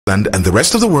and the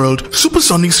rest of the world,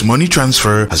 Supersonic's money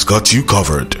transfer has got you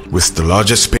covered. With the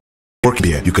largest network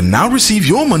here, you can now receive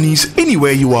your monies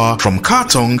anywhere you are, from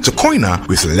Kartong to Koina,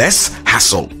 with less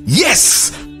hassle.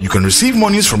 Yes! You can receive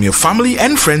monies from your family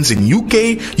and friends in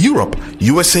UK, Europe,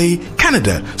 USA,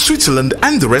 Canada, Switzerland,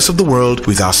 and the rest of the world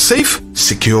with our safe,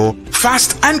 secure,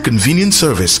 fast, and convenient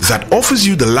service that offers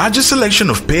you the largest selection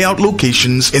of payout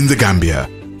locations in the Gambia.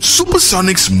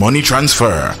 Supersonic's money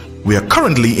transfer. We are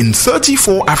currently in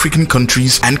 34 African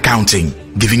countries and counting,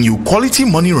 giving you quality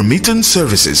money remittance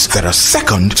services that are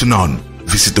second to none.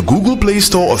 Visit the Google Play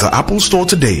Store or the Apple Store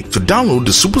today to download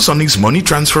the Supersonics Money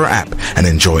Transfer app and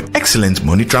enjoy excellent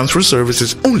money transfer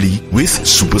services only with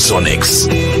Supersonics.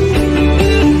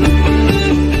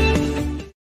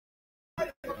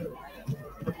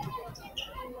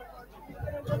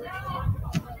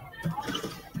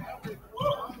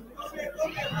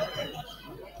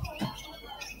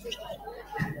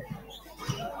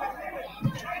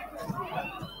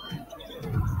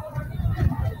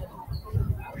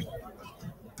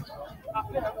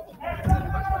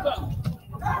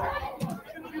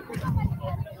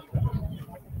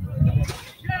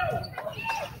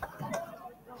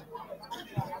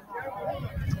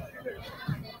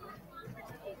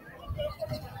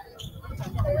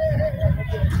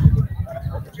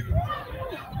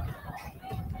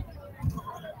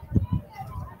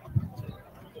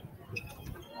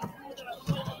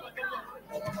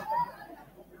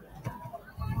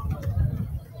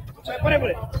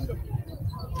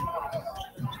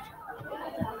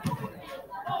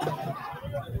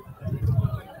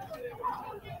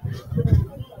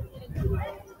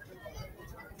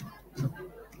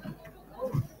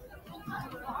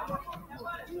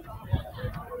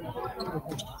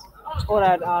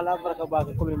 Alright, ala baraka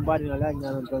baga ko min badi na la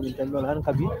ñanon to min tan han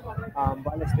kabi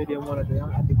bala stadium wala de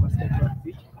ati basketball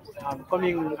pitch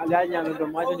coming ala ñanon to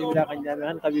ma ni wida kan jami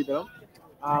han kabi do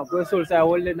go sol sa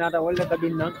wolle nata wolle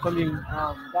kadun nan coming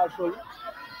dal sol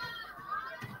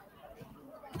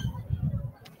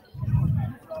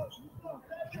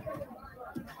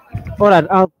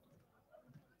alright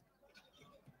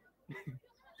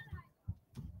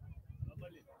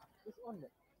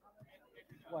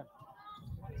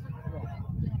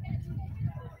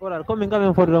Ora comme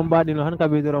ngam for rom badi no han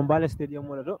kabi rom bale stadium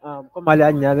wala do comme ali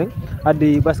anyagen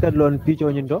addi basket lon picho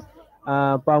nyinto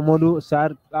pa Modou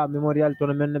Sarr memorial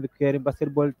tournament be keri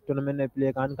basketball tournament ne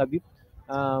play kan kabi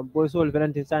boy sol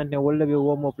valentine sante wala be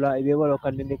wo mo pla be wala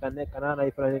kan dinde kan kana na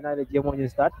ifrana de jemo ni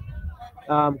start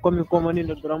comme ni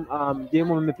no drum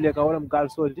jemo me play ka wala gal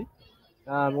soldi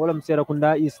wala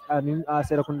Serekunda is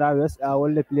Serekunda west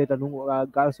wala play tanu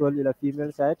gal sol ila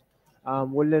female side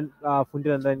wolen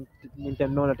fundira dan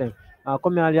minten nona tan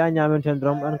comme ya nyamen ten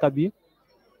drum an kabi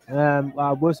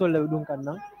boy sol le dum kan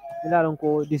nan ilaron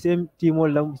ko the same team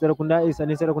wala Serekunda is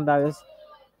ani Serekunda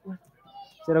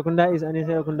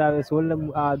west wala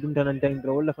dum tan tan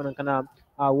drum wala fanan kana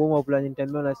womo plan minten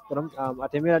nona drum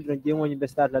atemira drum jemo ni be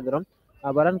start la drum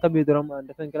baran kabi drum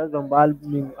defen kala drum bal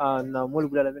min na mol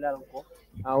bulala ilaron ko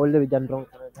wala be jan drum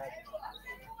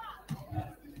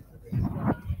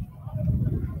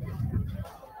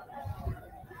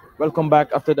Welcome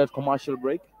back after that commercial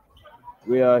break.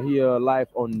 We are here live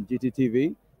on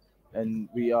GTTV and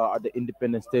we are at the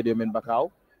Independence Stadium in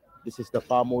Bakau. This is the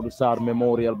Modou Sarr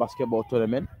Memorial Basketball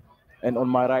Tournament. And on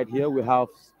my right here we have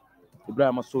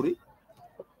Ibrahim Asuri,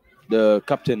 the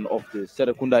captain of the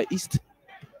Serekunda East.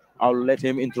 I'll let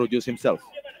him introduce himself.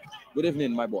 Good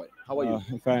evening, my boy. How are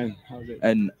you? Fine.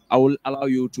 And I will allow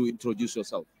you to introduce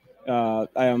yourself. I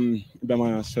am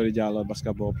Ibrahim Asuri,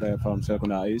 basketball player from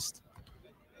Serekunda East.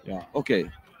 Yeah. Okay,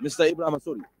 Mr. Ibrahim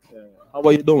Asuri, how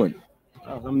are you doing?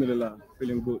 Alhamdulillah,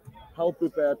 feeling good. How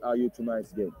prepared are you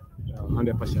tonight's game?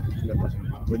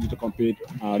 100%. Ready to compete,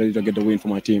 ready to get the win for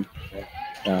my team.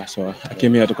 Yeah, so I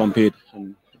came here to compete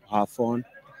and have fun.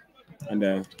 And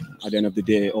at the end of the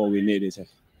day, all we need is a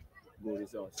good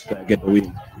result to get the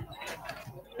win.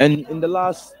 And in the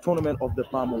last tournament of the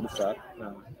Modou Sarr,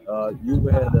 you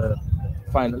were the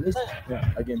finalist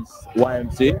against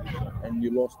YMCA, and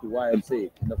you lost to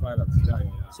YMCA in the finals.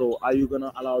 So are you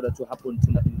gonna allow that to happen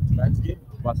in tonight's game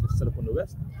versus Serekunda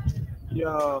West?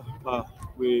 Yeah,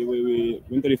 we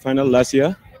went to the final last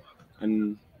year,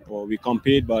 and we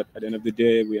compete, but at the end of the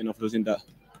day, we ended up losing that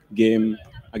game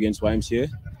against YMCA.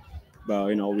 But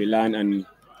we learn, and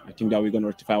I think that we're gonna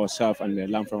rectify ourselves and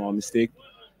learn from our mistake.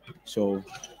 So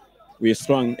we are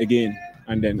strong again,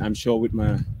 and then I'm sure with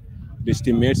these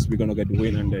teammates we're gonna get the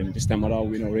win. And then this time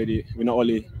around, we're not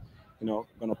only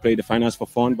gonna play the finals for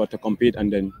fun, but to compete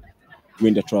and then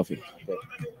win the trophy. Okay.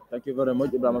 Thank you very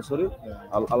much, Ibrahim Sori.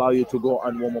 I'll allow you to go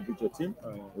and warm up with your team.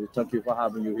 Thank you for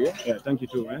having you here. Yeah, thank you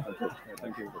too, man. Okay. Yeah,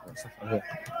 thank you. Okay.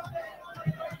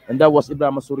 And that was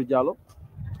Ibrahim Sori Jallo,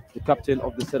 the captain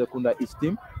of the Serekunda East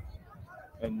team.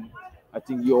 And I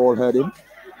think you all heard him,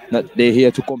 that they're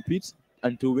here to compete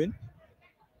and to win.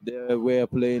 They were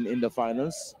playing in the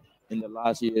finals in the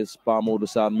last year's Modou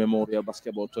Sarr Memorial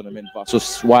Basketball Tournament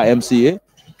versus YMCA.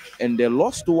 And they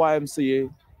lost to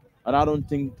YMCA. And I don't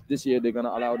think this year they're going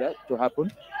to allow that to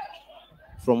happen.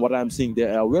 From what I'm seeing, they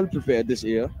are well prepared this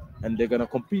year and they're going to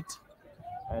compete.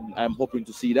 And I'm hoping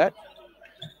to see that.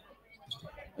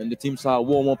 And the teams are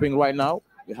warm-upping right now.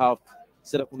 We have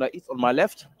Serekunda East on my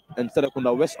left and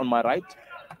Serekunda West on my right.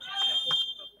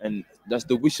 And that's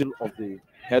the whistle of the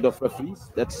head of referees.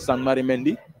 That's Sanmari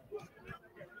Mendy.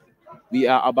 We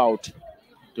are about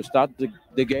to start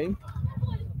the game.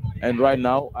 And right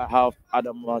now, I have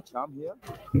Adam Cham here.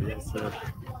 Yes, sir.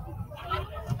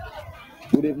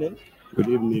 Good evening. Good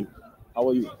evening. How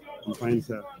are you? I'm fine,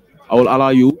 sir. I will allow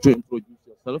you to introduce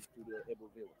yourself to the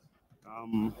able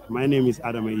viewers. My name is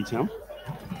Adam Icham.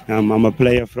 I'm a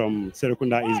player from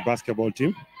Serekunda East basketball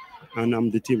team, and I'm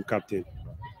the team captain.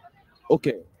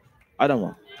 Okay,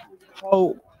 Adam,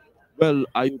 how well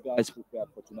are you guys prepared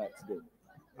for tonight's game?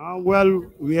 Well,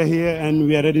 we are here and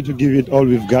we are ready to give it all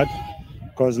we've got.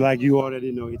 Because like you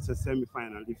already know, it's a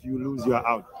semi-final. If you lose, you're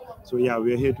out. So yeah,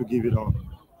 we're here to give it all.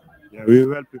 Yeah, we're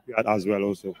well prepared as well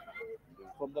also.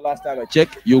 From the last time I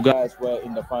checked, you guys were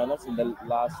in the finals in the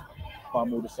last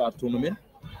Modou Sarr tournament.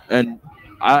 And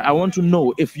I want to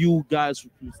know if you guys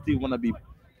still want to be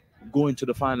going to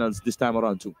the finals this time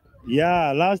around too.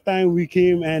 Yeah, last time we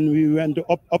came and we went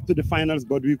up to the finals,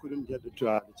 but we couldn't get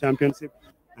the championship.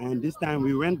 And this time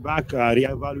we went back,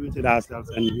 reevaluated ourselves,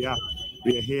 and we are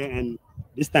here. And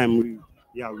this time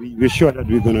we're sure that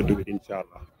we're gonna do it, inshallah.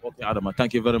 Okay, Adama,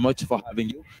 thank you very much for having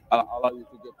you. I'll allow you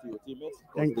to get to your teammates.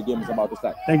 The game is about to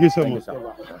start. Thank you so much.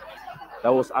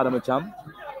 That was Adama Cham.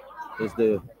 He's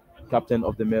the captain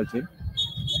of the male team.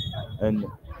 And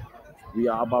we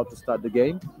are about to start the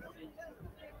game.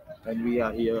 And we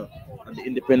are here at the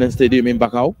Independence Stadium in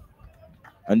Bakau.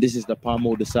 And this is the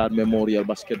Modou Sarr Memorial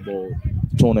Basketball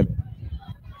Tournament.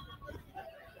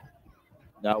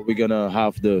 Now we're going to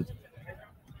have the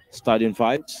starting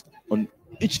fives on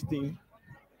each team.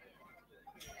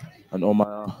 And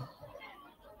Omar,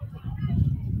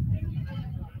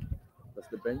 that's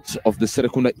the bench of the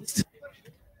Serekunda East.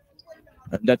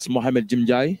 And that's Mohamed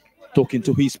Jimjai talking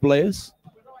to his players.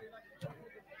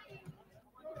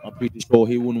 I'm pretty sure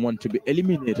he wouldn't want to be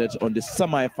eliminated on the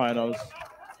semi-finals.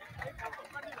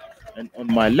 And on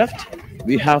my left,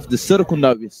 we have the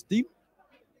Serekunda West team.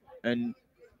 And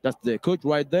that's the coach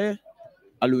right there,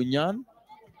 Alunyan.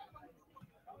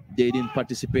 They didn't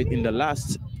participate in the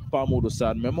last Modou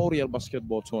Sarr Memorial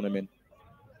Basketball Tournament.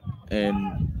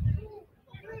 And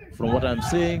from what I'm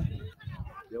saying,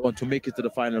 they want to make it to the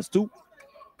finals too.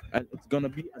 And it's going to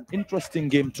be an interesting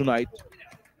game tonight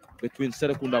between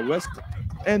Serekunda West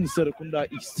and Serekunda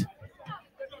East.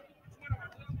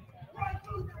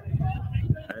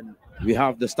 And we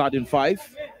have the starting five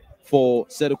for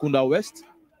Serekunda West.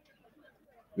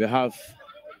 We have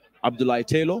Abdullah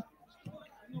Taylor,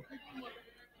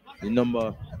 the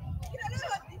number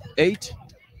 8.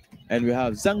 And we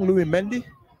have Zhang Louis Mendy,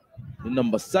 the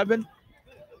number 7.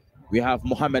 We have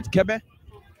Mohamed Kebe,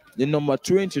 the number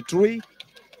 23.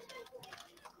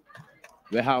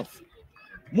 We have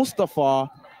Mustafa,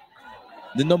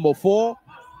 the number 4.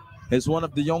 He's one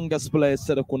of the youngest players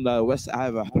Serekunda West I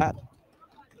ever had.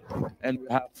 And we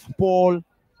have Paul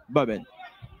Babin.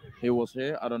 He was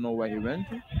here. I don't know where he went,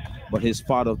 but he's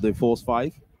part of the Force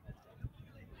 5.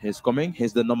 He's coming.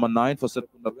 He's the number 9 for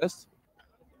Serekunda West.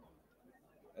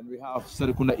 And we have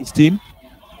Serekunda East team.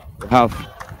 We have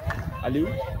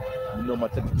Aliu, the number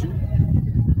 32.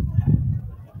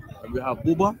 And we have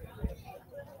Buba,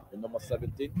 the number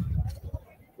 17.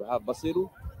 We have Basiru,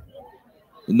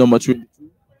 the number 22.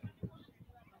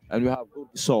 And we have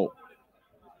Soul,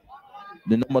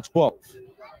 the number 12.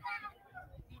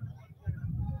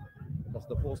 That's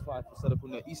the Force 5 for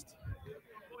Serekunda East.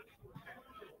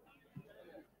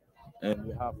 And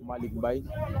we have Malik Bay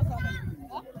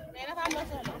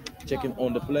checking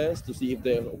on the players to see if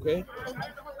they're okay.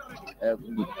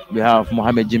 We have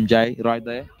Mohamed Jimjai right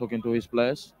there talking to his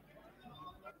players.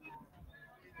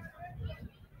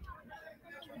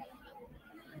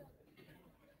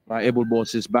 My able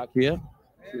boss is back here.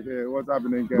 What's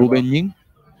happening, Kevin? Ruben Ying.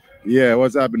 Yeah,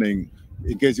 what's happening?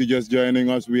 In case you're just joining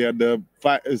us, we are the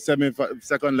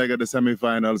second leg of the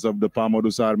semi-finals of the Modou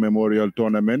Sarr Memorial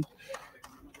Tournament.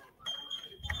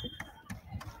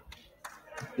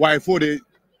 Why 40?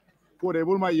 Kode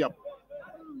bul ma yap.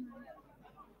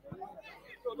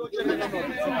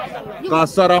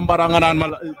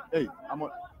 Hey,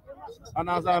 and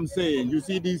as I'm saying, you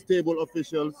see these table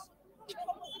officials.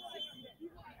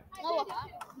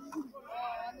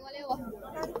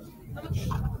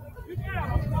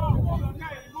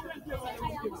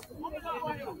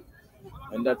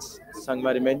 And that's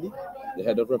Sangmari Mendy, the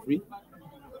head of referee,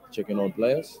 checking on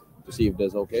players to see if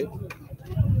there's okay.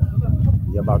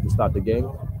 You're about to start the game.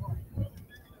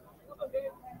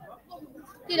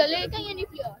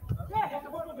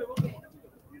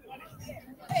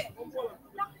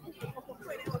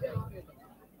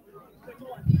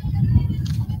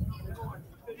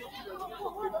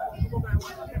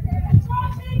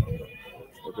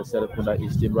 With the Serekunda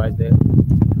East team right there.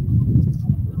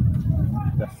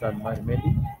 That's Sangmari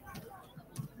Mendy,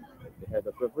 the head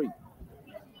of referee.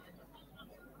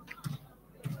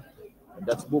 And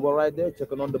that's Buba right there,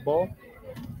 checking on the ball.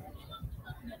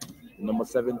 Number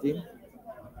 17.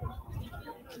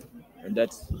 And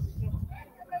that's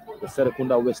the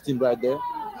Serekunda West team right there.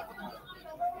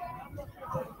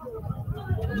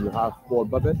 And you have Paul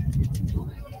Babet.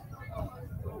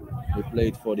 He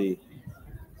played for the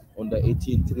under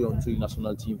 18 3-on-3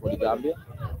 national team for the Gambia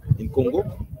in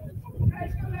Congo.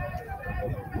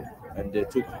 And they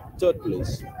took third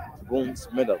place, bronze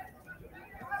medal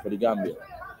for the Gambia.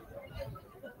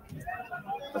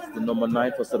 That's the number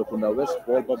 9 for Serekunda West,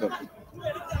 Paul Babet.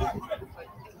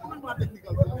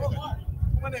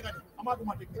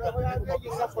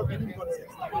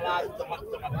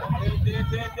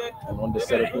 And on the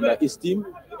Serekunda East team,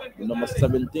 the number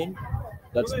 17,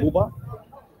 that's Buba.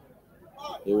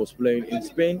 He was playing in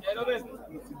Spain.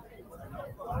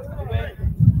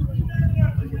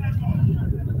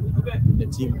 The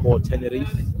team called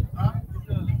Tenerife.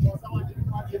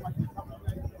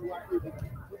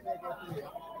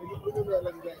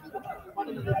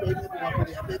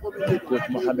 Coach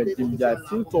Mohamed Dimjai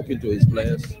still talking to his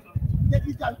players.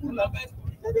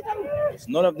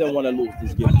 None of them want to lose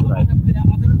this game tonight.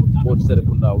 Both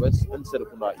Serekunda West and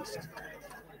Serekunda East.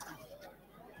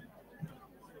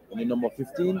 And the number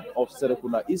 15 of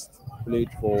Serekunda East played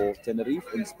for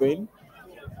Tenerife in Spain.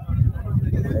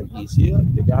 And he's here,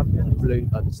 the Gambian,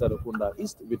 playing at Serekunda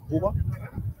East with Buba.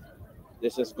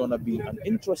 This is going to be an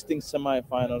interesting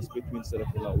semi-finals between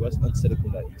Serekunda West and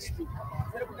Serekunda East.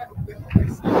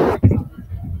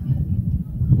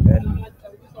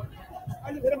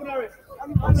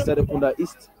 And on Serekunda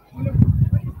East,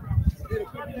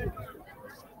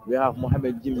 we have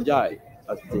Mohamed Jimjai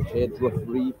as the head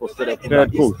referee for Serekunda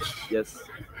East. Yes,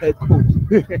 head coach.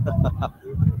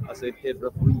 I said head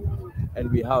referee. And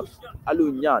we have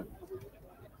Alu Nyan,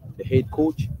 the head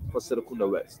coach for Serekunda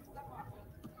West.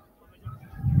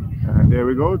 And there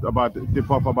we go. About the tip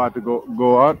off, about to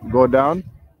go down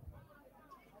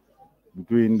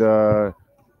between the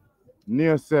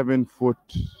near 7 foot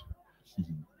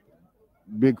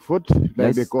Bigfoot,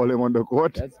 like they call him on the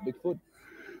court. That's Bigfoot.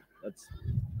 That's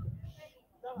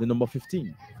the number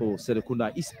 15 for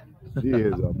Serekunda East. He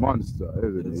is a monster,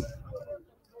 isn't he?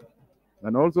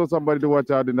 And also somebody to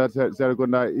watch out in that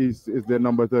Serekunda East is the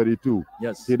number 32.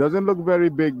 Yes. He doesn't look very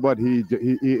big, but he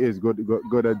is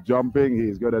good at jumping.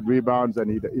 He's good at rebounds,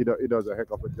 and he does a heck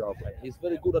of a job. He's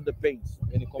very good at the paint.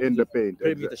 In the paint.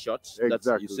 Perimeter shots.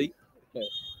 Exactly. That's, you see.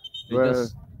 He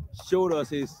just showed us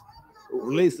his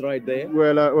release right there.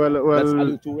 Well. That's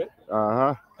Alu Toure.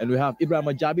 Uh-huh. And we have Ibrahim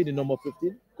Ajabi, the number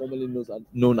 15, commonly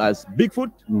known as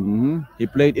Bigfoot. Mm-hmm. He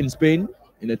played in Spain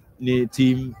in a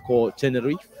team called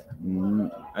Tenerife. Mm-hmm.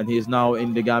 And he is now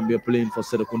in the Gambia playing for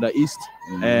Serekunda East.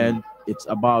 Mm-hmm. And it's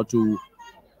about to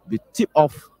be tip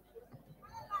off.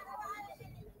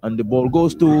 And the ball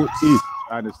goes to East.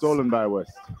 And it's stolen by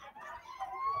West.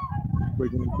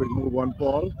 Quick move on,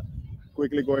 Paul.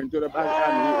 Quickly going to the back.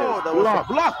 And that was a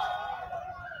block.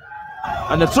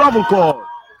 And the travel call.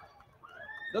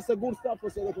 That's a good start for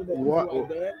Serekunda East right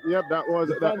there. Yep, that was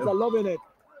the fans are loving it.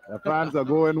 The fans are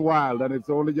going wild, and it's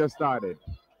only just started.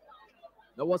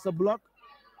 That was a block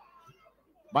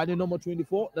by the number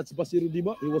 24. That's Basiru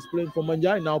Diba. He was playing for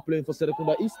Manjai, now playing for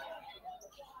Serekunda East.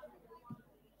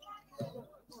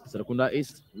 Serekunda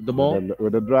East with the ball.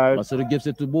 With the drive. Basiru gives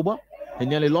it to Buba. He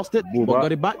nearly lost it. Buba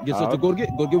got it back. Gives it to Gorgi.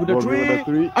 Gorgi with the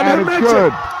three. And it's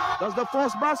good. That's the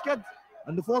first basket.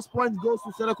 And the first point goes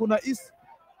to Serekunda East.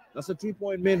 That's a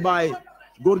 3-point made by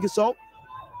Gorgi Sow.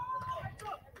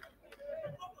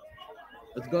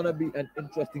 It's going to be an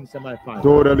interesting semi-final.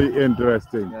 Totally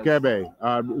interesting. Yes. Kebe,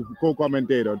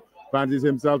 co-commentator, fancies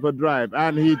himself a drive,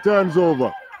 and he turns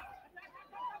over.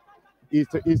 He's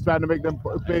trying to make them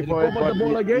pay for it, but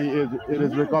it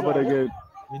is recovered again.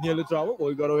 He nearly traveled, but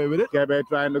he got away with it. Kebe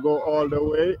trying to go all the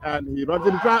way, and he runs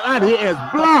in front, and he is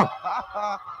blocked.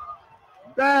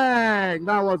 Dang,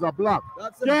 that was a block.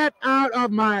 Get out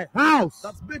of my house.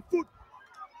 That's Bigfoot.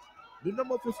 The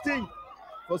number 15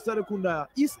 for Serekunda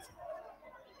East.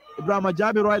 Ibrahim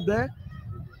Ajabi right there.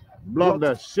 Block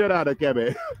the shit out of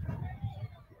Kebe.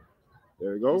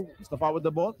 There we go. Mustafa with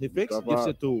the ball. He fakes. Mustafa. Gives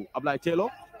it to Ablai Taylor.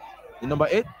 The number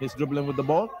 8. He's dribbling with the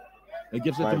ball. He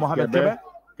gives it to Finds Mohamed Kebe. Kebe.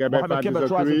 Kebe Mohamed Kebe finds a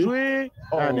tries a three, three.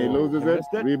 and he loses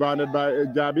it. Rebounded by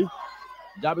Jabi.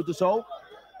 Jabi to Soul.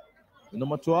 The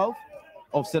number 12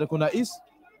 of Serekunda East.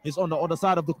 He's on the other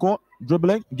side of the court.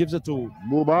 Dribbling. Gives it to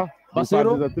Buba.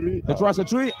 Basero. He tries a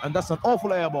three, and that's an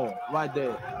awful air ball right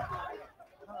there.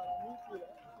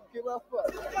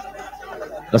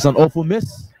 That's an awful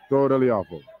miss. Totally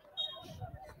awful.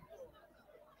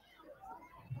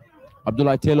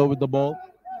 Abdullah Taylor with the ball.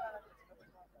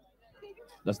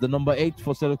 That's the number 8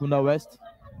 for Serekunda West.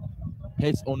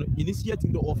 He's on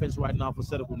initiating the offense right now for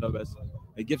Serekunda West.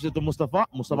 He gives it to Mustafa.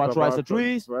 Mustafa tries a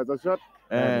three. Tries a shot.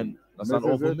 And that's an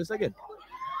awful miss again.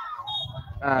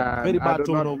 And very bad I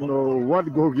do not turnover. know what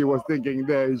Gogi was thinking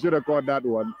there. He should have caught that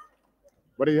one.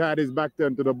 But he had his back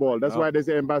turned to the ball. That's why they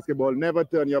say in basketball, never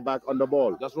turn your back on the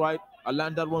ball. That's right. I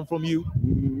learned that one from you.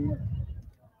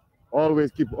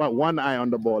 Always keep one eye on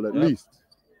the ball at least.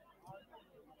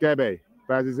 Kebe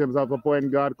passes himself a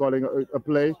point guard, calling a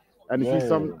play. And he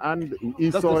some, and he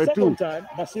That's saw the it too. second time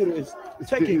Basiru is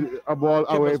taking a ball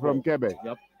away from Kebe.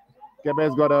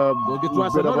 Kebe's got a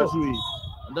tries bit of another a three.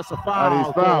 And that's a And foul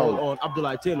he's call fouled. on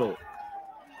Abdullah Taylor.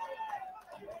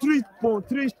 Three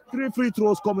free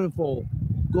throws coming for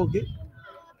Gogi.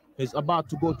 He's about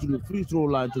to go to the free throw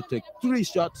line to take 3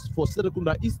 shots for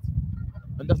Serekunda East.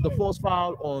 And that's the first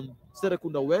foul on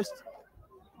Serekunda West.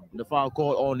 The foul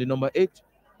call on the number 8.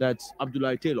 That's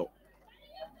Abdullah Taylor.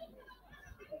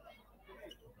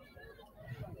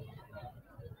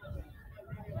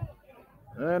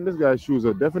 And this guy's shoes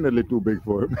are definitely too big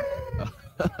for him.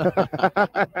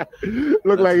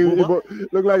 look like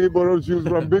he borrowed shoes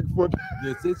from Bigfoot.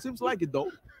 Yes, it seems like it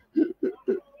though.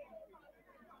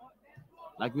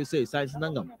 Like we say, size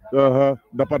nangam.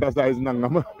 The pata size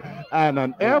nangam. And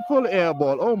an airful air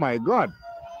ball. Oh my God.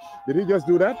 Did he just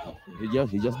do that? He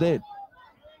just did.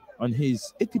 And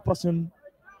he's 80%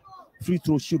 free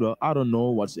throw shooter. I don't know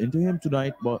what's into him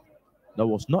tonight, but that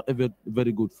was not a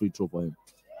very good free throw for him.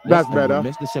 That's better. He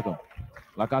missed the second.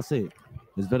 Like I say,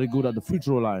 he's very good at the free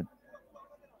throw line.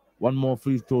 One more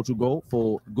free throw to go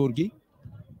for Gorgi.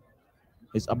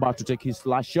 He's about to take his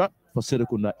last shot for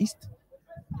Serekunda East.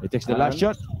 He takes the last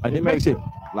shot and he makes it.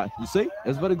 Like you see,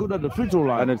 it's very good at the free throw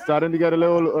line. And it's starting to get a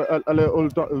little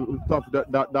tough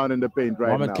down in the paint right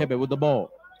Mohamed now. Kebe with the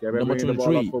ball. Kebe Number bringing the ball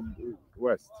 23. up for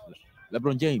West.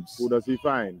 LeBron James. Who does he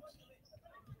find?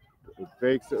 It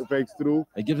fakes through.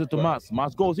 He gives it to Mas.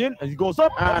 Mas goes in and he goes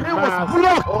up. And it was Mas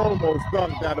blocked. almost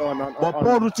dunked that on. But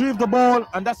Paul retrieved the ball,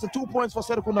 and that's the 2 points for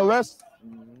Serekunda West.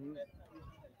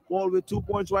 Paul with 2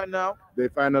 points right now. They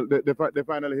finally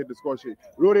hit the score sheet.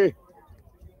 Rudy.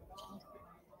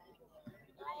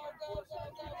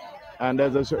 And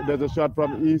there's a shot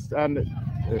from East, and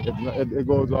it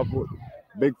goes off.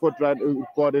 Bigfoot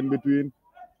caught in between.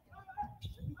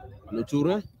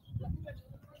 Luture.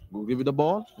 We'll give you the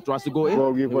ball. He tries to go in.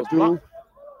 Go give for 2.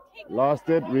 Lost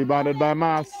it. Rebounded by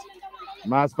Mas.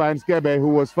 Mas finds Kebe, who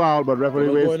was fouled, but referee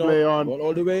waits play on. Ball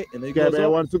all the way, and he Kebe goes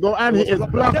up. wants to go, and he is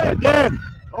blocked again.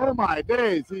 Oh my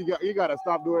days! He got to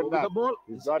stop doing that. The ball.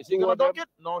 He's got Is he gonna dunk it?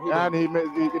 No, and he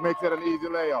makes it an easy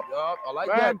layup. Yeah, I like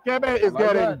Man, that. Kebe is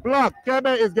getting blocked.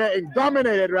 Kebe is getting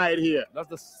dominated right here. That's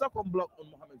the second block on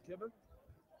Mohamed Kebe.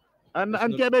 And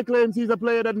Kebe claims he's a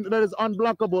player that is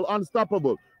unblockable,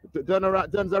 unstoppable.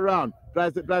 Turns around,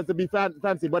 tries to be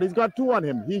fancy, but he's got 2 on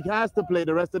him. He has to play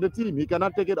the rest of the team. He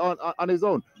cannot take it on his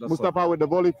own. Mustafa with the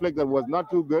volley flick that was not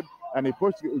too good, and he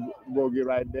pushed Gogi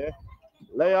right there.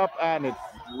 Layup, and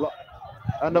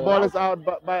the ball is out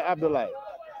by Abdullah.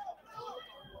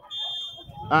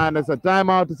 And it's a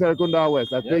timeout to Serekunda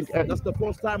West. I think that's the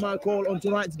first time I call on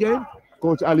tonight's game.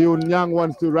 Coach Aliun Nyang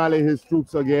wants to rally his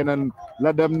troops again and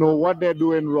let them know what they're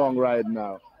doing wrong right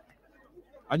now.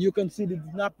 And you can see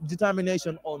the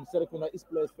determination on Serekunda East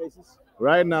players' faces.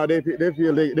 Right now, they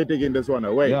feel they're taking this one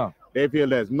away. Yeah. They feel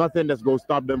there's nothing that's going to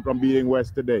stop them from beating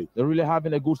West today. They're really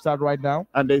having a good start right now.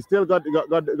 And they still got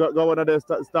one of their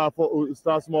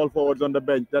star small forwards on the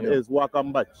bench. That is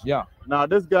Wakambach. Yeah. Now,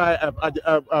 this guy,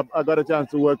 I got a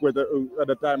chance to work with at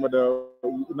the time of the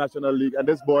National League. And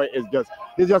this boy is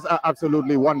just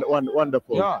absolutely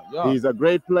wonderful. Yeah. He's a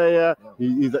great player.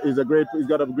 Yeah. He's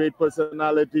got a great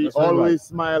personality, always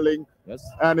smiling. Yes.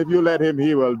 And if you let him,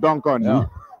 he will dunk on you.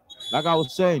 Like I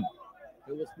was saying,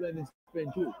 he was playing in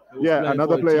Spain too. Yeah,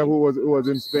 another player who was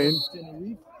in Spain.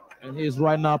 And he is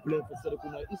right now playing for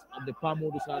Serekunda East at the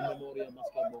Modou Sarr Memorial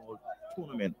Basketball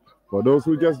Tournament. For those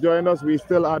who just joined us, we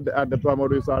still at the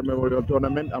Modou Sarr Memorial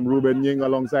Tournament. I'm Ruben Ying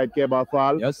alongside Keba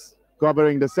Fall. Yes.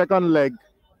 Covering the second leg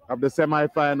of the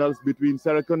semi-finals between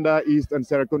Serekunda East and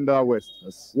Serekunda West.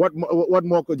 Yes. What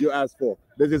more could you ask for?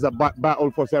 This is a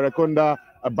battle for Serekunda,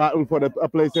 a battle for a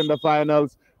place in the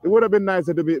finals. It would have been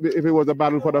nicer to be if it was a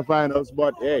battle for the finals,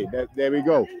 but hey, there we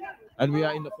go. And we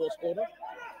are in the first quarter.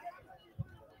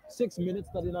 6 minutes,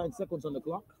 39 seconds on the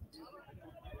clock.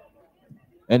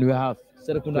 And we have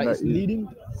Serekunda is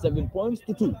leading 7 points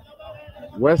to 2.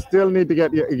 West still need to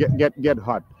get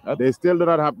hot. Yep. They still do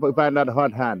not find that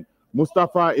hot hand.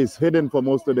 Mustafa is hidden for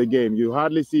most of the game. You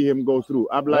hardly see him go through.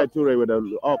 Ablai Toure with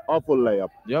an awful layup.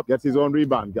 Yep. Gets his own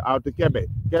rebound. Out to Kebe.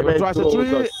 Kebe throws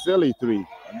a silly three.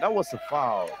 And that was a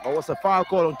foul. That was a foul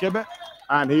call on Kebe.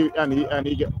 And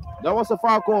he get. That was a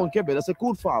foul call on Kebe. That's a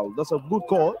good foul. That's a good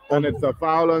call. And it's a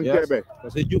foul on Kebe.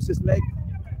 Because he used his leg.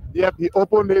 Yep, he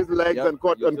opened his legs and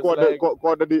caught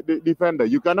the defender.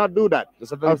 You cannot do that.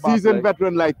 A seasoned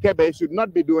veteran like Kebe should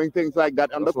not be doing things like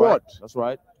that on the court. That's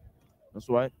right. That's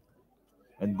right.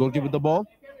 And goalkeeper with the ball.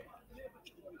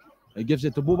 He gives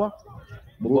it to Buba.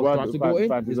 Buba tries to go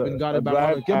in. He's been guarded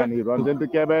by Kebe. And he runs into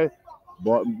Kebe.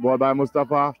 Ball by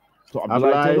Mustafa. To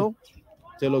Ablai.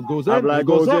 Taylor goes in. Ablai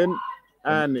goes in.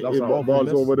 And it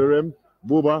balls over the rim.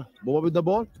 Buba with the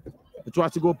ball. He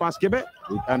tries to go past Kebe.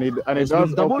 And he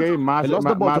does okay. Mass with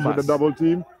the double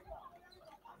team.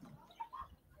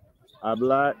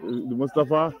 Ablai,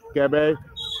 Mustafa, Kebe.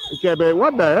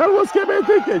 What the hell was Kebe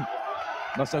thinking?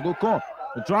 That's a good call.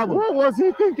 The travel. What was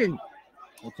he thinking?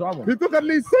 The travel. He took at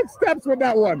least 6 steps with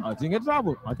that one. I think it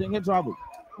traveled. That's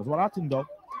what I think, though.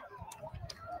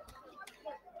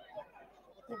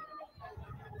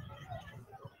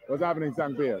 What's happening,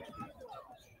 St. Pierre?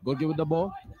 Go give it the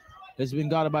ball. He's been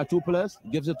guarded by 2 players.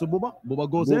 Gives it to Buba.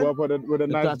 Buba goes in. With a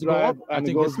nice drive and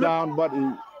he goes down, but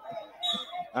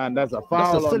and that's a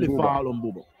foul. That's a silly foul on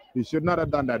Buba. He should not have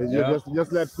done that. He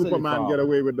just let Superman get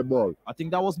away with the ball. I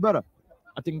think that was better.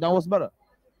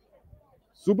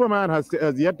 Superman has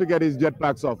yet to get his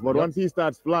jetpacks off, but once he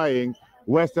starts flying,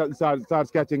 West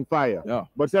starts catching fire. Yeah.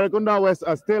 But Serekunda West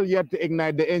are still yet to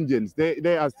ignite the engines.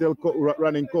 They are still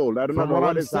running cold. I don't know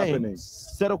what is happening.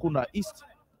 Serekunda East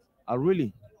are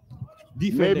really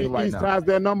defending maybe East has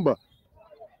their number.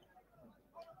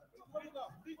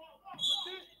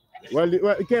 Well,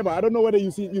 Keba, I don't know whether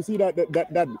you see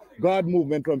that guard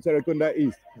movement from Serekunda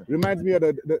East. Reminds me of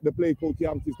the play Coach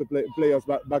Yams used to play us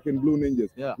back in Blue Ninjas,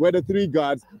 where the 3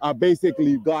 guards are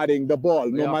basically guarding the ball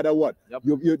no matter what. Yep.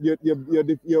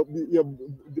 You're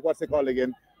what's it called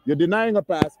again? You're denying a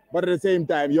pass, but at the same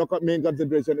time, your main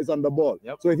concentration is on the ball.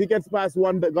 Yep. So if he gets past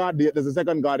one guard, there's a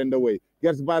second guard in the way.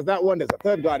 Gets past that one, there's a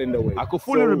third guard in the way. I could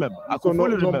fully remember.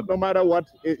 No matter what,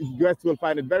 West will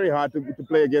find it very hard to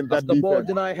play against that defense. Ball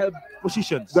deny help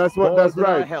positions. That's right.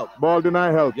 Ball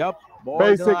deny help. Yep.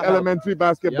 Basic elementary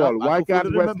basketball. Yep. Why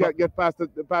can't West get past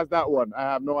that one? I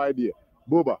have no idea.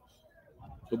 Buba.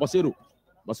 So Basiru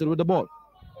with the ball.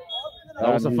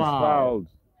 That was a foul.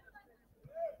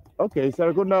 Okay,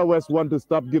 Serekunda West want to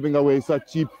stop giving away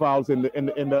such cheap fouls in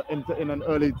an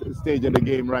early stage of the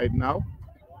game right now.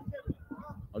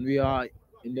 And we are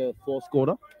in the fourth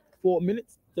quarter. 4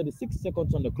 minutes, 36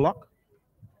 seconds on the clock.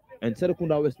 And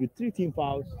Serekunda West with 3 team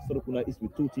fouls. Serekunda East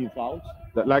with 2 team fouls.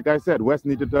 Like I said, West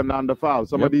need to turn down the fouls.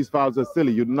 Some of these fouls are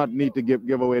silly. You do not need to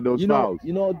give away those fouls.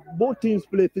 Both teams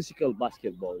play physical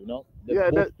basketball, They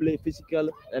both play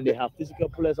physical, and they have physical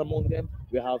players among them.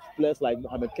 We have players like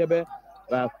Mohamed Kebe.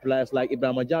 We have players like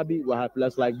Ibrahim Ajabi. We have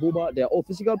players like Buba. They're all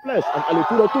physical players. And Ali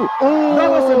Tura too. Oh, that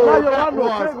was a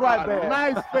fake right there.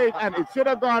 Nice fake, and it should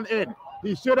have gone in.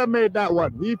 He should have made that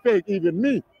one. He faked even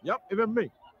me. Yep, even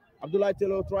me. Abdullah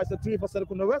Taylor tries a 3 for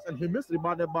Serekunda West, and he missed,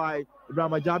 rebounded by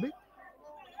Ibrahim Ajabi.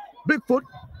 Big foot,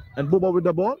 and Buba with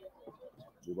the ball.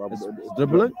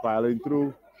 Dribbling. Filing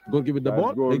through. Go with the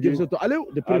ball. He gives it to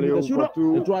Aliu. The perimeter shooter.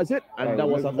 He tries it, and that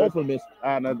was an awful miss.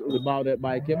 And rebounded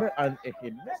by Kebe, and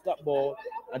he missed that ball.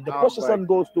 And the possession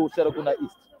goes to Serekunda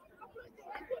East.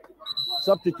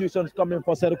 Substitutions coming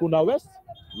for Serekunda West.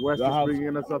 West is bringing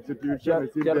in a substitution.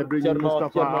 They're bringing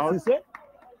Mustafa out.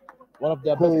 One of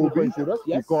their best shooters.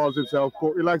 Yes.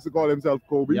 He likes to call himself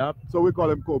Kobe. Yep. So we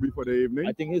call him Kobe for the evening.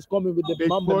 I think he's coming with the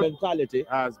Mamba mentality.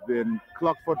 Has been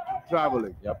clocked for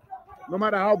traveling. Yep. No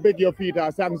matter how big your feet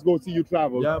are, Sam's go see you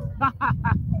travel. Yep.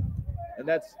 And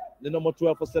that's the number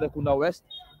 12 for Serekunda West,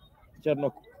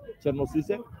 Cherno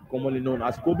Sise, commonly known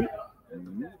as Kobe.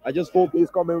 I just hope he's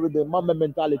coming with the Mamba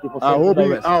mentality for I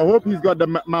Serekunda. hope he's got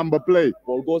the Mamba play.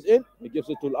 Ball goes in. He gives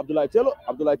it to Abdullah Taylor.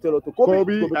 Abdullah Taylor to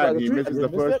Kobe. And he misses the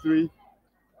first three.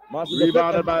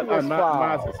 Rebounded by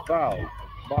Mas is fouled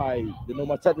by the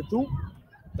number 32.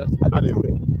 That's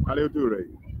Aliou Toure.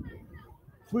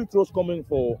 Free throws coming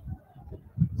for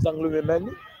Louis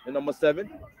Mendy, the number 7,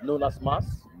 known as Mas.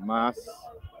 Mas,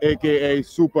 aka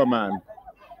Superman.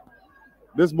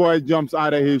 This boy jumps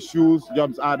out of his shoes,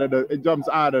 jumps out of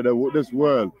this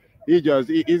world. He's got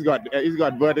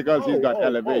verticals, he's got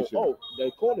elevation.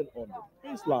 They call it on the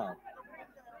baseline.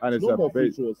 And it's no more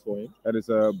free throws for him. And it's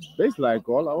a baseline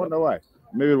call. I wonder why.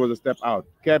 Maybe it was a step out.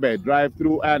 Kebe drive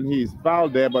through and he's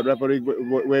fouled there, but referee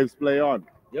waves play on.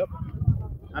 Yep.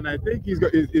 And I think he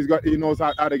knows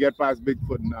how to get past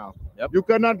Bigfoot now. Yep. You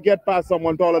cannot get past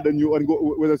someone taller than you and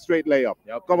go with a straight layup.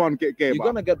 Yep. Come on, Keba. You're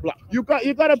gonna get blocked. You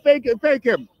gotta fake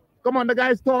him. Come on, the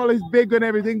guy's tall, he's big and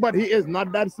everything, but he is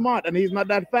not that smart and he's not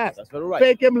that fast. That's very right.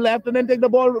 Fake him left and then take the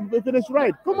ball, finish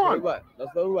right. Come on. Very right.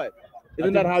 That's very right.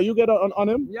 Isn't that how you get on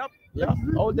him? Yep.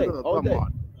 All day. Come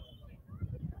on.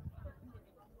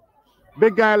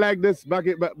 Big guy like this back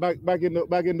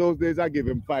in those days, I give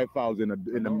him 5 fouls in a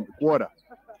quarter.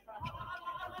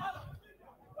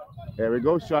 Here we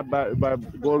go, shot by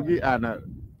Golgi and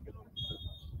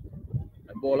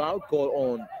ball out, call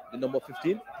on the number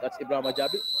 15. That's Ibrahim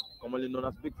Ajabi, commonly known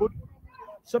as Bigfoot.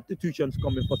 Substitutions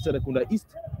coming for Serekunda East,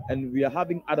 and we are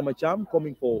having Adam Acham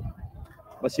coming for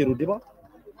Basiru Diba.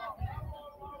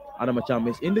 Adam Acham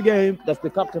is in the game. That's the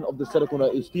captain of the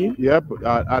Serekunda East team. Yep,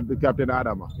 the captain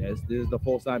Adama. Yes, this is the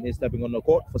first time he's stepping on the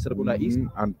court for Serekunda East.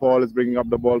 And Paul is bringing up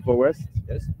the ball for West.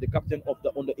 Yes, the captain of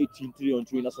the under 18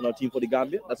 3-on-3 national team for the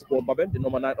Gambia. That's Paul Baben, the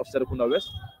number 9 of Serekunda West.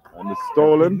 And it's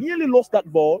stolen. He nearly lost that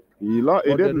ball. He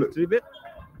did retrieve it.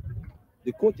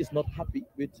 The coach is not happy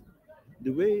with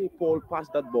the way Paul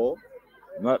passed that ball.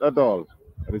 Not at all.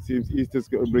 And it seems East is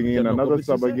bringing in another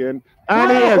sub again.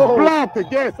 And he is blocked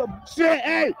again. Shit,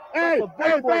 hey, Fago.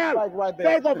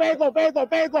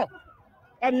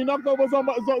 And he knocked over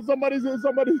somebody's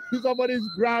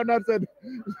groundnuts and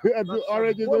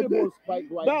oranges.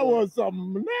 That was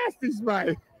some nasty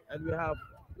spike. And we have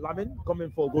Lamin coming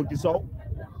for Gold Kisau.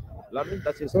 Lamin,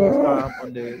 that's his first time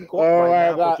on the court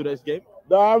right now for today's game.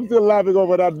 No, I'm still laughing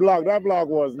over that block. That block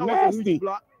was nasty.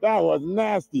 That was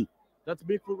nasty. That's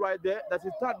Bigfoot right there. That's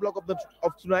his third block of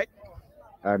tonight.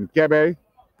 And Kebe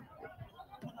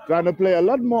trying to play a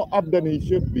lot more up than he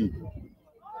should be.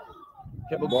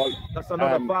 Kebe, that's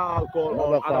another foul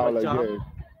call on Adam Acham.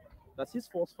 That's his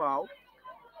first foul.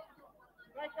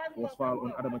 First foul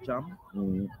on Adam Acham.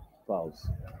 Fouls.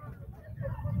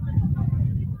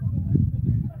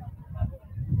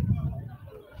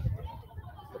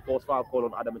 The first foul call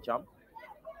on Adam Acham.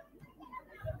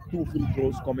 2 free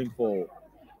throws coming for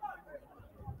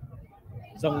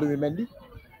Louis Mendy,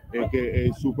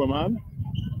 aka Superman.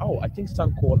 Oh, I think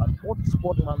Sang called an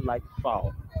sportsman-like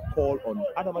foul call on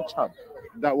Adam Acham.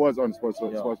 That was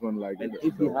unsportsmanlike. And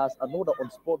if he has another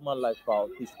unsportsmanlike foul,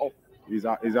 he's off. He's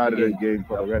out of the game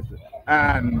for the rest.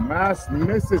 And Mas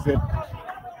misses it.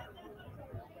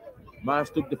 Mas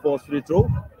took the first free throw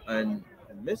and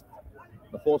missed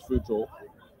the first free throw.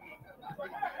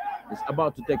 He's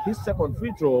about to take his second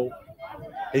free throw.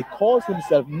 He calls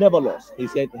himself never lost. He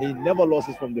said he never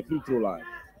loses from the free throw line.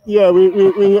 Yeah, we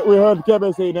heard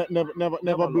Kevin say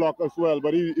never block as well,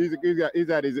 but he's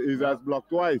had his ass blocked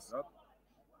twice.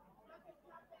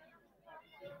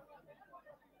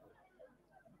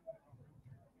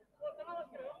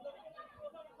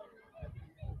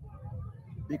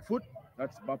 Bigfoot,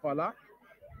 that's Bafala.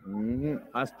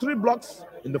 Has 3 blocks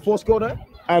in the first quarter.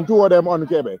 And 2 of them on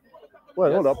Kebe.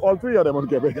 Well, hold up, all 3 of them on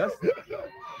Kebe. Yes.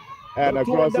 And a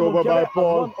crossover by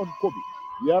Paul. And 1 on Kobe.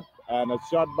 Yep, and a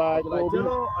shot by Kobe.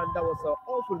 And that was an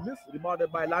awful miss,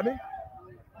 rebounded by Lamy.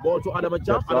 Ball to Adam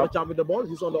Acham. Adam Acham with the ball.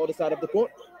 He's on the other side of the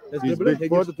court. He gives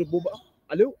it to Buba.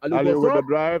 Aliou with the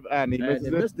drive, and he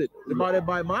missed it. Rebounded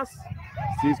by Mas.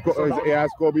 He has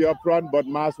Kobe up front, but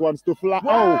Mas wants to fly.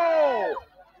 Oh!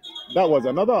 That was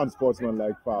another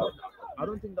unsportsmanlike foul. I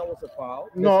don't think that was a foul.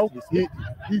 No,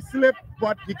 he slipped,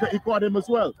 but he caught him as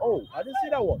well. Oh, I didn't see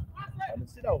that one.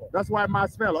 That's why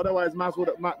Mas fell. Otherwise, Mas would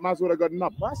have gotten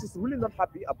up. Mas is really not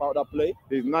happy about that play.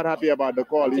 He's not happy about the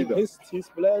call either. His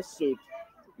players should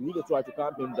really try to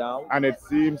calm him down. And it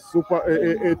seems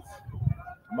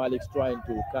Malik's trying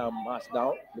to calm Mas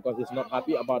down because he's not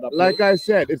happy about that play. Like I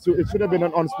said, it should have been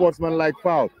an unsportsmanlike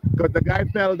foul because the guy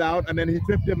fell down and then he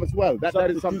tripped him as well. That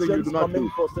is something you do not do.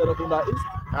 For Serekunda East.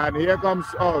 And here comes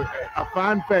a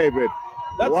fan favorite.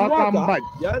 That's Waka.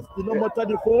 Yes, the number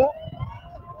 34.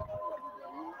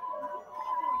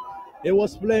 He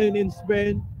was playing in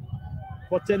Spain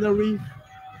for Tenerife.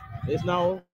 He's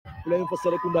now playing for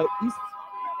Serekunda East.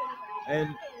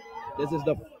 And this is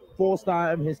the fourth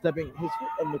time he's stepping his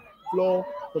foot on the floor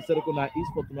for Serekunda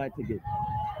East for tonight's game.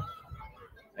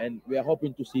 And we are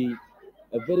hoping to see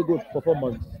a very good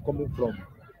performance coming from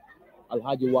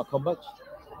Alhaji Wakambach.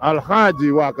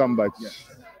 Alhaji Wakambach. Yes.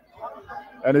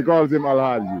 And he calls him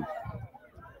Alhaji.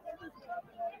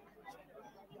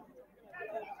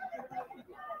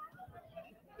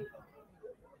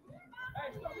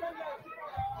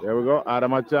 There we go.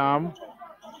 Adam Acham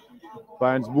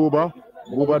finds Buba.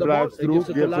 Buba drives through, gives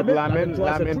it to Lamin.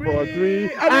 Lamin for a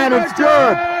three. And it's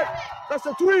good. That's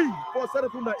a three for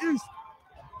Serekunda East.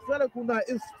 Serekunda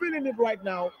is feeling it right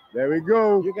now. There we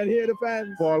go. You can hear the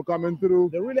fans. Ball coming through.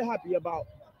 They're really happy about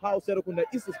how Serekunda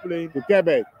East is playing. To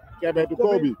Kebe. Kebe to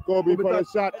Kobe. Kobe for a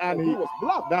shot, and he was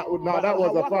blocked. that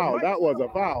was a foul. That was a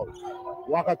foul.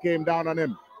 Waka came down on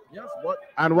him. Yes, but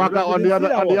And Waka on the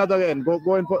other end,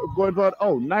 going for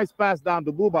oh, nice pass down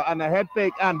to Buba and a head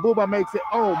fake, and Buba makes it.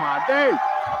 Oh my day!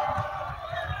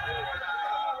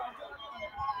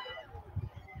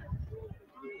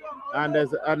 And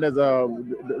there's a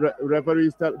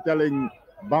referee telling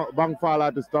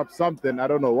Bangfala to stop something. I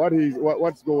don't know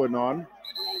what's going on.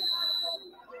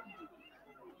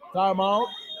 Timeout.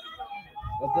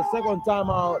 That's the second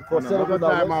timeout for Another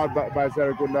Serekunda. timeout by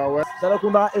Serekunda West.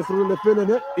 Serekunda is really feeling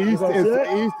it. East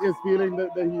is feeling the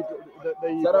heat. The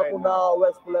heat right now. Serekunda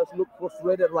West players look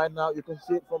frustrated right now. You can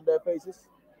see it from their faces.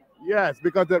 Yes,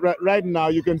 because right now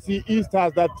you can see East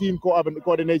has that team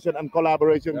coordination and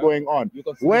collaboration going on.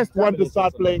 West want to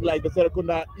start playing like the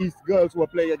Serekunda East girls who are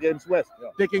playing against West,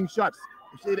 taking shots.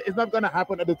 It's not going to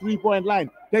happen at the 3-point line.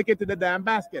 Take it to the damn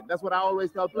basket. That's what I always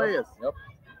tell players. Yep.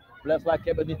 Players like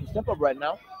Kebe need to step up right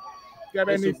now.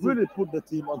 Kebe needs to really put the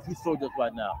team on his shoulders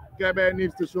right now. Kebe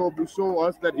needs to show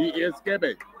us that he is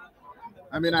Kebe.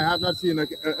 I mean, I have not seen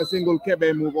a single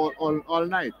Kebe move all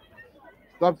night.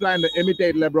 Stop trying to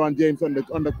imitate LeBron James on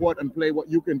the court and play what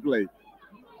you can play.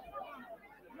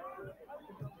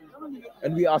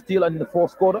 And we are still in the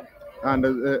fourth quarter. And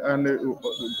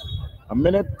a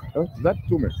minute, is that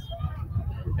 2 minutes?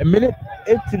 A minute,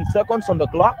 18 seconds on the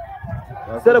clock.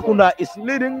 Serekunda is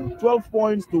leading 12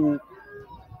 points to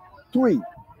 3.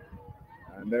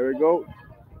 And there we go.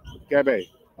 Kebe,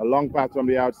 a long pass from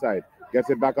the outside. Gets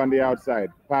it back on the outside.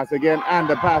 Pass again, and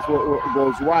the pass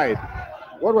goes wide.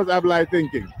 What was Ablai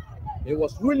thinking? He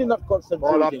was really not concentrating.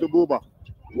 All up to Buba.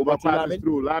 Buba passes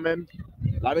through. Lamin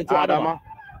to Adama.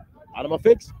 Adama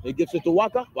fix. He gives it to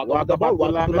Waka. Waka with the ball.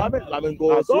 Waka to Lamin. Lamin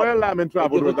goes I swear Lamin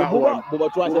traveled with that one.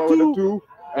 Buba tries a two.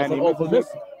 And he misses it.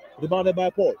 Rebounded by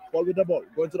Paul. Paul with the ball.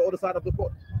 Going to the other side of the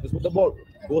court. Just with the ball.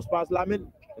 Goes past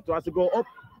Lamin. He tries to go up.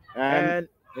 And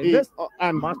he missed.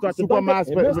 And Supermass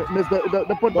missed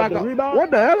the put back up. What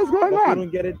the hell is going on?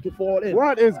 Couldn't get it to fall in.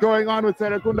 What is going on with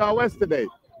Serekunda West today?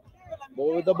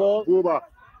 Ball with the ball. Buba.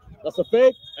 That's a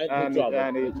fake. And he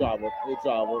traveled. Yep, he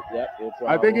traveled.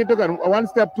 I think he took one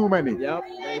step too many. Yep,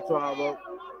 he traveled.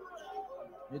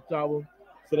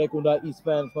 Serekunda East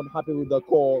fans not happy with the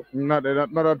call. Not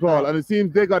at all. And it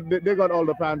seems they got all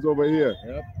the fans over here.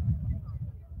 Yep.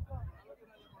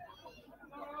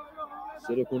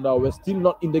 Serekunda West still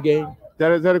not in the game.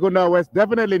 Serekunda West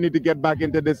definitely need to get back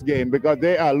into this game because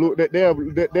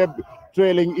they're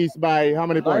trailing East by how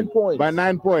many points? 9 points. By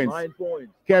 9 points. 9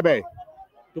 points. Kebe.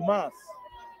 To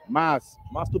Mas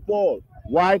to Paul.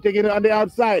 Why taking it on the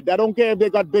outside? I don't care if they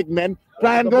got big men.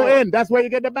 Try and go in. That's where you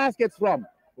get the baskets from.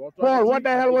 Paul, what the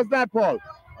hell was that, Paul?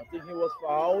 I think he was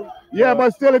fouled. Yeah,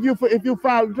 but still, if you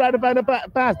foul, try to find a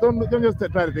pass. Don't just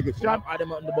try to take a shot.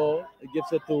 Adam on the ball. He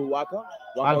gives it to Waka.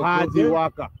 Alhaji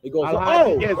Waka. He goes.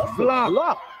 Alhaji is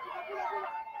blocked.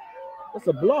 That's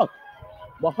a block.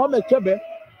 Mohammed Kebe.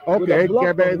 Okay,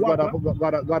 Kebe's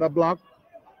got a block.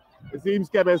 It seems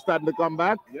Kebe is starting to come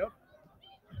back. Yep.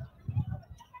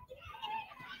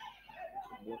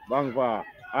 Bangfa.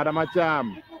 Adam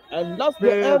Acham. And that's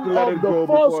the end of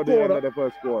the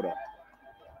first quarter.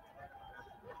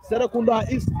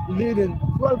 Serekunda is leading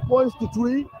 12 points to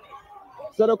 3.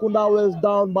 Serekunda was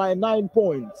down by 9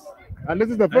 points. And this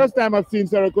is the first time I've seen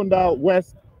Serekunda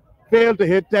West fail to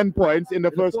hit 10 points in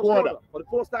the first quarter. For the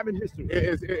first time in history. It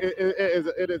is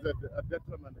a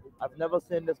detriment. I've never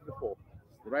seen this before.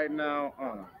 Right now,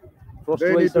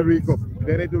 they need to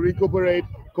recuperate.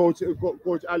 Coach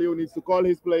Aliou needs to call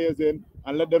his players in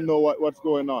and let them know what's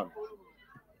going on.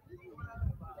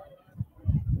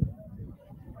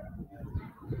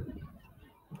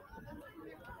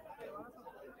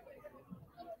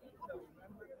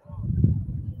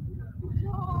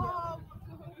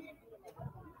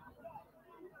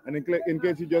 And in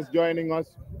case you're just joining us,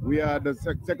 We are the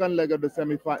second leg of the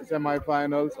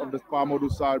semi-finals of the Modou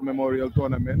Sarr Memorial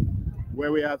Tournament,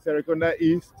 where we have Serekunda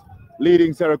East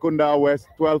leading Serekunda West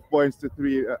 12 points to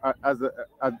 3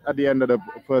 at the end of the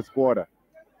first quarter.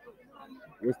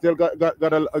 We still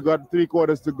got 3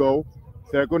 quarters to go.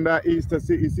 Serekunda East is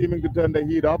seeming to turn the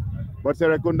heat up, but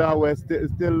Serekunda West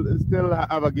still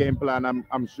have a game plan,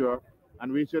 I'm sure,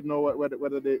 and we should know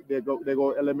whether they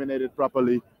go eliminated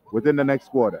properly within the next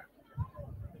quarter.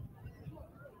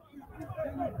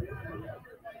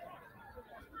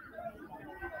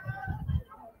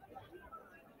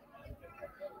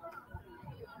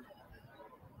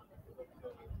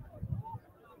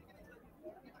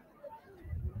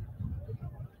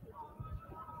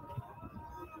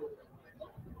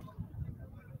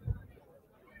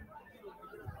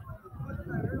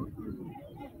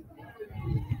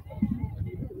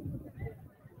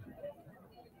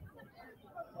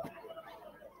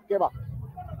 Keba.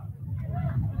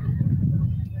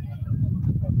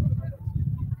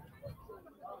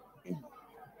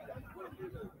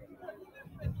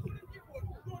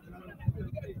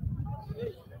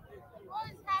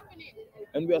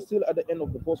 And we are still at the end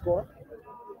of the first quarter.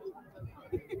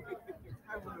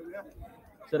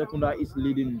 Serekunda is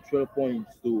leading 12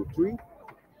 points to 3.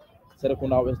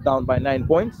 Serekunda is down by 9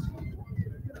 points.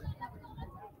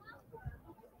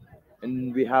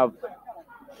 And we have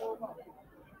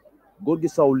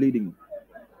Gorgisau leading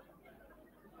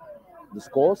the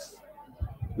scores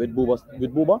with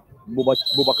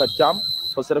Bubakar Cham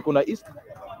for Serekunda East.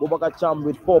 Bubakar Cham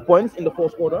with 4 points in the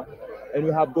first quarter. And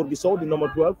we have Gorgisau, the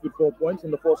number 12, with 4 points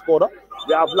in the first quarter.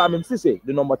 We have Lamin Sise,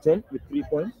 the number 10, with 3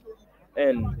 points.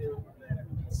 And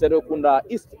Serekunda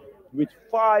East with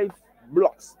 5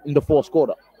 blocks in the first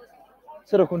quarter.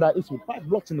 Serekunda East with 5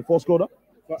 blocks in the first quarter.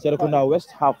 Serekunda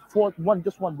West have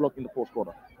just one block in the first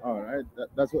quarter. All right,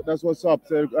 that's what's up.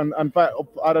 And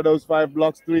out of those 5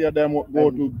 blocks, 3 of them go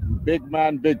to big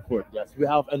man Bigfoot. Yes, we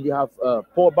have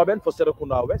Paul Baben for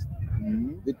Serekunda West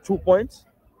with 2 points,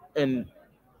 and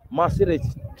Masire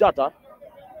Jata,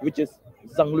 which is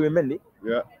Zanglui Mendi,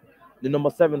 the number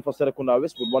 7 for Serekunda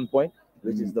West with 1 point,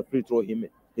 which is the free throw he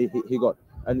got.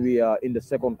 And we are in the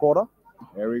second quarter.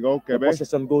 There we go, Kebe. The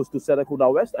possession goes to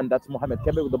Serekunda West, and that's Mohamed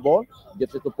Kebe with the ball.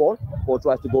 Gets it to Paul. Paul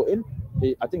tries to go in.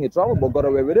 I think he traveled, but got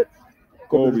away with it.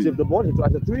 Kobe received the ball. He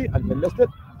tries a 3, and he missed it.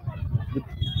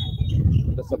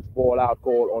 That's a ball out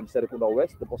call on Serekunda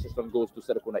West. The possession goes to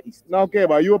Serekunda East. Now,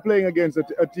 Keba, you were playing against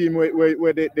a team where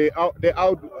they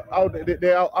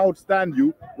outstand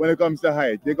you when it comes to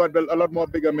height. They got a lot more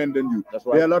bigger men than you. That's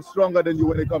right. They're a lot stronger than you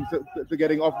when it comes to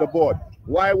getting off the board.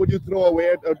 Why would you throw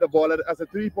away the ball as a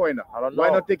 3-pointer? I don't know. Why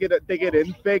not take it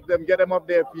in, fake them, get them off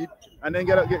their feet, and then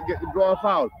draw a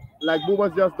foul like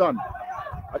Buba's just done?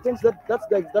 I think that's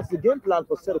the game plan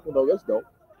for Serekunda West, though.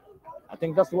 I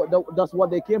think that's what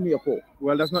they came here for.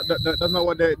 Well, that's not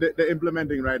what they're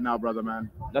implementing right now, brother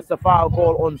man. That's the foul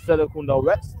call on Serekunda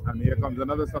West. And here comes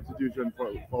another substitution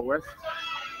for West.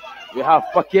 We have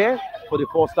Paquet for the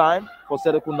first time for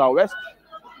Serekunda West.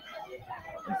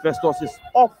 And Festus is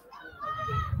off.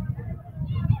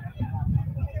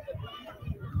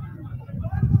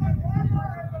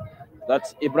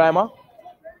 That's Ibrahima,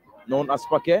 known as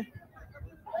Paquet.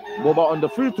 Boba on the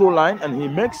free throw line, and he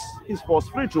makes his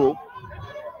first free throw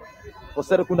for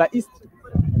Serekunda East.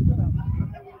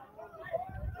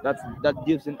 That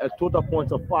gives him a total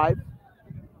points of 5.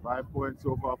 5 points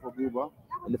so far for Buba.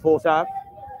 In the first half,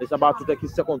 he's about to take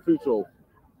his second free throw,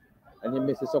 and he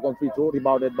missed his second free throw,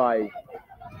 rebounded by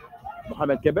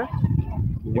Mohamed Kebe.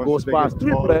 He goes past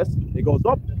 3 players. He goes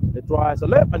up. He tries a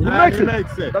left, and he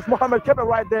makes it. That's Mohamed Kebe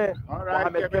right there. All right,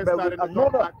 Mohamed Kebe with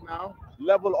another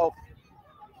level of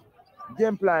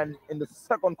game plan in the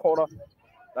second quarter.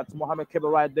 That's Mohamed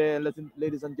Kebe right there,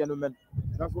 ladies and gentlemen.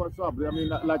 That's what's up. I mean,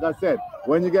 like I said,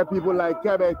 when you get people like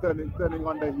Kebe turning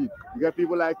on the heat, you get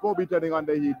people like Kobe turning on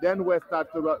the heat, then West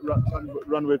starts to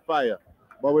run with fire.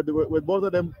 But with both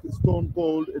of them stone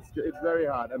cold, it's very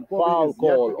hard. And Kobe foul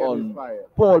call on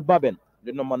Paul Babin,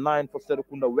 the number 9 for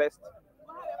Serekunda West.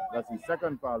 That's his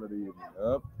second foul of the evening.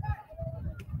 Yep.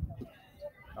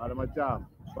 Adama Cham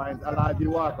finds Alaji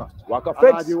Waka. Waka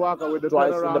fakes. Alaji Waka with the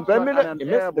twice in the 10 minute. He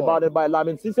missed, rebounded by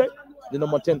Lamin Sise, the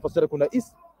number 10 for Serekunda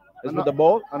East. Is with the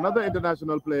ball. Another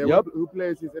international player who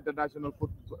plays his international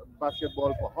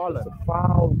basketball for Holland. It's a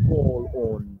foul call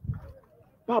on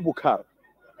Babukar.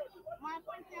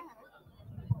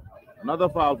 Another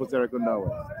foul for Serekunda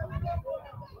West.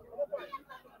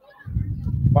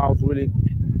 Fouls really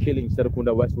killing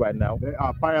Serekunda West right now. They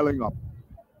are piling up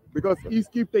because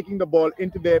East keep taking the ball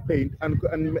into their paint and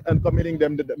committing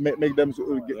them to make them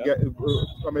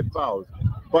commit fouls.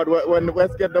 But when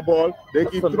West get the ball, they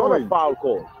keep throwing. Foul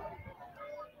call.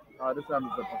 This time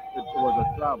it was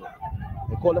a travel.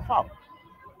 They call a foul.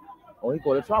 Oh, he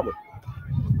called a travel.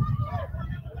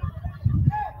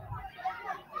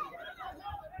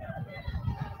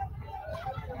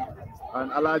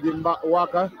 And Aladdin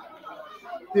Walker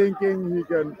thinking he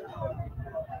can.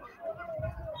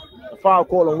 A foul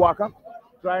call on Walker.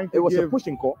 It was a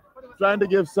pushing call. Trying to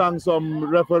give Sang some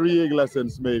refereeing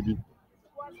lessons, maybe.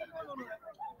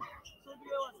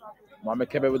 Mohamed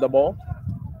Kebe with the ball.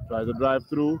 Tries to drive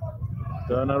through.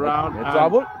 Turn around. He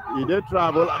traveled. He did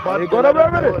travel. But he got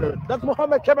away with it. That's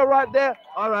Mohamed Kebe right there.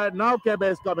 All right, now Kebe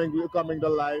is coming to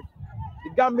life.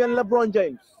 The Gambian LeBron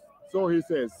James. So he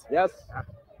says. Yes.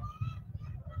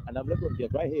 And I'm LeBron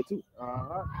James right here too.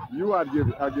 You are give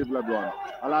LeBron.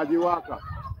 Alaji Waka.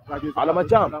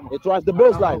 Alamacham. He tries the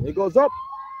baseline. He goes up.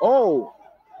 Oh.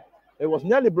 It was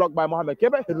nearly blocked by Mohamed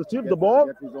Kebe. He retrieved the ball.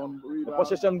 The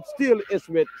possession still is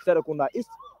with Serekunda East.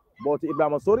 Ball to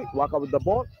Ibrahim Asori. Waka with the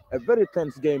ball. A very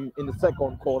tense game in the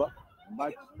second quarter.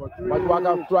 But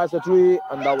Waka tries a three,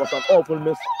 and that was an awful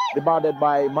miss. Rebounded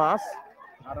by Mas.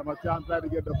 Adamachan tried to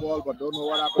get the ball, but don't know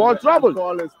what happened. Ball traveled.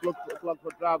 Ball is clocked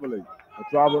for traveling.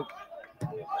 Travel.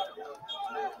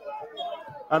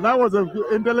 And that was an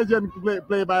intelligent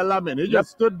play by Lamin. He just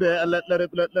stood there and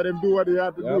let him do what he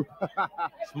had to do.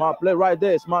 Smart play right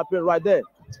there. Smart play right there.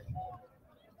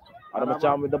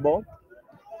 Adamachan with the ball.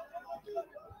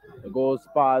 It goes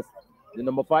past the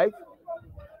number 5.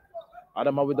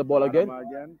 Adama with the ball again.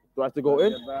 Tries to go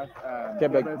in.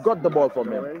 Kebe got the ball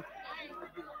from him.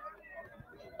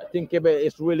 I think Kebe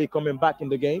is really coming back in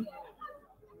the game.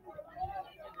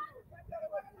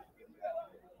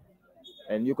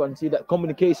 And you can see that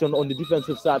communication on the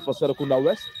defensive side for Serekunda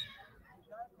West.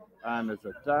 And it's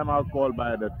a timeout call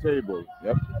by the table.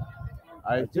 Yep.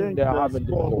 I think they're having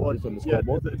the scoreboard. On the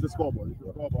scoreboard. It's a scoreboard. It's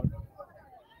a scoreboard.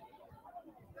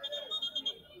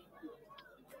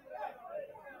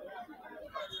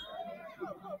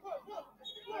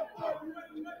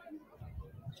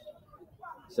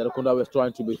 Serekunda was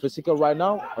trying to be physical right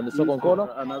now on the second corner.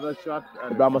 Another shot.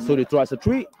 Ibrahim Asori tries a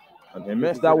three. And he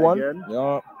missed that one. Again.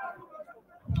 Yeah.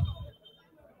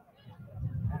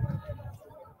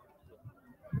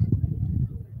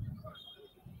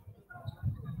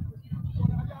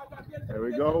 There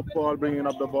we go. Paul bringing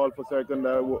up the ball for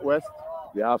Serekunda West.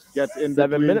 We have gets in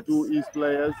 7 minutes. 2 East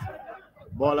players.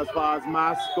 Ball as far as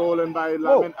Mas, stolen by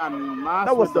Lamin, and Mas.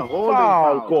 That was the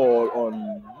foul call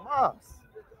on Mas.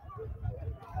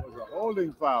 That was a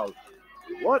holding foul.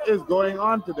 What is going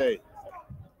on today?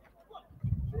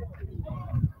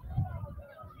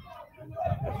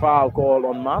 A foul call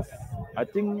on Mas. I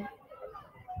think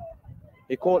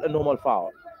he called a normal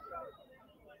foul.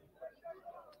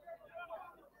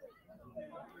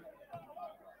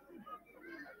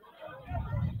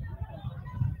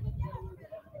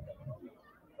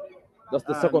 That's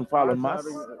the second foul on Mas.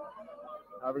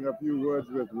 Having a few words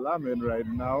with Lamin right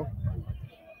now.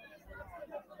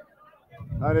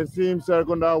 And it seems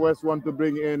Serekunda West want to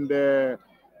bring in the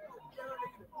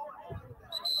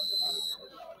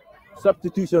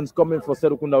substitutions coming for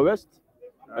Serekunda West.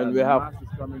 And we have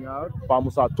coming out.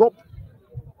 Pamusa Top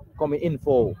coming in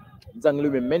for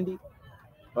Zangluwe Mendy.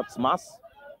 That's Mas.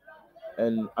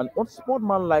 And an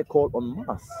unsportsmanlike call on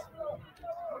Mas.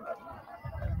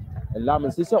 And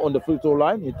Lamin Sissa on the free throw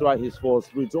line, he tried his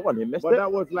first free throw and he missed it. But that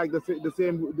was like the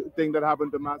same thing that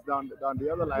happened to Mas down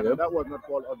the other line. Yep. And that was not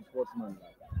called unsportsmanlike.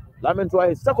 Lamin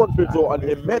tried his second free throw and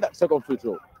he made that second free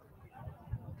throw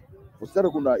for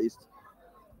Serekunda East.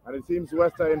 And it seems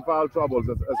West are in foul troubles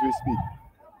as we speak.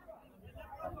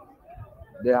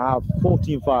 They have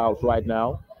 14 fouls right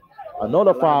now.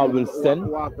 Another foul will send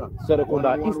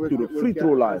Serekunda East to the free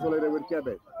throw line.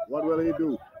 What will he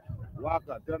do?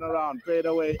 Walker, turn around, fade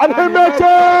away. And he makes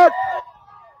it!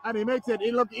 And he makes it.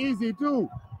 It looked easy too.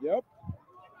 Yep.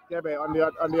 Kebe on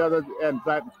the other end.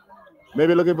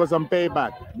 Maybe looking for some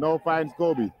payback. No, finds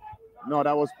Kobe. No,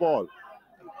 that was Paul.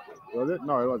 Was it?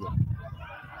 No, it wasn't.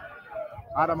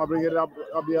 Adama bring it up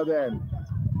the other end.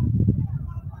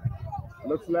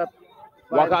 Looks left.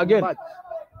 Walker again.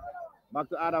 Back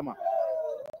to Adama.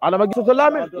 Adama gives it to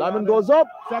Lamin. Lamin goes up.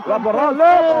 Second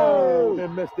post. They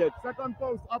missed it. Second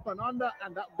post up and under.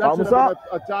 And that should have been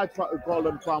a charge called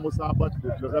on Pamusa, but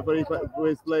the referee put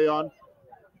his play on.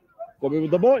 Kobe with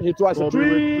the ball. He tries a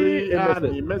three.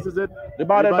 He misses it.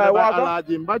 Rebounded by Walker.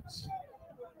 Alaji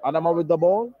Adama with the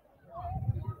ball.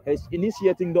 He's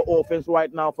initiating the offense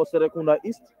right now for Serekunda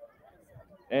East.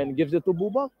 And gives it to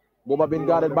Buba. Buba being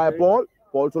guarded by Paul.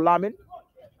 Paul to Lamin.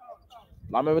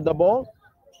 Lamin with the ball.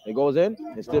 He goes in.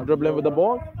 He's still dribbling with the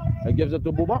ball. He gives it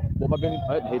to Buba. Buba being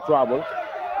he travels.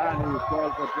 And he's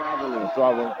called for traveling.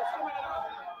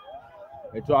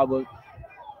 Travel.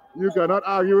 You cannot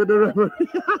argue with the referee.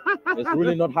 He's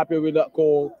really not happy with that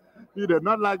call. He did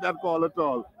not like that call at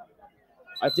all.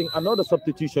 I think another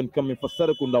substitution coming for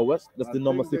Serekunda West. That's the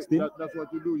number 16. That's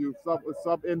what you do. You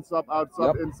sub in, sub out,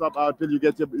 sub in, sub out till you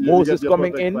get your. Moses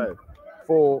coming in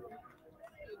for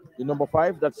the number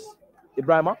 5. That's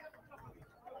Ibrahima.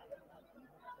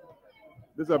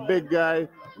 This is a big guy,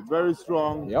 very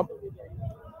strong. Yep.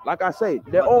 Like I say,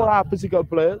 they all are physical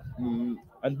players,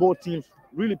 and both teams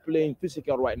really playing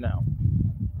physical right now.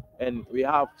 And we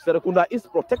have Serekunda is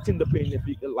protecting the paint, if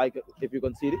you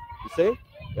can see it. You say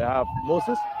we have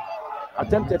Moses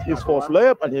attempted his first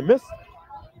layup and he missed.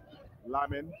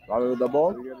 Lamin with the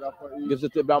ball, gives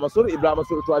it to Ibrahima Suri. Ibrahima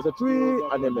Suri tries a 3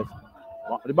 and he missed.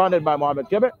 Rebounded by Mohamed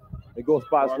Kebe. It goes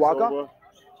past Waka.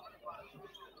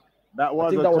 That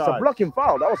was a blocking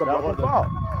foul. That was a blocking foul.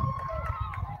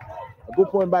 A good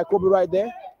point by Kobe right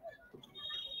there.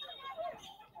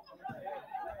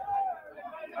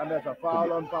 And there's a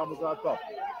foul on Pamusa top.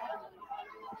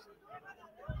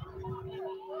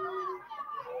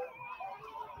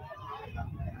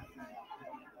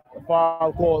 A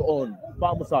foul call on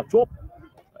Pamusa top.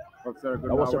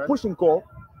 That was a pushing call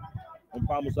on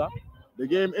Pamusa. The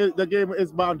game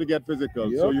is bound to get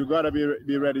physical, so you gotta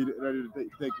be ready to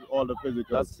take all the physicals.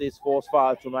 That's his first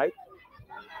foul tonight.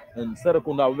 And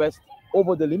Serekunda West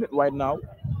over the limit right now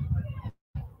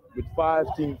with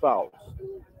 5 team fouls.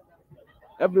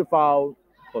 Every foul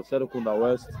for Serekunda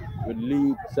West will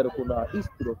lead Serekunda East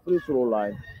to the free throw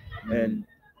line. And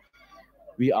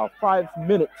we are 5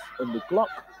 minutes on the clock.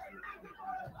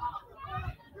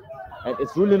 And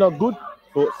it's really not good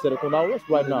for Serekunda West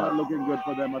right now. Not looking good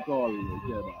for them at all.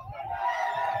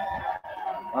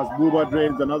 As Buba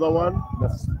drains another one.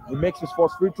 He makes his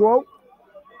first free throw.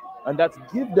 And that's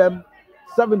give them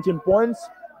 17 points.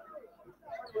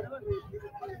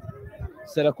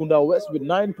 Serekunda West with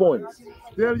 9 points.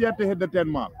 Still yet to hit the 10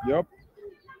 mark. Yep.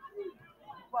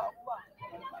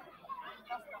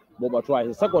 Boba tried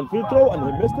his second free throw and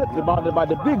he missed it. Rebounded by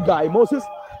the big guy, Moses.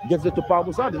 Gives it to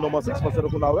Pamusa, the number 6 for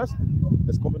Serekunda West.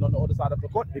 It's coming on the other side of the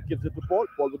court. He gives it to Paul.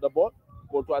 Paul with the ball.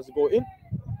 Paul tries to go in.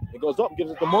 He goes up,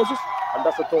 gives it to Moses, and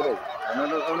that's a turnover.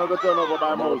 Another turnover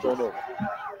by Moses.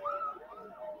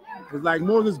 It's like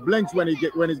Moses blinks when he's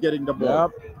getting the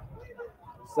ball. Yep.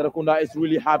 Serekunda is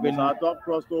really having. Top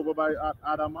crossed over by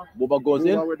Adama. Boba goes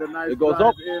in. With a nice he goes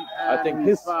up. I think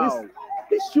his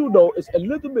shoe though is a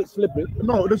little bit slippery.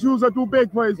 No, the shoes are too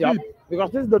big for his feet.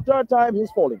 Because this is the 3rd time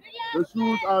he's falling. The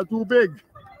shoes are too big.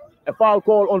 A foul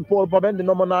call on Paul Baben, the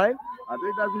number 9. I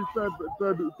think that's his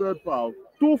third foul.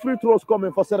 2 free throws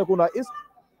coming for Serekunda East.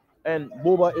 And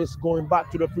Boba is going back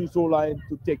to the free throw line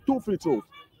to take 2 free throws.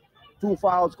 2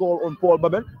 fouls called on Paul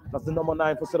Baben. That's the number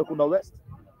 9 for Serekunda West.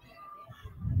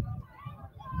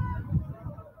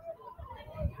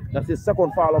 That's his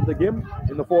second foul of the game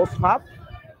in the first half.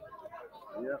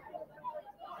 Yeah.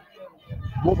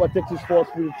 Boba takes his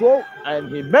first free throw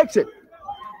and he makes it.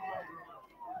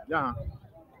 Yeah.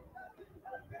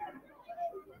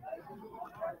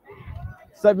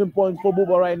 7 points for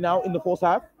Boba right now in the first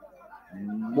half.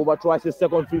 Boba tries his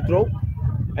second free throw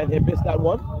and he missed that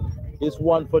one. He's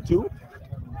 1 for 2.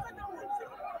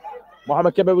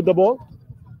 Mohamed Kebe with the ball.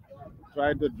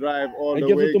 Trying to drive all the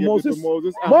gives way. It to Moses.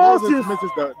 Moses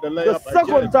misses the layup. The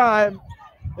second time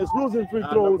is losing free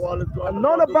throws.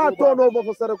 Another bad turnover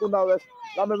for Serekunda West.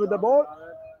 Lame with the ball.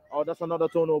 Oh, that's another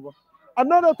turnover.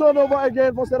 Another turnover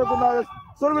again for Serekunda West.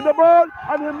 So with the ball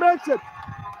and he makes it.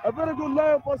 A very good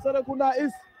layup for Serekunda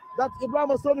East. That's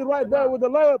Ibrahima Soni right there with the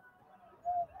layup.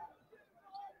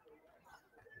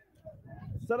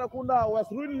 Serekunda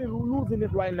West really losing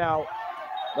it right now.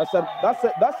 That's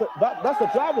a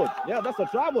travel. Yeah, that's a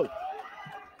travel.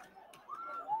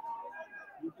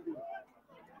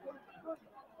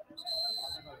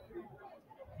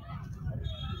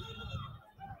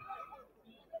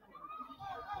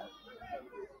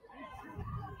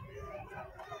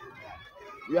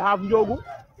 You have Njogu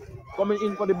coming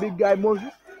in for the big guy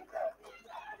Moses.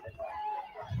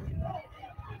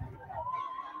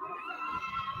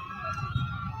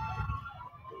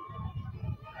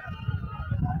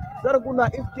 Serekunda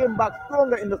East came back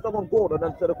stronger in the second quarter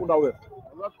than Serekunda West.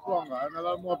 A lot stronger and a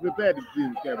lot more prepared the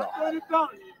team came out.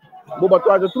 Boba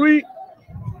tries a 3.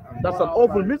 That's an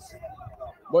awful miss.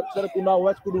 But Serekunda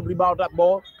West couldn't rebound that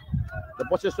ball. The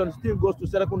possession still goes to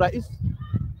Serekunda East.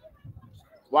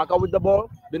 Waka with the ball.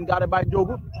 Been guarded by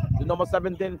Njogu. The number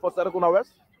 17 for Serekunda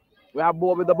West. We have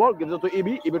Boa with the ball. Gives it to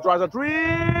Ibi. Ibi tries a 3.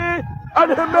 And he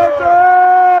makes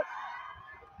it!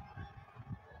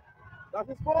 That's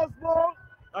his first ball.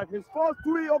 And his first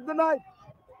 3 of the night.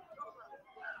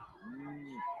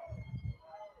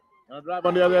 A drive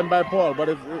on the other end by Paul, but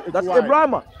it's That's wide.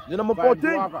 Ibrahima, the number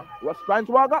 14. Was trying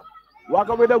to walk up.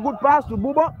 Walker with a good pass to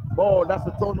Buba. Oh, that's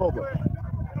the turnover.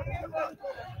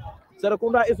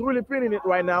 Serekunda is really feeling it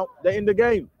right now. They're in the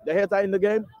game. The heads are in the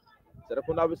game.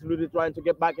 Serekunda is really trying to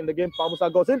get back in the game.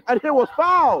 Pamusa goes in, and he was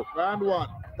fouled. Round one.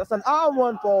 That's an arm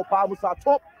one for Pamusa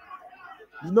top.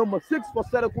 The number 6 for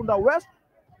Serekunda West.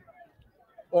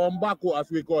 Ombako, as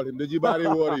we call him, the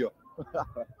Jibari warrior.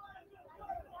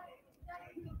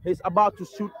 He's about to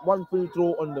shoot one free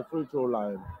throw on the free throw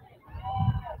line.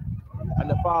 And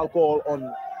the foul call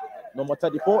on number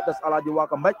 34. That's Aladi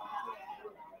Waka back.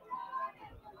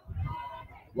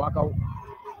 Waka.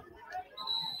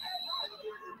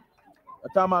 A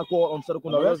timeout call on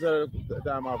Serekunda West.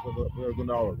 Timeout for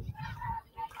Serekunda West.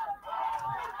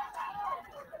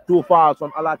 2 fouls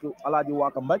on Aladi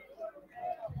Waka back.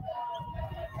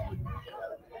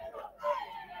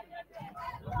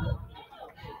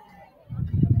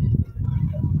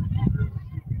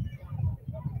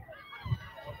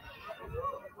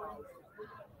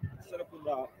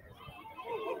 Serekunda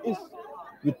is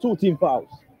with 2 team fouls.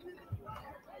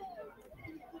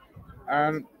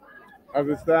 And as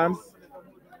it stands,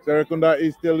 Serekunda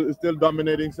is still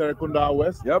dominating Serekunda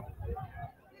West. Yep.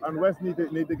 And West need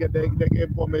to get their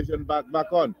game formation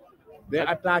back on. Their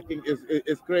attacking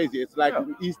is crazy. It's like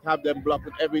East have them blocked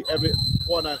at every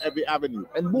corner and every avenue.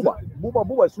 And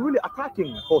Buba is really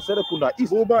attacking for Serekunda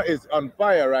East. Buba is on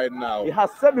fire right now. He has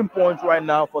 7 points right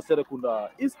now for Serekunda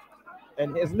East,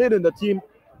 and he's leading the team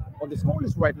on the score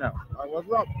list right now. What's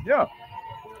up? Yeah.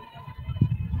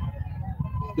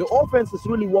 The offense is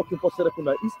really working for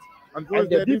Serekunda East, and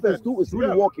the defense too is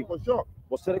really working. For sure.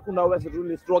 But Serekunda West is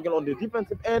really struggling on the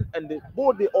defensive end and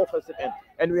both the offensive end.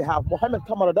 And we have Mohamed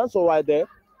Kamara Danso right there,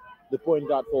 the point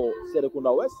guard for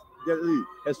Serekunda West.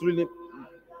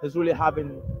 He's really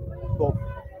having tough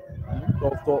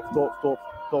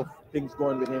things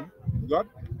going with him. What?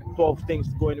 Tough things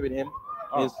going with him.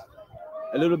 He's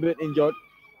a little bit injured.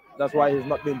 That's why he's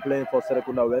not been playing for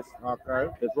Serekunda West. Okay.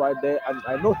 It's right there. And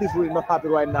I know he's really not happy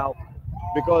right now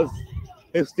because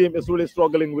his team is really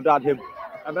struggling without him.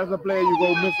 And that's a player you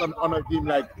go miss on a team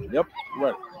like. Yep.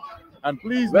 Well. And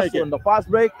please West make it. on the fast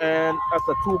break, and that's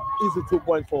a easy 2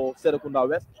 points for Serekunda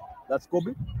West. That's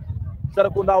Kobe.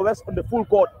 Serekunda West on the full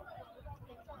court.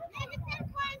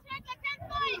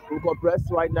 Full court press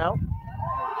right now.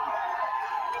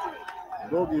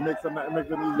 Gogi makes an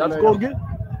easy. That's Gogi.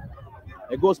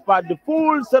 It goes past the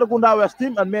full Serekunda West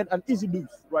team and made an easy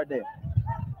deuce right there.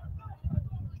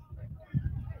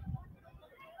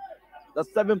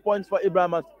 That's 7 points for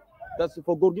Ibrahim. That's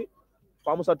for Gogi.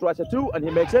 Pamusa tries a 2 and he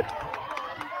makes it.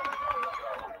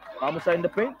 Pamusa in the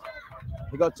paint.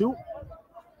 He got 2.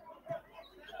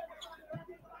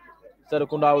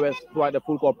 Serekunda West tried the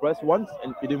full court press once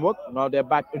and it didn't work. Now they're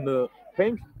back in the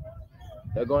paint.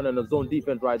 They're going in the zone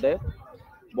defense right there.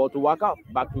 Ball to Waka,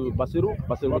 back to Basiru.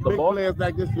 Basiru with the ball. Players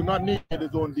like this do not need the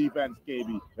zone defense,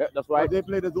 KB. Yeah, that's right. But they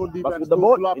play the zone defense with the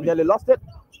ball. sloppy. He nearly lost it.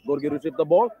 Gorgi received the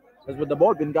ball. He's with the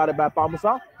ball. Been guarded by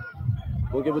Pamusa.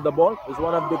 Gorgi with the ball. He's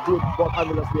one of the good ball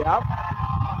handlers we have.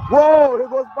 Whoa! He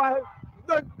goes by.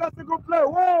 That's a good play.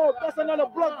 Whoa! That's another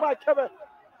block by Kevin.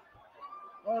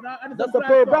 Oh, that's a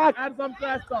payback. Add some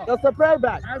trash talk. That's a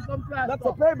payback. Add some trash That's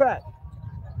talk. a payback.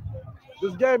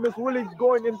 This game is really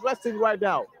going interesting right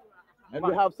now. And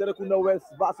we have Serekunda West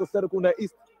versus Serekunda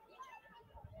East.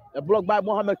 A block by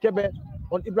Mohamed Kebe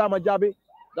on Ibrahim Ajabi.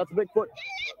 That's Bigfoot.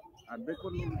 And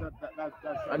Bigfoot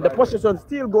and the possession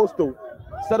still goes to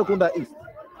Serekunda East.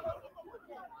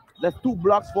 There's 2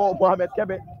 blocks for Mohamed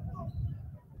Kebe.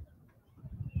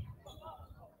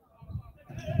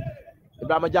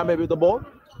 Ibrahim Ajabi with the ball.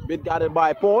 Been guarded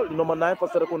by Paul, number 9 for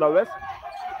Serekunda West.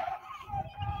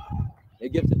 He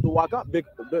gives it to Waka, the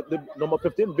number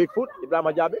 15, Bigfoot, Ibrahim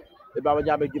Ajabi. Ibrahim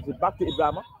Ajabi gives it back to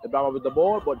Ibrahim. Ibrahim with the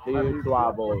ball, but he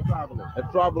travels. A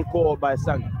travel call by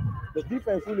Sang. The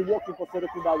defense really working for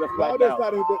Serekunda West right now. They're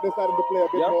starting to play a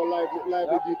bit more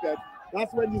lively defense.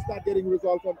 That's when you start getting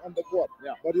results on the court.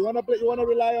 Yeah. But you want to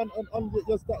rely on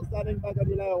just starting back and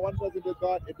rely on one person to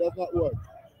guard. It does not work.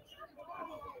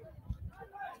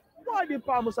 Why did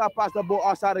Pamusa pass the ball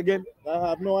outside again? I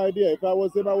have no idea. If I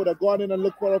was him, I would have gone in and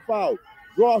looked for a foul.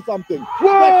 Draw something.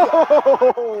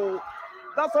 Whoa!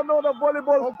 That's another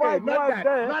volleyball fight right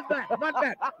there. Not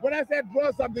that. When I said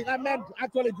draw something, I meant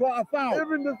actually draw a foul.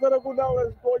 Even the Serekunda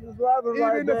West coach is laughing right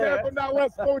there. Even the Serekunda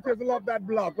West coaches love that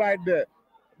block right there.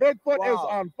 Bigfoot is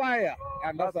on fire.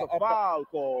 And that's a foul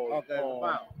call. Okay,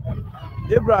 foul.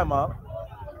 Ibrahima,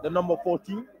 the number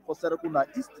 14 for Serekunda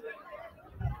East.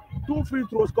 2 free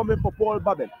throws coming for Paul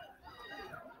Babel.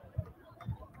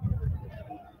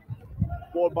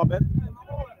 Paul Babin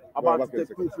about to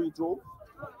take 2 free throws.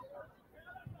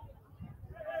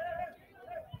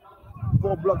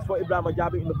 4 blocks for Ibrahim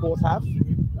Jabi in the first half.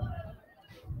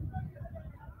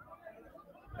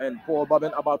 And Paul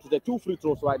Babin about to take 2 free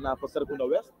throws right now for Serekunda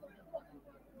West.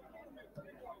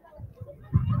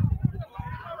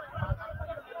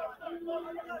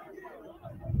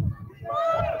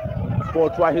 Paul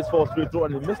tried his first free throw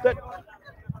and he missed it.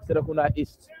 Serekunda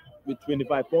East with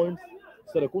 25 points.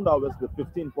 Serekunda West with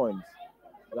 15 points.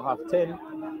 They have 10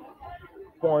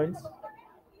 points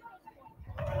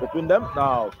between them.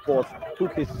 Now, Paul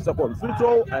took his second free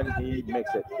throw and he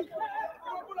makes it.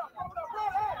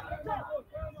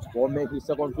 Paul makes his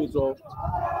second free throw.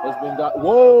 It's been got.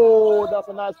 Whoa, that's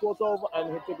a nice crossover,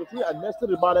 and he took a three and missed it.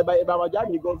 Rebounded by Ibrahim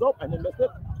Ajay. He goes up and he missed it.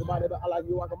 Rebounded by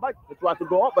Alaji Wakambai. He tried to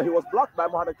go up, but he was blocked by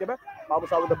Mohamed Kebe. Modou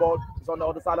Sarr with the ball. He's on the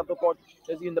other side of the court.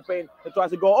 He's in the paint. He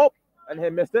tries to go up and he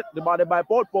missed it. Rebounded by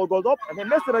Paul. Paul goes up and he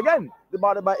missed it again.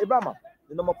 Rebounded by Ibrahim.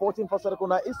 The number 14 for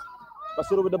Serekunda East.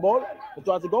 Basiru with the ball. He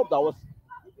tries to go up. That was,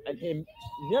 and he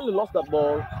nearly lost that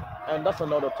ball. And that's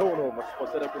another turnover for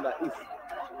Serekunda East.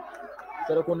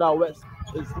 Serekunda West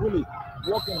is really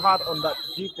working hard on that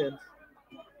defense.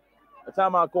 A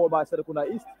timeout called by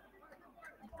Serekunda East.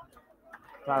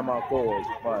 Timeout called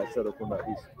by Serekunda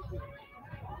East.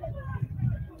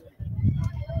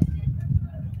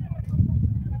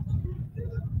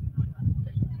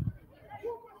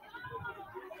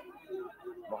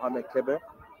 Mohamed Kebe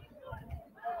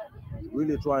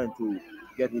really trying to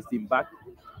get his team back.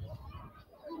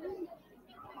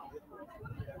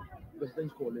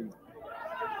 President's calling.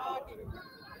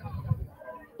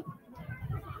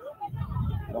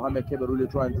 Mohamed Kebe really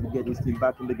trying to get his team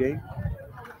back in the game.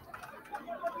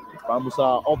 Modou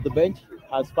Sarr off the bench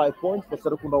has 5 points for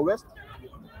Serekunda West.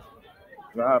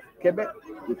 We have Kebe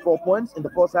with 4 points in the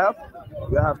first half.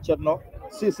 We have Cherno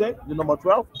Sise, the number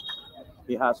 12.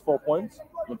 He has 4 points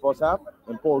in the first half.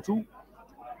 And Paul 2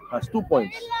 has 2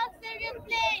 points.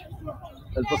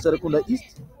 And for Serekunda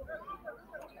East,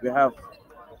 we have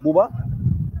Buba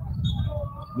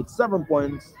with 7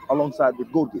 points alongside with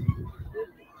Gorgi.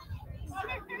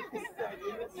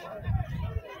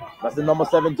 That's the number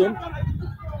 17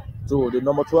 to the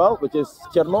number 12, which is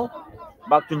Cherno.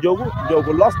 Back to Njogu.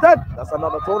 Njogu lost it. That's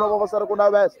another turnover for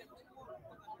Serekunda West.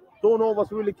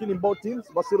 Turnovers really killing both teams.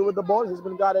 Basiru with the ball. He's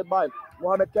been guarded by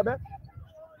Mohamed Kebe.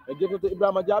 He gives it to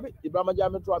Ibrahim Ajabi. Ibrahim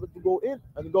Ajabi tries to go in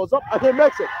and he goes up and he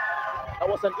makes it. That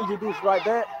was an easy deuce right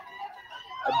there.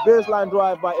 A baseline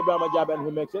drive by Ibrahim Ajabi and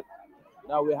he makes it.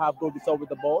 Now we have Gorgi with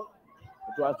the ball.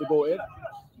 He tries to go in.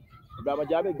 Ibrahim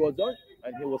Ajabi goes on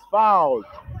and he was fouled.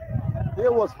 He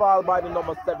was fouled by the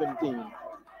number 17.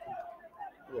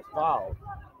 He was fouled.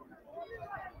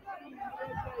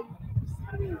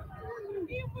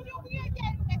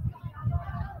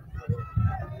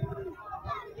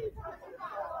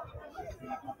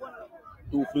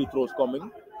 Two free throws coming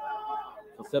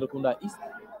for Serekunda East.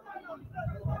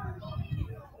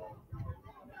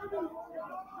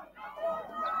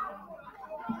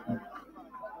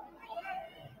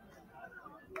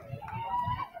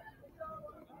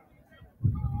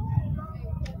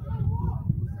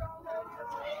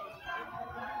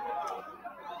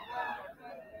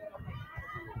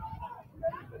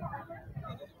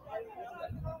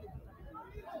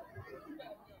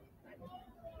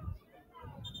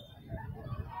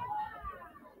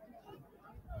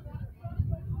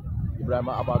 Ibrahim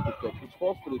about to take his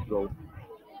first free throw.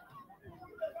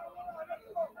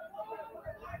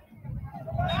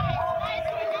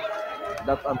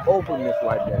 That's an openness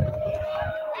right there.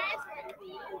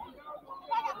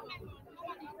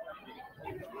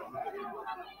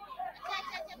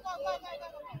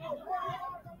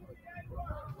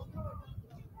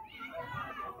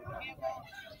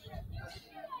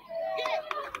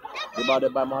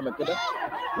 Rebounded by Mohamed Kebe.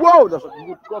 Whoa, that's a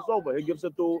good crossover. He gives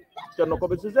it to Cherno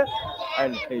Kobitsise,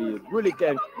 and he really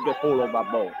can't get hold of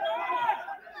that ball.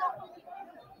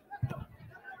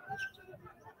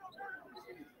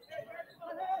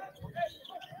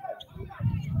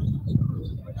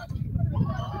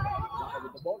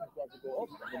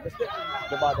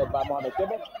 Rebounded by Mohamed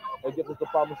Kebe. He gives it to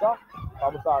Modou Sarr.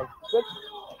 Modou Sarr six.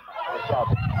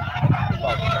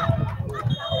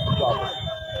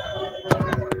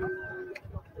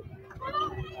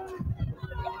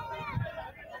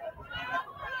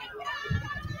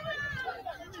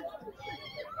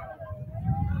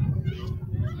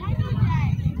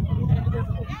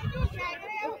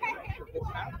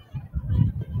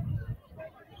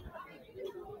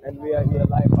 And we are here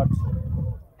live at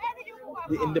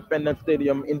the Independence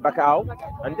Stadium in Bakau,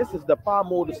 and this is the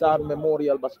Modou Sarr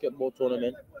Memorial Basketball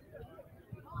Tournament.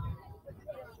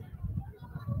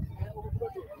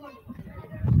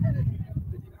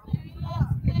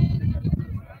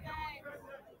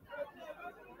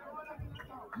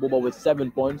 Buba with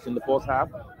 7 points in the first half.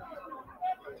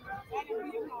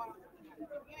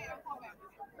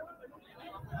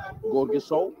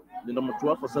 Gorgisol, the number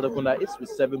 12 for Serekunda East with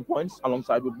 7 points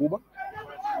alongside with Buba.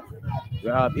 We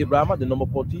have Ibrahima, the number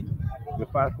 14 with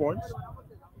 5 points.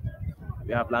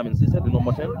 We have Lamin Sise, the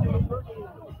number 10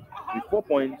 with 4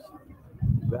 points.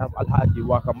 We have Alhaji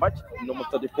Wakambach, the number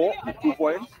 34 with 2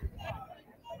 points.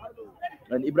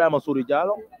 And Ibrahima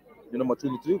Surijalo, the number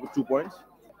 23 with 2 points.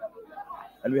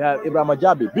 And we have Ibrahima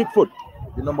Jabi, Bigfoot,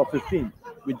 the number 15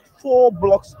 with 4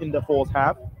 blocks in the first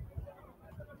half.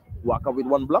 Waka with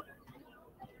 1 block.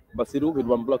 Basiru with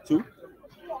 1 block too.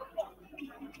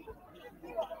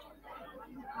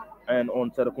 And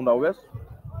on Serekunda West,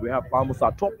 we have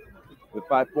Palmusa Top with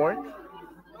 5 points.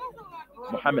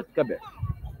 Mohamed Kabe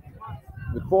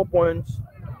with 4 points,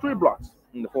 3 blocks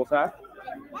in the first half.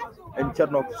 And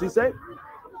Chernok Sise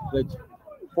with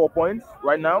 4 points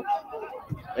right now.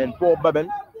 And Paul Babel,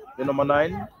 the number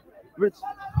 9, with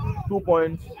 2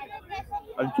 points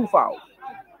and 2 fouls.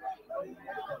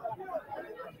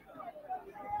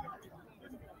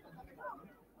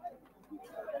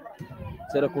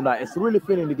 Serekunda is really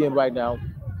feeling the game right now,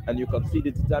 and you can see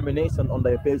the determination on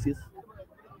their faces.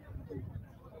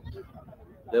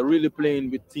 They're really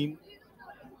playing with team.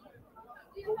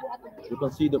 You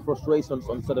can see the frustrations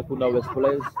on Serekunda West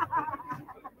players.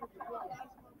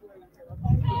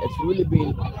 It's really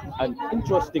been an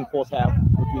interesting first half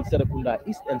between Serekunda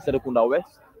East and Serekunda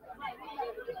West.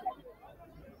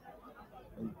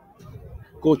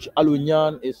 Coach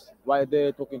Alunyan is right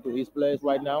there talking to his players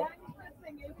right now.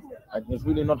 And he's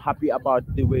really not happy about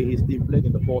the way his team played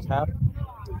in the first half.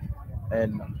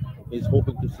 And he's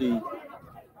hoping to see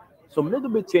some little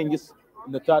bit changes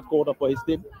in the third quarter for his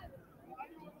team.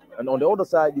 And on the other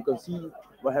side, you can see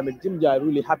Mohamed Jimjai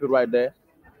really happy right there.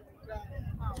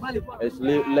 He's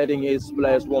letting his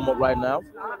players warm up right now.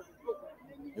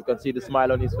 You can see the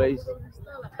smile on his face.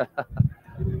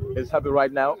 He's happy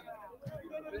right now.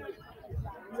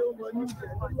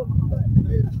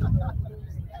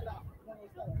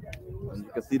 And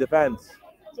you can see the fans.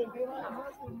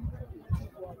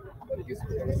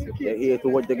 They're here to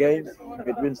watch the games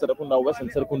between Serekunda West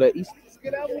and Serekunda East.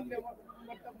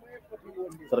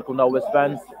 Serekunda West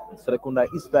fans, Serekunda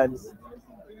East fans,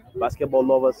 basketball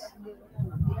lovers,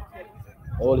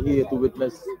 all here to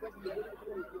witness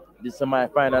the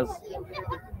semi-finals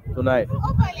tonight.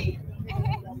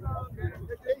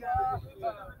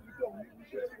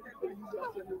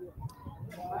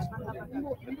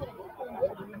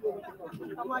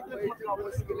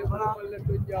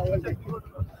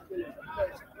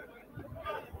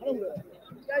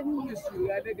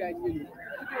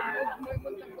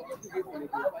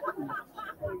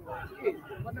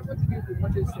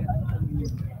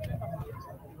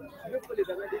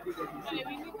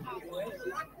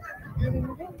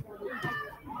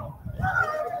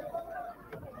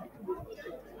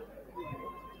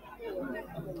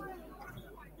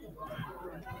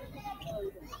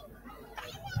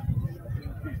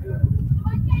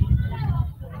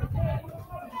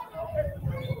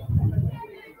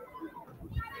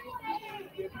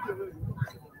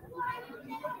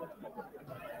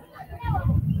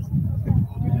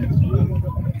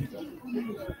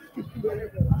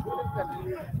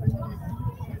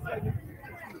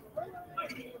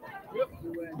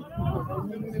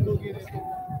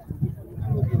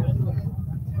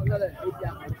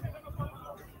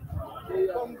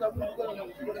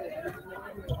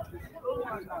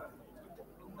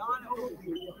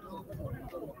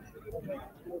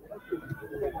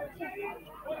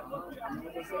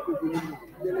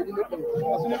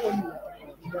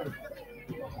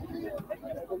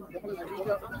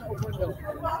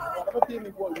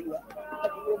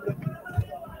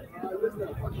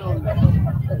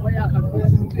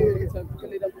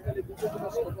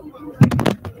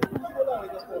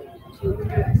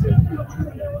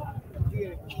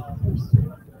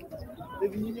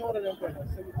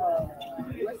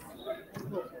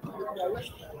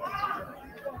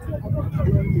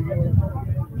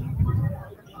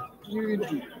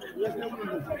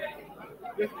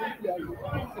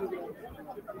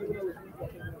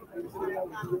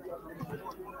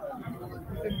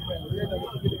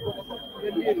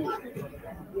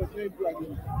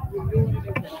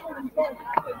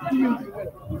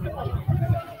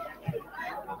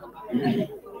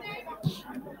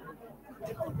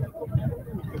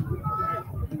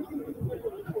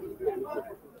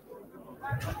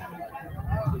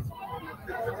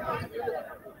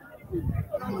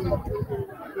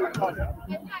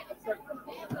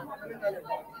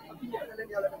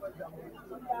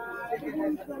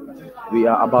 We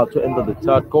are about to enter the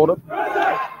third quarter.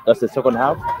 That's the second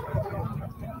half.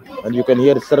 And you can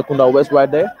hear the Serekunda West right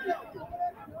there.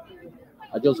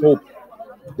 I just hope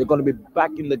they're going to be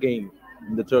back in the game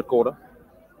in the third quarter.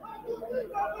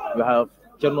 You have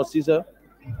Cherno Caesar,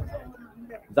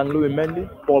 Zanglui Mendy,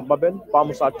 Paul Baben,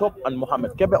 Pamusa Top, and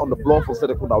Mohamed Kebe on the floor for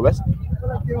Serekunda West.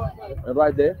 And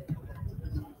right there,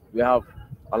 we have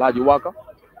Alhaji Waka,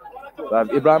 we have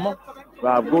Ibrahima, we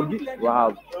have Gorgi, we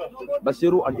have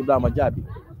Basiru and Ibrahima Jabi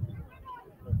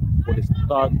for the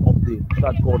start of the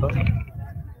third quarter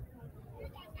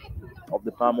of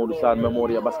the Modou Sarr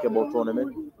Memorial Basketball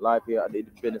Tournament live here at the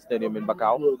Independence Stadium in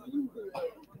Bakau.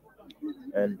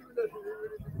 And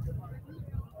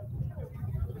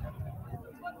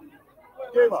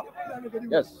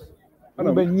yes,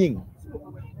 Ruben Ying.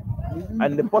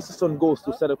 And the possession goes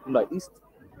to Serekunda East.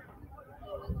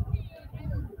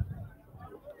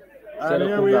 And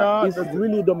here we are. Is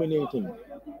really dominating.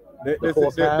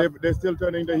 They're still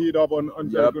turning the heat up on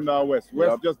Serekunda West.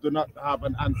 West just do not have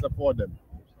an answer for them.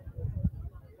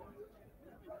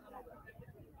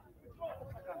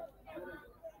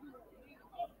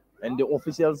 And the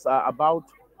officials are about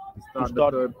to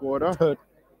start the third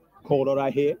quarter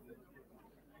right here.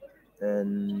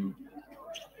 And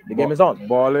the game is on.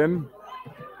 Ball in.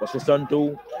 Possession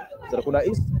to Serekunda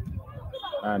East.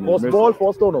 And first ball,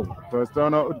 first turnover. First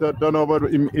turnover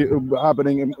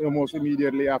happening almost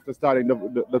immediately after starting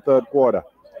the third quarter.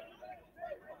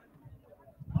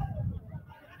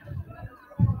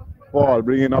 Paul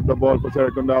bringing up the ball for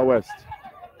Serekunda West.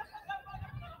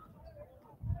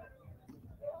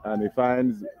 And he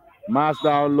finds Mas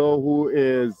down low, who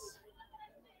is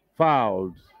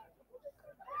fouled.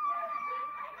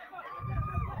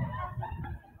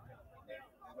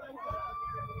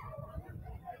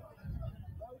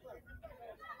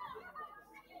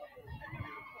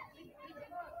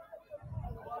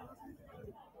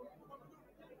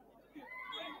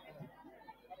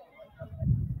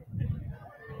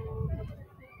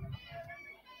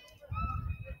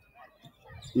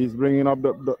 He's bringing up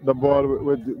the ball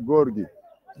with Gorgi,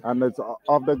 and it's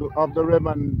off the rim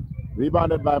and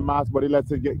rebounded by Mas, but he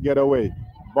lets it get away.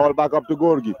 Ball back up to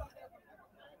Gorgi.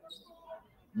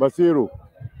 Basiru,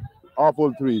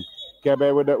 awful three.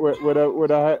 Kebe with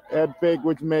a head fake,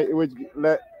 which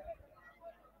let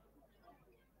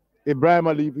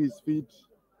Ibrahima leave his feet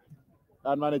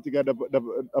and managed to get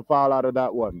a foul out of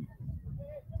that one.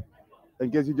 In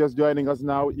case you're just joining us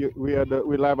now, we're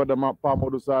live at the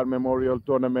Modou Sarr Memorial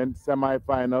Tournament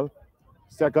semi-final,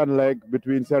 second leg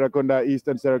between Serekunda East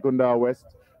and Serekunda West.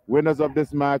 Winners of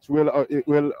this match will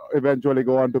eventually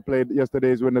go on to play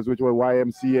yesterday's winners, which were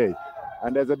YMCA.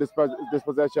 And there's a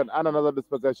dispossession and another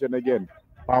dispossession again.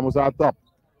 Pamusa top,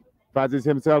 passes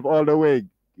himself all the way,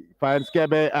 finds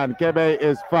Kebe, and Kebe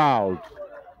is fouled.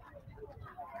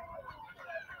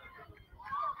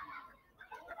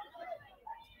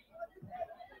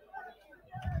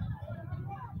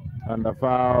 And the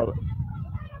foul.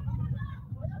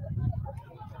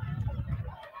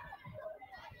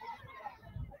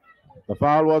 The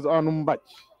foul was on Mbach.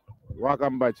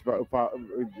 Wakambach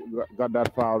got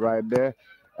that foul right there.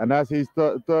 And that's his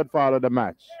third foul of the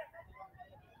match.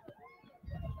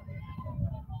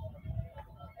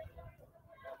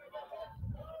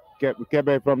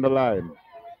 Kebe from the line.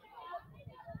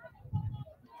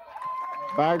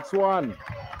 Banks one.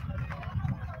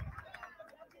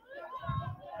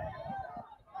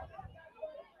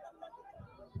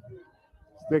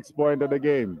 Sixth point of the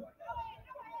game.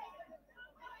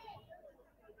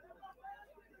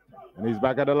 And he's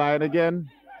back at the line again.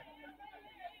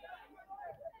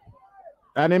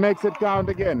 And he makes it count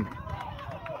again.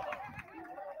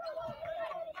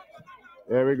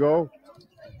 There we go.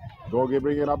 Gogi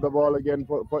bringing up the ball again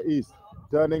for East.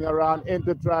 Turning around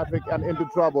into traffic and into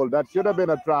trouble. That should have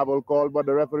been a travel call, but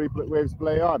the referee waves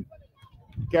play on.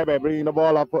 Kebe bringing the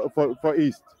ball up for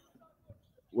East.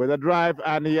 With a drive,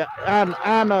 and he got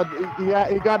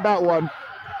that one.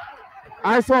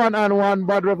 I saw an and one,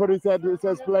 but referee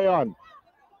says play on.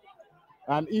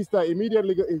 And Easter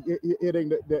immediately hitting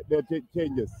the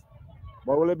changes.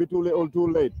 But will it be too little, too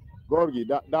late? Gorgi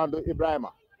down to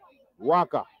Ibrahima.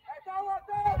 Waka.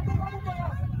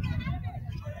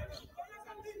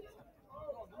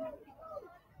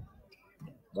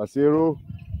 Basiru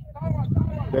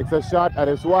takes a shot and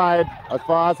it's wide as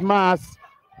far as Mas.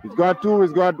 He's got two,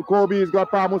 he's got Kobe, he's got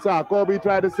Pamusa. Kobe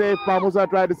tried to save, Pamusa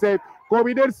tried to save.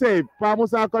 Kobe did save.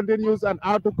 Pamusa continues and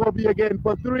out to Kobe again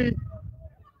for three.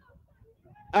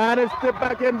 And it's tipped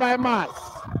back in by Mas.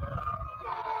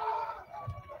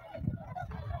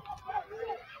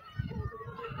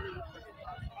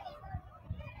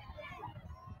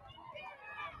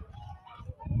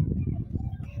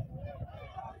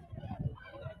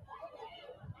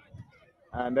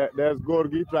 And there's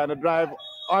Gorgi trying to drive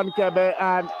on Kebe,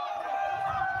 and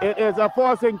it is a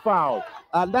forcing foul.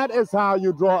 And that is how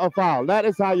you draw a foul. That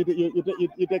is how you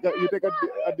take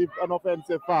an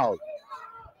offensive foul.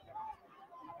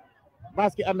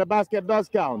 Basket, and the basket does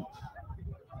count.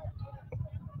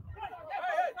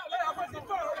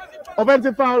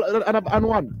 Offensive foul and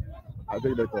one. I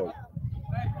think they call.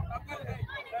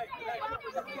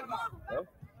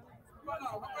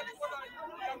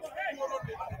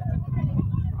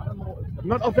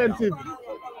 Not offensive.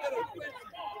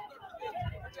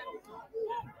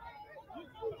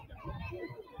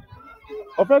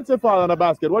 Offensive foul on a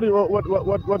basket.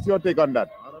 What's your take on that?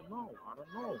 I don't know.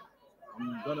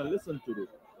 I'm gonna listen to the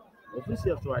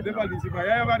officials right now.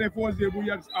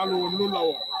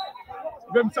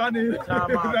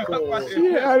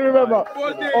 Yeah, I remember.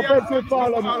 Offensive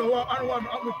foul on.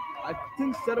 I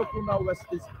think Serekunda West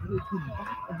is breaking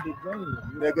back in the game.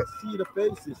 You can see the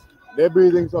faces. They're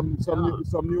breathing some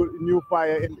new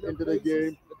fire into the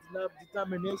game.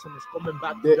 Determination is coming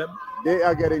back to them.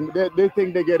 They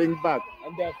think they're getting back.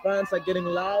 And their fans are getting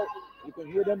loud. You can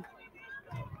hear them.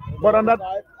 But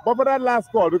for that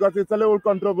last call, because it's a little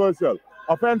controversial,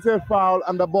 offensive foul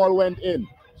and the ball went in.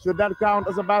 Should that count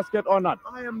as a basket or not?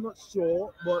 I am not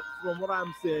sure, but from what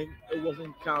I'm saying, it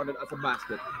wasn't counted as a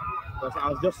basket. Because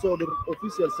I just saw the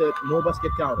official said no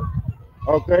basket counted.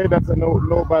 Okay, that's a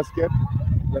no basket.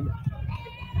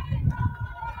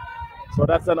 So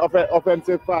that's an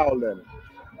offensive foul then.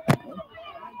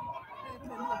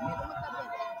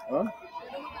 Huh?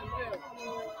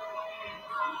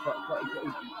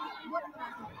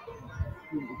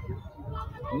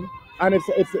 And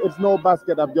it's no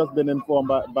basket. I've just been informed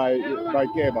by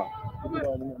Keba.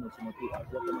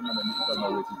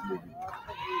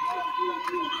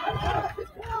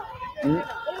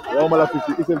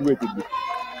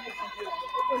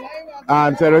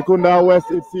 And Serekunda West,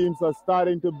 it seems, are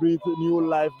starting to breathe new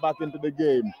life back into the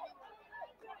game.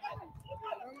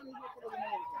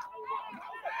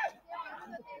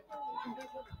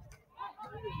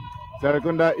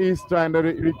 Serekunda East trying to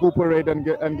recuperate and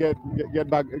get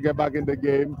back in the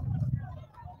game.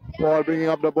 Paul bringing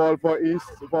up the ball for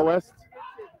West.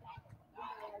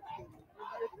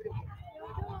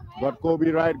 Got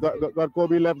Kobe right, got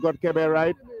Kobe left, got Kebe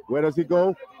right. Where does he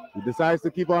go? He decides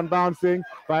to keep on bouncing.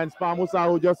 Finds Modou Sarr,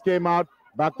 who just came out.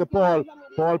 Back to Paul.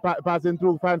 Paul passing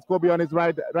through. Finds Kobe on his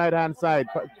right hand side.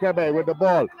 Kebe with the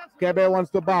ball. Kebe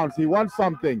wants to bounce. He wants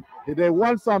something. They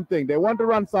want something. They want to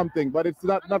run something, but it's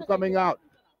not coming out.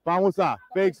 Modou Sarr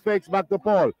fakes back to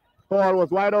Paul. Paul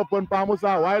was wide open. Modou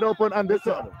Sarr wide open, and this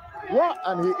what?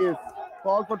 And he is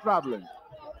called for traveling.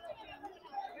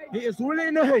 He is really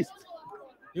in a haste.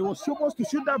 He was supposed to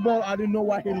shoot that ball. I didn't know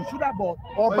why he didn't shoot that ball.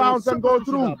 Or bounce and go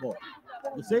through.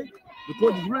 You see? The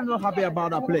coach is really not happy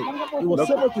about that play. He was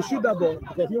supposed to shoot that ball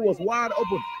because he was wide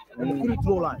open on the free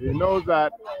throw line. He knows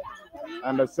that.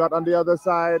 And the shot on the other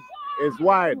side is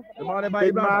wide.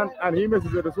 Big man, and he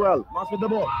misses it as well. Mas with the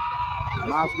ball.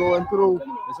 Mas going through.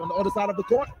 It's on the other side of the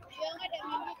court.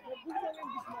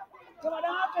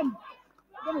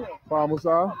 Modou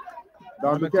Sarr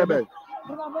down to Kebe.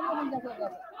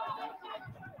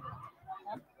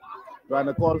 Trying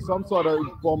to call some sort of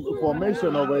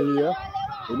formation over here.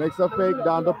 He makes a fake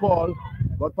down to Paul.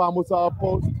 Got Modou Sarr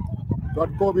post. Got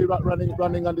Kobe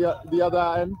running on the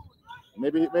other end.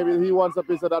 Maybe he wants a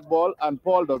piece of that ball, and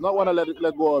Paul does not want to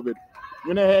let go of it.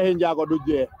 You know, Hinjago do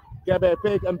J. Kebe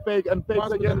fake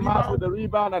again. Mas with the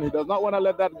rebound, and he does not want to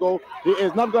let that go. He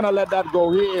is not going to let that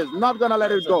go. He is not going to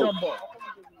let it go.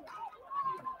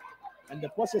 And the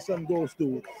possession goes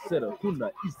to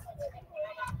Serekunda East.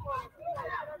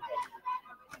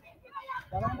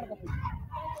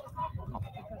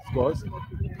 Scores.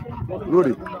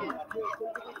 Rudy.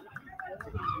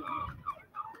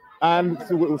 And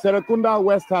Serekunda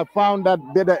West have found that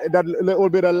little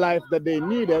bit of life that they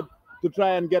needed to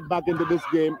try and get back into this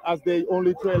game, as they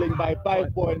only trailing by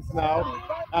 5 points now.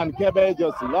 And Kebe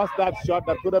just lost that shot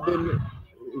that could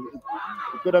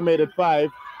have made it 5.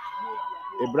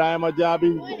 Ibrahim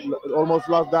Ajabi almost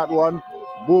lost that one.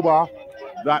 Buba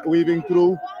weaving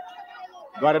through.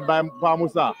 Got it by Modou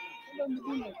Sarr.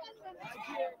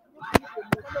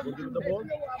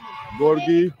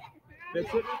 Gorgi.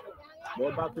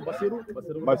 Ball back to Basiru.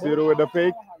 Basiru with the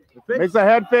fake. Makes a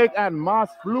head fake, and Mas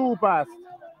flew past.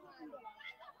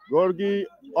 Gorgi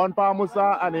on Modou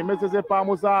Sarr, and he misses it.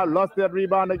 Modou Sarr lost that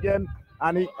rebound again,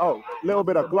 and he little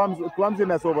bit of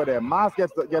clumsiness over there. Mas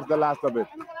gets the last of it.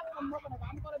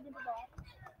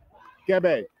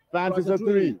 Kebe fancies a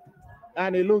 3,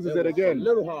 and he loses it again. A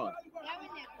little hard.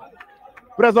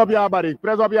 Press up your body,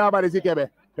 see Kebe.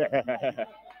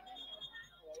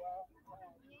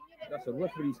 That's a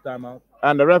referee's timeout.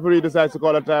 And the referee decides to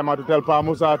call a timeout to tell Pa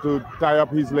Modou Sarr to tie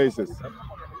up his laces.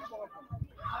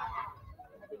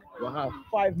 We'll have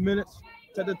 5 minutes,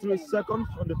 33 seconds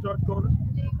on the third quarter.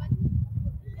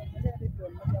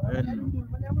 And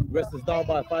West is down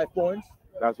by 5 points.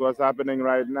 That's what's happening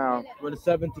right now.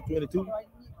 27 to 22.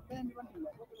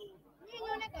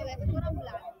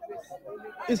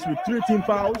 It's with 3 team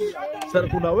fouls.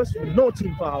 Serekunda West with no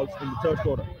team fouls in the third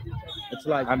quarter. It's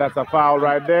like, And that's a foul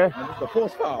right there. and it's the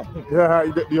fourth foul. Yeah,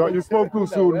 you spoke too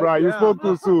soon, bro. You spoke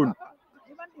too soon.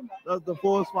 That's the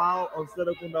fourth foul on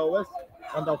Serekunda West,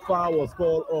 and the foul was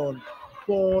called on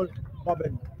Paul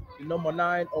Bobbin, the number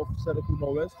 9 of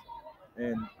Serekunda West.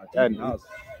 And I think And he has,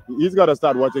 he's got to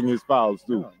start watching his fouls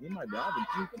too. he might be having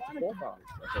 4 fouls.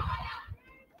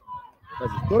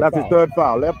 That's his third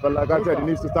foul. Yep, but like I said, he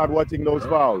needs to start watching those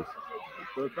fouls.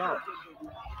 Third foul.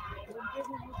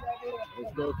 His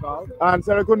third foul. And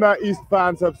Serekunda East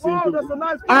fans have seen Oh, that's a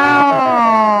nice pass.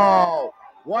 Ow!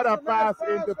 What a pass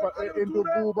into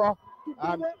Buba,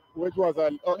 and which was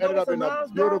ended up in a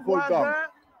beautiful dunk.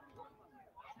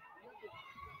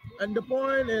 And the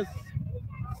point is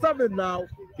 7 now.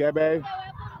 Kebe,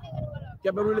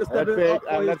 Kevin really That's stepping fake, up for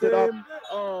and his that's it up. team.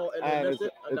 Oh, and And then that's it's-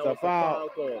 it. And it's that a was foul.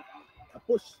 call. A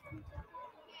push.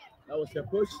 That was a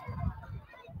push.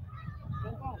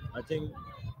 I think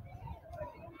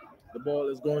the ball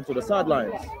is going to the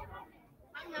sidelines.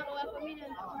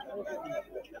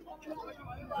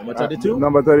 Number 32.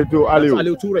 Number 32, That's Aliu.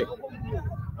 Aliu Toure.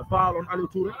 A foul on Aliu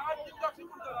Toure.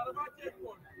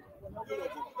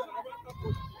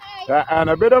 And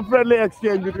a bit of friendly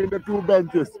exchange between the two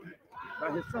benches.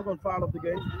 That's his second foul of the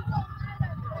game.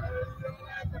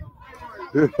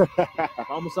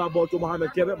 Musa ball to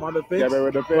Mohamed Kebe. Mohamed fakes. Kebe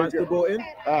with the Tries fake. to go in.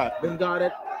 Ah, Been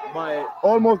guarded by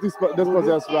almost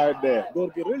dispossessed right there.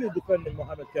 Gorky, really defending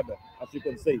Mohamed Kebe, as you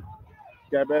can see.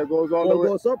 Kebe goes all the Ball way.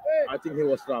 goes up. I think he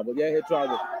was traveled. Yeah, he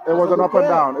traveled. It was an up and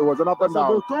down. It was an up and That's a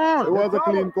down. good call. It was a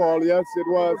clean call. Yes, it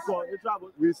was. He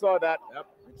traveled. We saw that. Yep,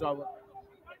 he traveled.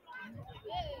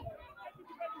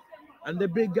 And the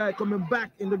big guy coming back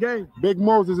in the game. Big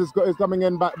Moses is coming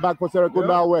in back for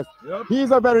Serekunda Yep. West. Yep. He's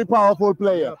a very powerful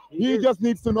player. Yep, he is. just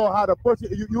needs to know how to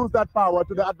use that power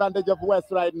to the advantage of West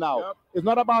right now. Yep. It's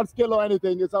not about skill or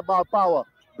anything. It's about power.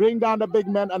 Bring down the big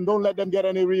men and don't let them get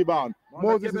any rebound.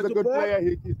 Mohamed Moses Kebe is a to good ball. player.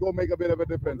 He's going to make a bit of a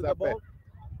difference. With the ball.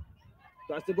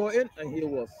 Tries to go in, and he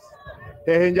was.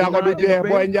 Hey, Njago do Denied in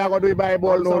boy, the Njago do buy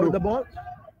ball Sorry, no. the ball.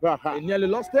 He nearly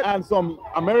lost it. And some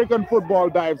American football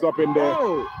dives up in there.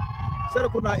 Oh,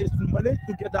 Serekunda is managed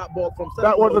to get that ball from Serekunda.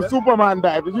 That was a West. Superman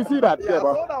dive. Did you see that, Yeah, I Keba?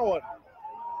 saw that one.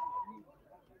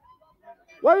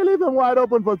 Why you leave him wide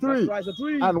open for 3? Tries a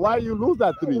 3. And why you lose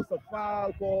that That 3? was a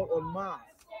foul call on Mars.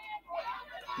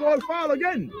 Paul foul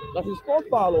again. That's his fourth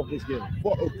foul of this game.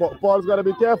 Paul's got to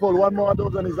be careful. One more of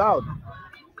those and he's out.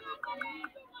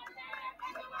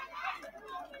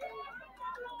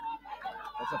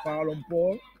 That's a foul on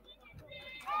Paul.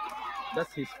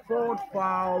 That's his fourth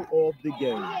foul of the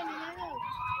game.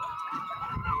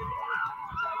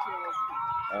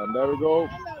 And there we go.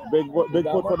 Big foot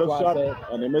for the shot.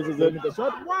 And he misses it. The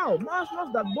shot. Wow, Mars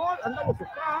lost that ball, and that was a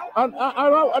foul.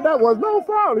 And that was no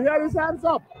foul. He had his hands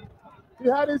up. He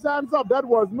had his hands up. That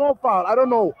was no foul. I don't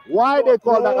know why they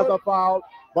called that as a foul,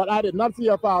 but I did not see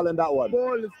a foul in that one.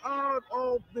 Ball is out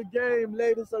of the game,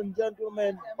 ladies and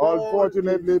gentlemen. Ball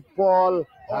Unfortunately, Paul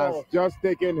has off. just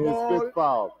taken his Ball. 5th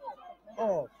foul.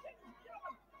 Off.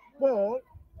 Ball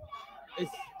is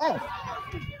off.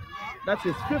 That's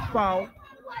his 5th foul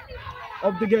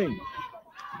of the game.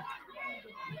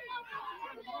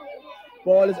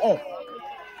 Ball is off.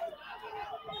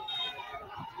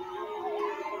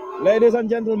 Ladies and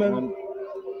gentlemen,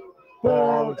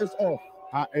 ball is off.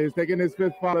 He's taking his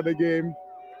 5th foul of the game.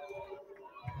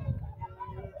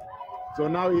 So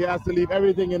now he has to leave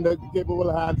everything in the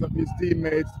capable hands of his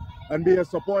teammates and be as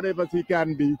supportive as he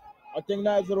can be. I think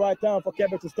now is the right time for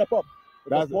Kebe to step up.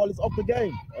 Because That's- ball is off the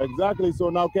game. Exactly. So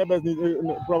now Kebe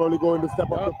probably going to step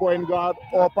up to point guard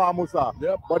or Pa Modou Sarr.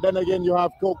 Yep. But then again, you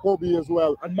have Kobe as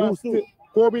well. And who Mas too.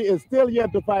 Kobe is still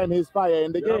yet to find his fire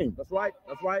in the Yep, game. That's right.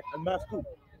 That's right. And Mas too.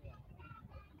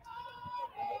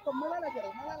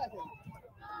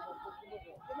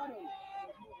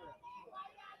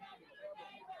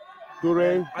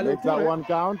 Toure Ali makes that Toure. one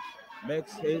count.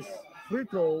 Makes his free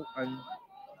throw, and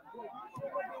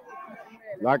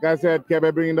Like I said,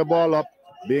 Kebe bringing the ball up,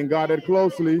 being guarded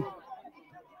closely.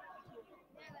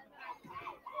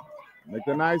 Make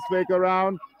a nice fake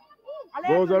around,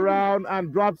 goes around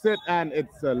and drops it, and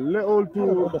it's a little I don't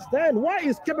too. understand why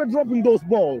is Kebe dropping those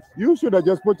balls. You should have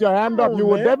just put your hand up. Oh, You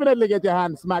would man. definitely get your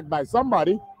hand smacked by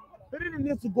somebody. He didn't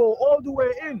need to go all the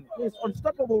way in. He's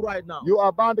unstoppable right now. You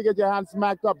are bound to get your hand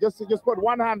smacked up. Just put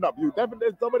one hand up. You definitely,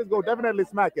 somebody's go definitely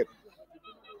smack it.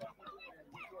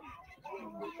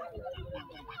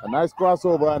 A nice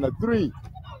crossover and a 3.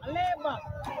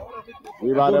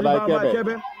 Rebounded by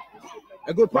Kebe.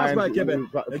 A good pass by Kebe.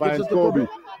 Finds Kobe.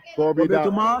 Kobe down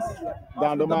to Mars.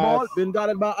 Down to Mars. Mars. Been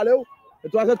guarded by Aliu.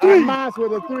 It was a 3. Mars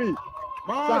with a 3.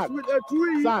 Mars with a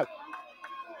 3. Sack.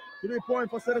 3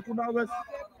 point for Serekunda West.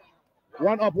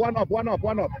 One up. One up.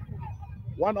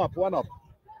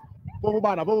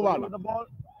 Bobubana. The ball.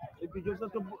 If he gives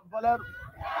it to Valer.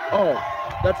 Oh,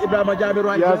 that's Ibrahim Ajabi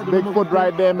right there. there. Yes, big foot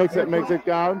right there makes it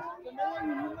count.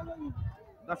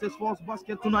 That's his first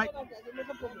basket tonight.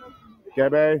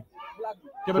 Kebe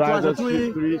tries a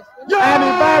 3. Yeah! And he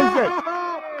bangs it.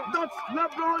 That's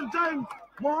LeBron James.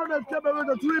 Mohamed Kebe with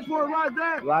a 3-point right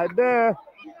there. Right there.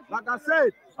 Like I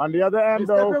said. On the other end,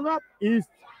 though, East.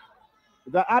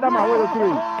 The Adama with a 3.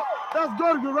 That's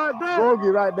Gorgie right there.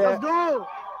 Gorgie right there. Let's go.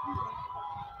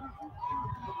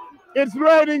 It's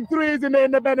raining 3s in the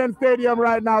Independence Stadium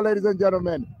right now, ladies and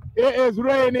gentlemen. It is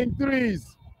raining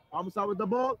 3s. Pamusa with the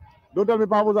ball. Don't tell me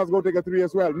Pamusa's going to take a 3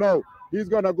 as well. No, he's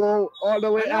going to go all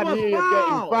the way and he is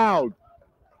getting fouled.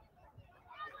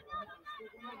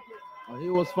 He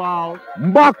was fouled.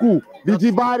 Mbaku, the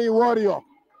Jibari warrior.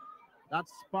 That's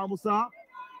Pamusa.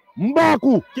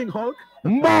 Mbaku. King Hulk.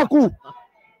 Mbaku.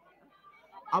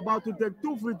 About to take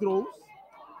 2 free throws.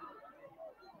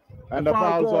 And the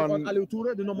fouls on Aliu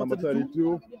Toure, the number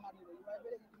 32.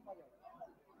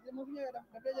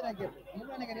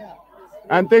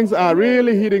 And things are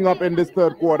really heating up in this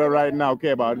third quarter right now,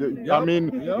 Keba. I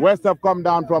mean, West have come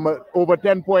down from an over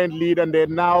 10-point lead and they're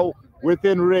now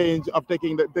within range of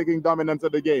taking dominance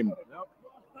of the game.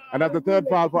 And that's the third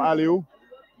foul for Aliu.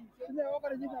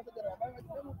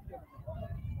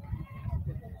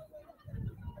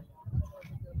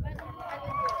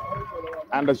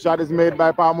 And the shot is made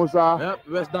by Pamusa. Yep,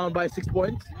 West down by 6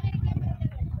 points.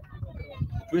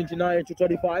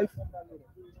 29-35.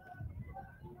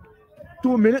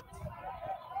 2 minutes.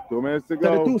 2 minutes to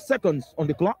go. 32 seconds on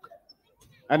the clock.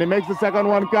 And he makes the second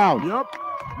one count. Yep.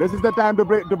 This is the time to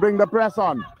bring the press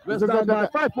on. West down by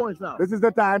 5 points now. This is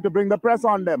the time to bring the press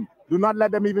on them. Do not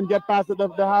let them even get past the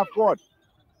half court.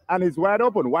 And he's wide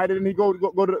open. Why didn't he go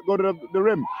to the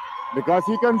rim? Because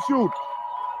he can shoot.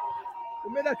 He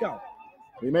made that count.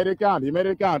 He made it count.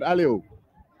 Aliu.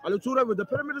 Aliu Toure with the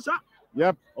perimeter shot.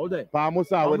 Yep. All day.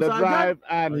 Pamusa with the drive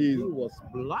and he was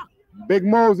blocked. Big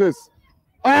Moses.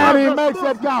 And he makes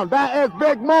it count. That is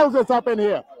Big Moses up in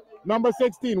here. Number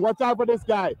 16. Watch out for this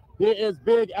guy. He is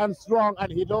big and strong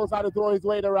and he knows how to throw his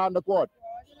weight around the court.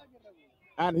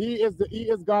 And he is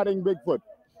guarding Bigfoot.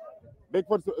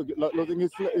 Bigfoot losing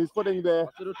his footing there.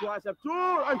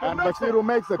 And Basiru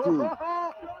makes it 2.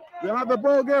 We have the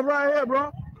ball game right here,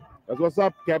 bro. That's what's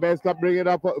up. Kebe stop bringing it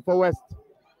up for West.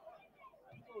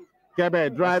 Kebe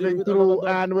driving through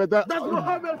and with a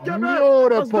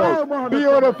beautiful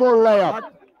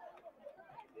layup.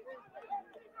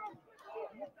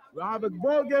 We have a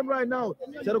ball game right now.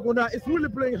 Serekunda is really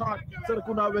playing hard.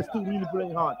 Serekunda West too really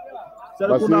playing hard.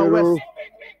 Serekunda West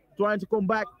trying to come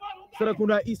back.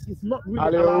 Serekunda East is not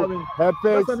really allowing. Head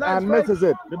fakes and misses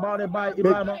it. Rebounded by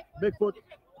Ibrahima. Bigfoot.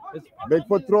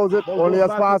 Bigfoot throws it only as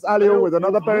far as Aliu with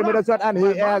another perimeter shot and he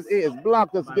is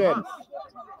blocked again.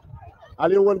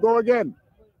 Aliu will go again.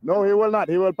 No, he will not.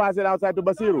 He will pass it outside to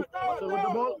Basiru.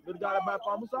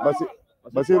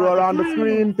 Basiru around the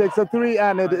screen takes a 3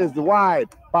 and it is wide.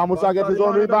 Pamusa gets his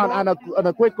own rebound and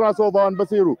a quick crossover on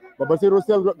Basiru. But Basiru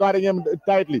still guarding him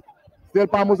tightly. Still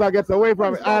Pamusa gets away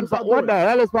from it. And what the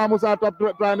hell is Pamusa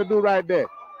trying to do right there?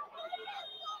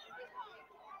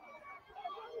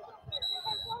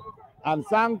 And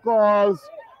Sang calls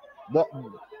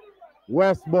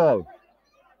West ball.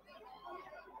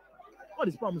 What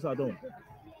is Pamusa doing?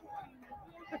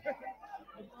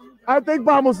 I think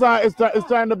Pamusa is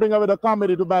trying to bring a bit of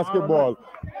comedy to basketball.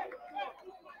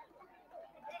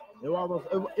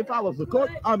 If I was the coach,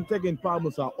 I'm taking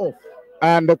Pamusa off.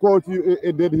 And the coach,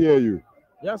 it did hear you.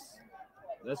 Yes.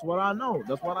 That's what I know.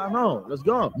 Let's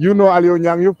go. You know Aliu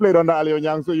Nyang. You played under Aliu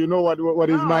Nyang, so you know what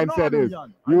his mindset is.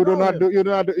 You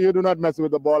do not mess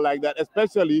with the ball like that,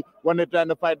 especially when they're trying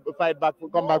to fight back,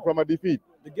 come back from a defeat.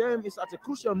 The game is at a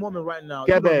crucial moment right now.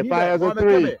 Kebe fires a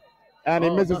 3, and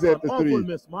he misses it. The 3.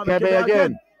 Kebe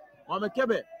again. Mohamed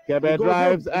Kebe. Kebe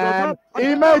drives and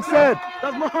he makes it.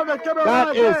 That's Mohamed Kebe.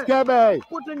 That is Kebe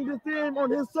putting the team on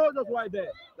his shoulders right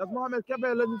there. That's Mohamed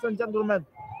Kebe, ladies and gentlemen.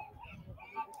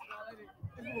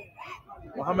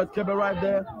 Mohamed Kebe right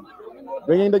there.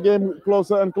 Bringing the game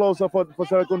closer and closer for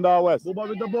Serekunda West. Buba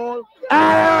with the ball.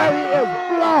 And he is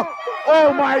blocked.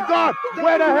 Oh my God.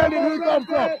 Where the hell did he come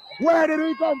from? Where did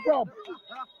he come from?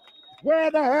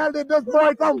 Where the hell did this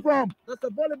boy come from? That's a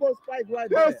volleyball spike right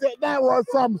there. That was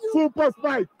some super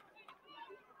spike.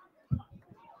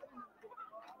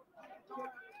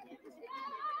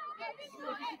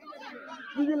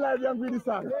 Did you like young Modou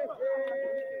Sarr?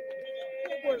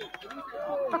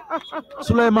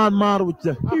 Suleiman Mar with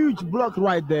a huge block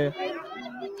right there.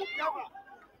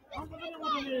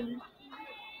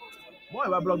 Boy,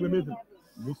 what block we missing?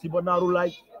 Musiba Naru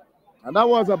like. And that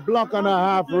was a block and a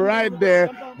half right there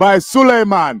by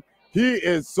Suleiman. He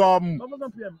is some.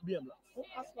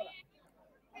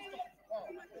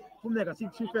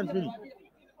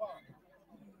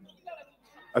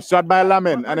 A shot by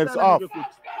Lamin and it's off.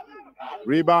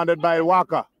 Rebounded by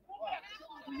Waka.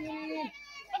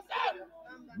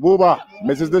 Buba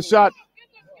misses the shot.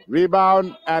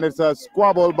 Rebound and it's a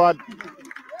squabble, but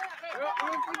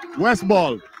West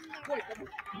ball.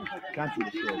 Can't see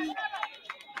the score.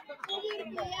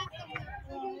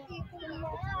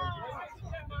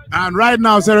 And right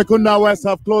now, Serekunda West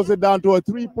have closed it down to a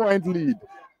 3-point lead.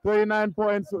 39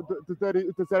 points to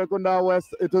Serekunda West,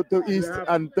 to East,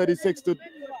 and 36 to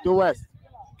West.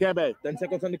 Kebe. 10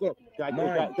 seconds on the clock.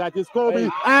 That is Kobe.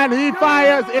 And he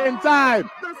fires in time.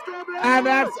 And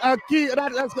that's a key.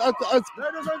 That's a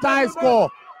tie score.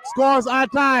 Scores are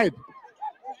tied.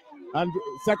 And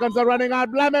seconds are running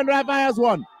out. Blamen right fires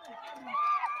one.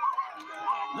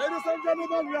 Ladies and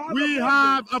gentlemen, we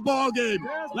have a ball game.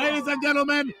 Ladies and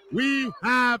gentlemen, we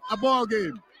have a ball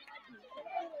game.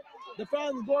 The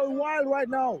fans going wild right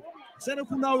now.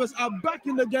 Serekunda West are back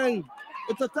in the game.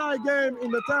 It's a tie game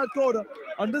in the third quarter,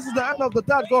 and this is the end of the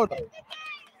third quarter.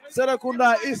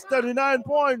 Serekunda is 39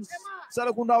 points.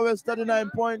 Serekunda West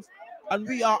 39 points, and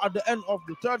we are at the end of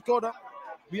the third quarter.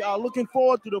 We are looking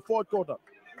forward to the fourth quarter.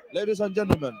 Ladies and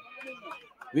gentlemen,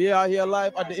 we are here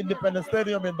live at the Independence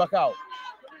Stadium in Bakau.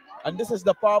 And this is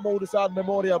the Modou Sarr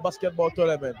Memorial Basketball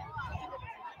Tournament.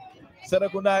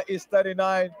 Serekunda is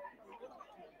 39.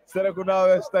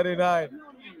 Serekunda is 39.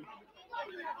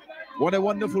 What a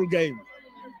wonderful game.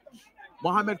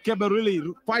 Mohamed Kebe really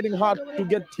fighting hard to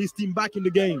get his team back in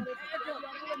the game.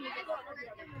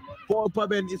 Paul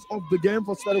Paben is off the game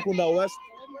for Serekunda West.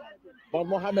 But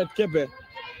Mohamed Kebe,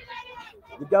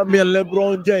 the Gambian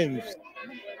LeBron James,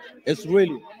 is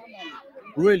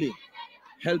really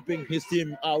helping his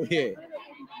team out here.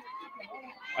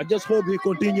 I just hope he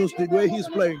continues the way he's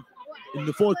playing in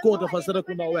the fourth quarter for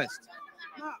Serekunda West.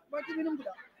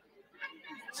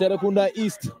 Serekunda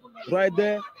East right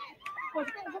there.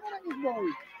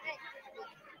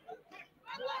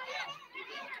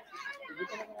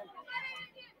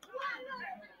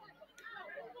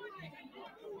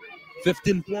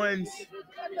 $15 points,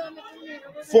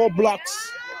 4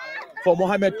 blocks for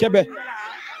Mohamed Kebe.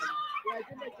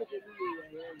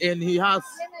 And he has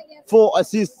 4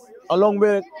 assists along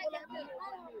with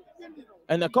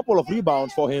and a couple of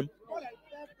rebounds for him.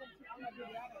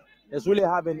 He's really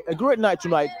having a great night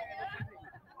tonight.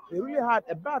 He really had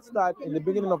a bad start in the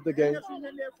beginning of the game.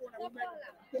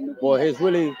 But he's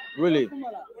really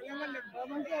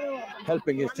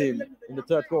helping his team in the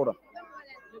third quarter.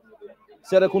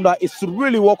 Serekunda is to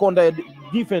really work on their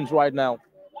defense right now.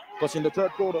 Because in the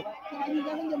third quarter,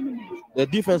 the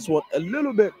defense was a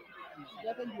little bit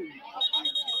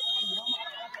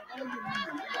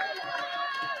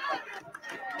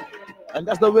and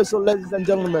that's the whistle, ladies and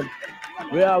gentlemen.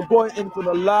 We are going into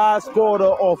the last quarter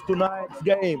of tonight's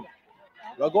game.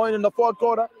 We're going in the fourth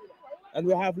quarter, and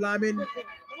we have Lamin,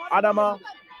 Adama,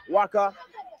 Waka,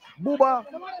 Buba,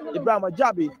 Ibrahim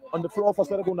Jabi on the floor for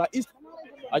Serekunda East.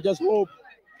 I just hope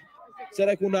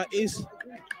Serekunda East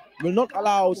will not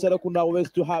allow Serekunda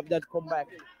West to have that comeback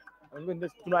and win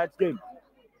this tonight's game.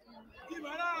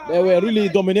 They were really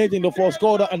dominating the first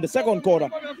quarter and the second quarter.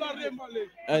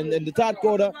 And in the third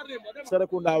quarter,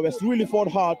 Serekunda West really fought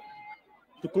hard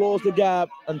to close the gap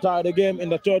and tie the game in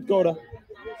the third quarter.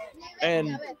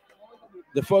 And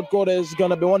the fourth quarter is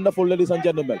going to be wonderful, ladies and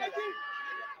gentlemen.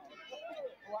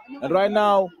 And right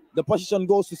now, the position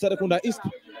goes to Serekunda East.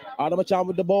 Adam Cham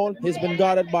with the ball. He's been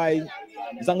guarded by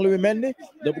Zangluwi Mendy.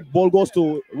 The ball goes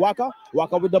to Waka.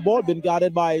 Waka with the ball, been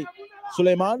guarded by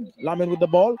Suleiman. Lamin with the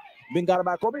ball, been guarded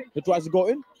by Kobe. He tries to go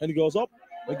in, and he goes up.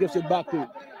 He gives it back to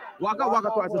Waka.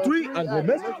 Waka tries a 3, and he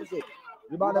missed.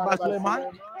 Rebounded by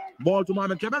Suleiman. Ball to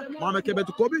Mohamed Kebe. Mohamed Kebe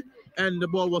to Kobe. And the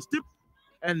ball was tipped.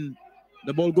 And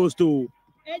the ball goes to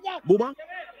Buba.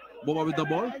 Buba with the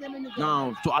ball.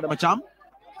 Now to Adam Cham.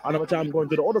 Adam Cham going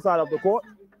to the other side of the court.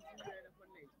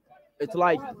 It's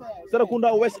like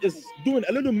Serekunda West is doing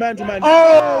a little man-to-man.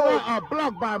 Oh, a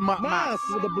block by Mas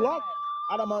with the block.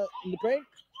 Adama in the paint.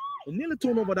 He nearly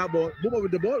turned over that ball. Booba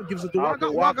with the ball gives it to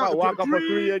Waka. Waka for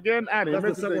three again, and he That's the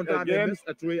misses second it time again. they missed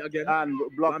a three again. And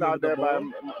blocked out there by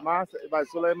Mas, by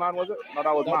Suleiman, was it? No,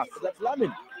 that was Mas. That's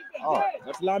Lamin. Oh,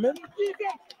 that's Lamin.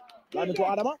 Lamin to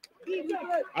Adama.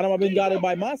 Adama being guarded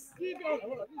by Mas.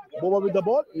 Booba with the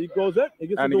ball. He goes in. He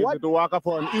gives it to Waka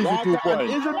for an easy Waka, 2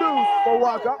 points. Easy do for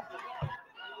Waka.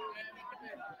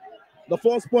 The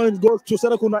first point goes to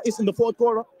Serekunda East in the fourth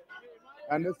quarter.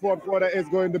 And this fourth quarter is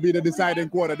going to be the deciding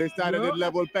quarter. They started at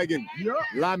level pegging.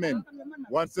 Lamin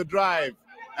wants to drive,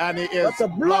 and he is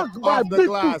blocked off the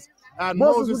glass. And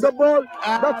Moses with the ball.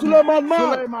 That's Suleiman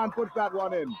Mar. Suleiman puts that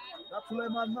one in. That's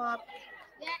Suleiman Mar.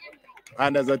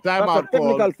 And there's a timeout That's a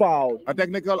technical foul. A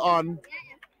technical on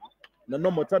the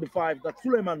number 35. That's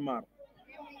Suleiman Mar.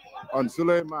 On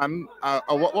Suleiman.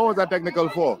 What was that technical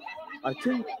for? I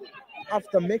think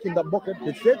after making that bucket,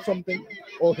 he said something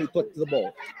or he touched the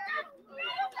ball.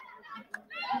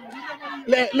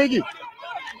 Leggy,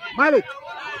 Malik,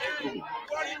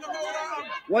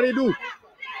 what did he do?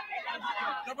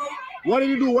 What did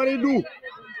he do? What did he do?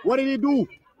 What did he do?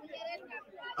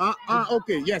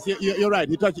 Okay, yes, you're right.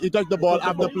 He touched the ball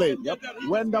after play. Yep.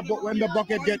 When the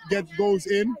bucket goes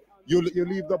in, you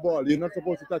leave the ball. You're not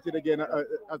supposed to touch it again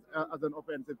as an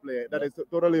offensive player. That is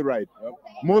totally right. Yep.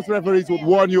 Most referees would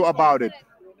warn you about it.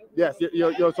 Yes,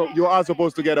 you are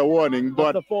supposed to get a warning,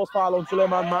 but that's the first foul on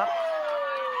Suleiman Mar.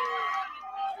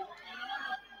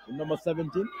 Number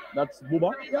 17, that's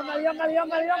Buba.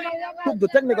 Took the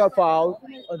technical foul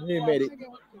and he made it.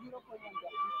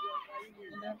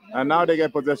 And now they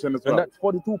get possession as well. And that's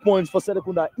 42 points for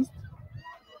Serekunda East.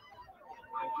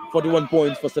 41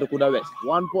 points for Serekunda West.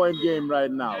 1 point game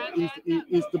right now.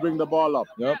 East to bring the ball up.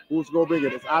 Yep. Who's going to bring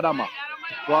it? It's Adama.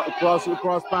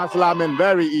 Cross past Lamin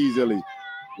very easily.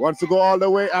 Wants to go all the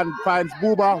way and finds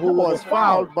Buba, who was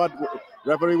fouled, but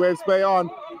referee waves play on.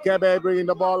 Kebe bringing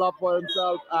the ball up for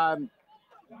himself, and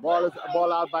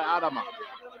ball out by Adama.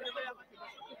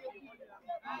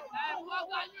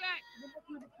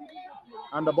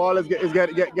 And the ball is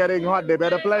getting hot. They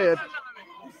better play it.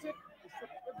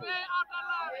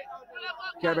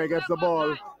 Kebe gets the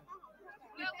ball.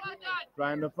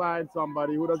 Trying to find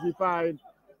somebody. Who does he find?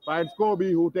 Finds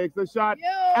Kobe, who takes the shot,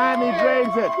 and he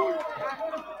drains it.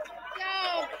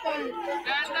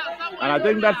 And I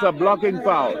think that's a blocking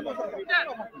foul.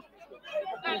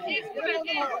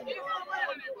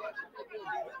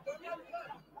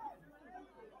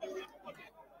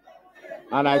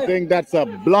 And I think that's a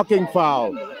blocking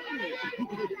foul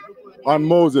on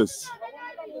Moses.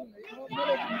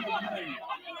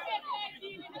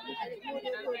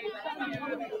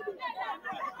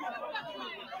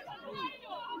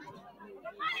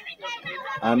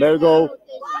 And there you go.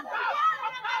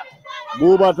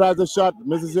 Buba tries a shot,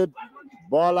 misses it.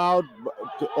 Ball out,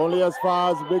 only as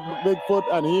far as big foot,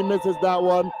 and he misses that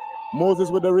one. Moses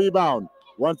with the rebound.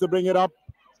 Wants to bring it up.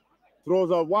 Throws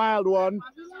a wild one.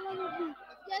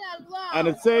 And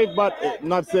it's saved, but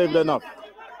not saved enough.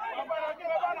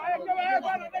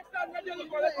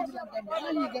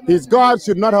 His guards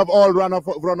should not have all run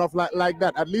off like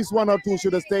that. At least one or two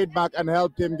should have stayed back and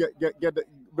helped him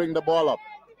bring the ball up.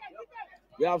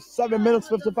 We have 7 minutes,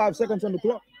 55 seconds on the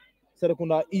clock.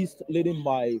 Serekunda East leading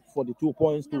by 42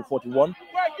 points to 41.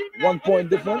 1 point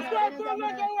difference.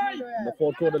 In the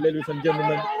fourth quarter, ladies and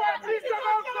gentlemen.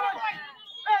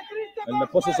 And the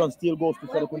possession still goes to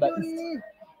Serekunda East.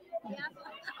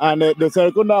 And the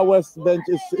Serekunda West bench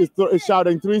is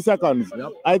shouting 3 seconds. Yep.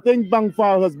 I think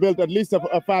Bangfar has built at least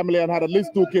a family and had at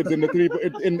least 2 kids in the paint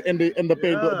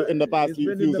in the past few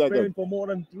seconds. He's been in the paint for more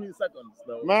than 3 seconds,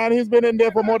 though. Man, he's been in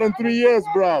there for more than 3 years,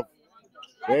 bro.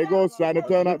 There he goes, trying to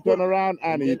turn around,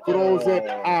 and he throws it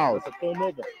out. That's a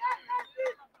turnover.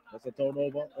 That's a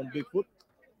turnover on Bigfoot.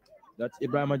 That's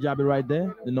Ibrahim Ajabi right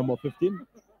there, the number 15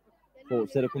 for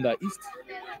Serekunda East.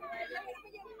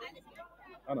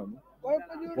 I don't know.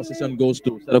 Possession goes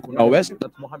to Serekunda West.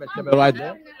 That's Mohamed Kebel right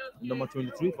there, number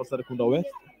 23 for Serekunda West.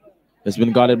 It's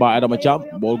been guarded by Adam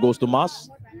Acham. Ball goes to Mas.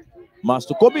 Mas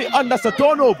to Kobe, and that's a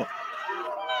turnover.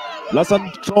 That's a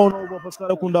turnover for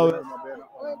Serekunda West.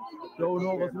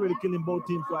 Turnovers really killing both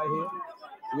teams right here.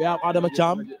 We have Adam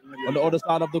Acham on the other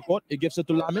side of the court. He gives it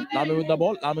to Lamin. Lamin with the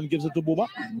ball. Lamin gives it to Buba.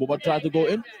 Buba tries to go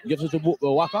in. Gives it to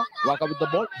Waka. Waka with the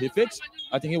ball. He fakes.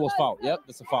 I think he was fouled. Yep,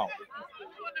 that's a foul.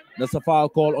 That's a foul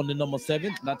call on the number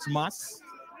 7. That's Mas.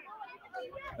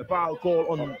 A foul call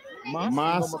on Mas,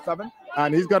 number 7.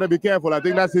 And he's got to be careful. I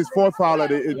think that's his 4th foul.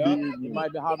 He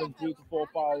might be having 3 to 4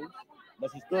 fouls.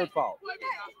 That's his 3rd foul.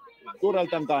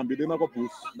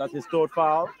 That's his third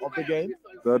foul of the game.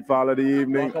 Third foul of the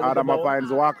evening. Adama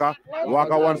finds Waka.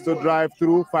 Waka wants to drive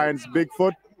through, finds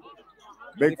Bigfoot.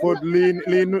 Bigfoot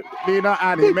leaner,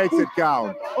 and he makes it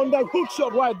count. On that hook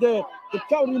shot right there, the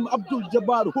Karim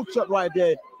Abdul-Jabbar hook shot right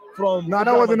there from. No,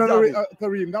 that wasn't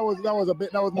Kareem. That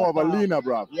was more of a leaner,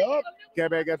 bro. Yep.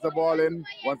 Kebe gets the ball in,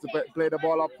 wants to play the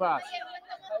ball up fast.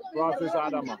 Crosses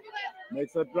Adama,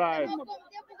 makes a drive,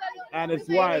 and it's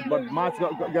wide. But Mas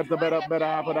gets the better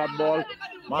half of that ball.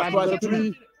 Mas tries a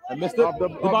three and missed it. The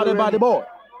ball.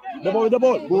 The ball with the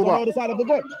ball. Booba. On the side of the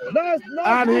goal. Nice.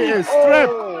 And he is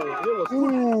stripped.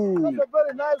 Ooh. That's a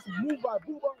very nice move by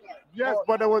Booba. Yes,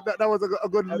 but that was a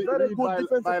good lead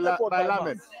by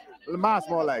Lamin. Mas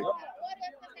more like.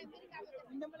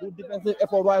 Good defensive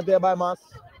effort right there by Mas.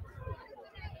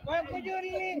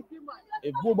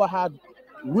 If Booba had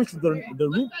reached the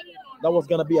rim, that was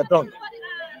gonna be a dunk.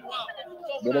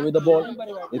 Booba with the ball,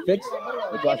 he fixed.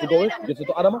 He tries to go in, gives it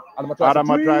to Adama.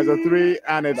 Adama tries a three,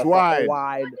 and it's wide.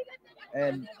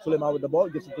 And Suleiman with the ball,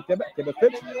 gives it to Kebe. Kebe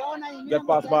fixed. Get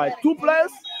passed by two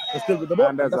players. They're still with the ball.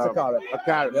 And that's a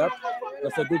carry. Yep.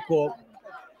 That's a good call.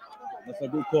 It's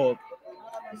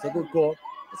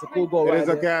a cool goal. It is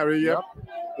a carry, yep.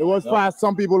 It was fast.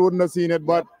 Some people wouldn't have seen it,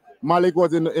 but Malik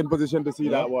was in position to see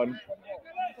that one.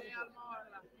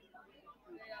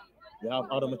 You have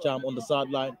Adama Cham on the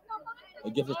sideline.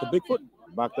 He gives it to Bigfoot.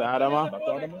 Back to Adama.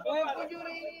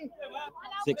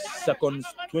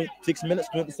 6 minutes,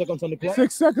 20 seconds on the clock.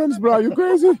 6 seconds, bro. You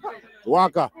crazy?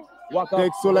 Waka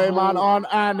takes Suleiman on,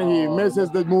 and he misses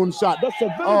the moon shot. That's a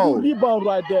very good rebound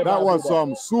right there. That was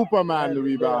some Superman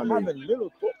rebound. Having a little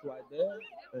talk right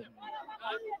there.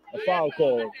 A foul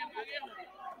call.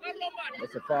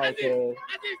 That's a foul call.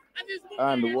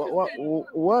 And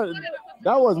what?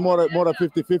 That was more than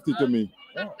 50-50 to me.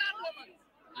 Yeah.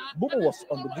 Booba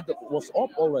was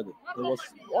up already. He was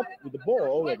up with the ball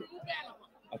already.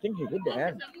 I think he hit the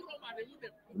hand.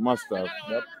 Must have.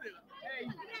 Yep.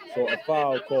 So a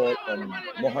foul call on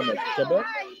Mohamed Kebe.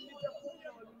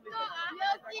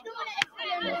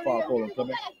 A foul call on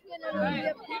Kebe.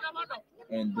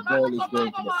 And the ball is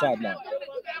going to the sideline.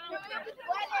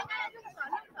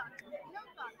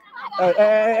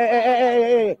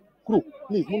 Hey. Crew,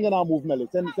 please, we're gonna move Nelly.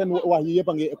 Send Wahi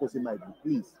Pange Ekosima,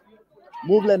 please.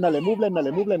 Move Lenale,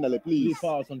 please. Three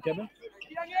fouls on Kebe.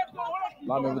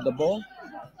 Lamin with the ball.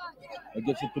 He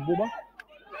gives it to Booba.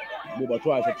 Booba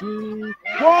tries a two.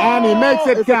 And he makes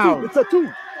it count. It's a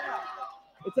two.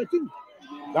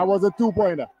 That was a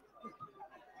 2-pointer.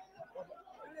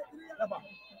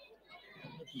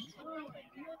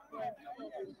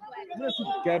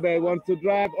 Kebe wants to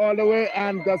drive all the way,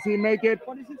 and does he make it?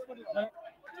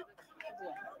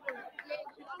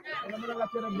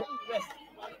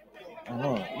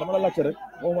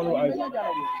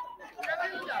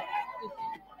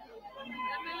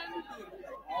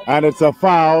 And it's a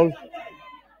foul.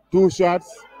 2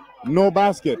 shots, no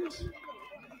basket.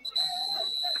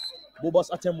 Booba's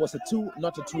attempt was a 2,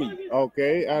 not a 3.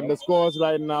 Okay, and the scores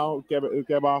right now,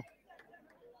 Keba.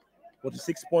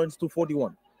 46 points to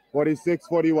 41.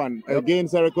 46-41. Yep. Again,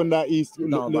 Serekunda East.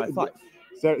 Down by 5.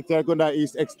 Serekunda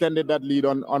East extended that lead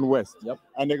on West. Yep.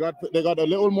 And they got a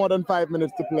little more than 5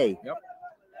 minutes to play. Yep.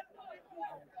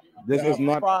 This is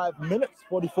not 5 minutes,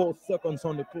 44 seconds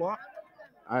on the clock.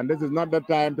 And this is not the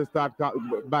time to start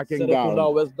backing down.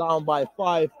 Serekunda was down by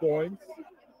 5 points.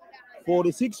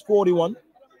 46-41.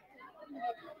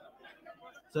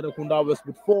 Serekunda was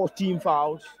with 14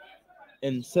 fouls.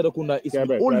 And Serekunda is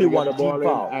with only one team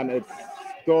foul. And it's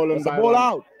stolen by the ball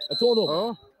out. A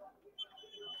turnover.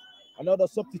 Another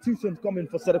substitution coming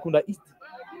for Serekunda East.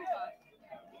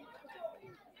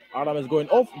 Adam is going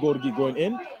off. Gorgi going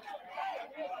in.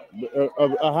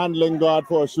 A handling guard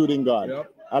for a shooting guard.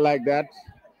 Yep. I like that.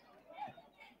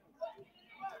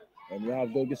 And you have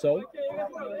Gorgi Sow.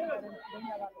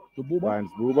 To Booba.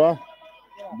 Finds Booba.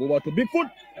 Booba to Bigfoot.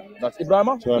 That's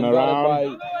Ibrahima. Turn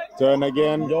around. Turn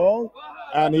again. Young.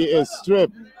 And he is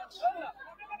stripped.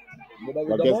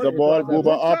 But gets the ball.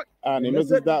 Booba up. And he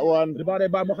misses that one.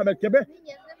 Rebounded by Mohamed Kebe.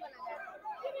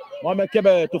 Mohamed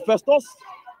Kebe to Festus.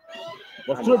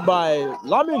 Was stripped by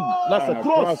Lamin. That's a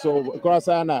cross. Cross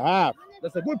and a half.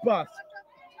 That's a good pass.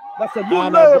 That's a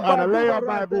good layup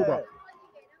by Booba.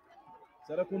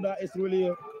 Serekunda is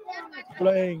really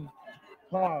playing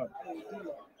hard.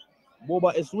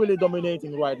 Booba is really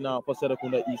dominating right now for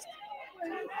Serekunda East.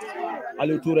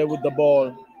 Ali Toure with the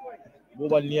ball.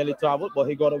 Booba nearly traveled, but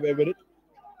he got away with it.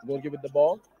 Go give it the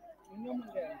ball.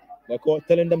 They're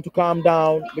telling them to calm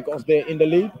down because they're in the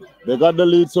lead. They got the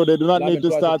lead, so they do not need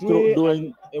to start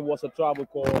doing. It was a travel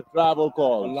call. Travel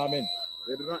call. Lamin.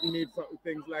 They do not need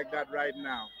things like that right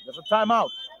now. There's a timeout.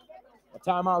 A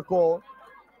timeout call.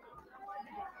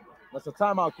 That's a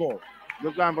timeout call.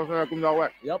 Good time for Serekunda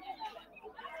West. Yep.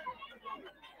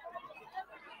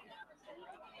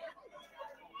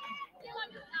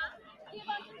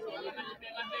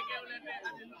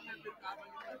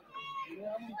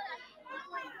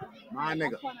 My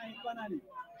nigga.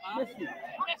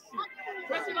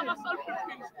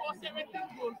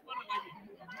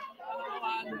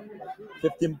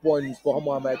 15 points for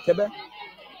Mohamed Kebe.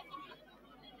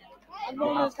 He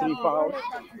has 3 fouls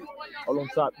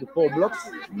alongside the 4 blocks,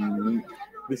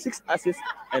 with 6 assists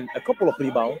and a couple of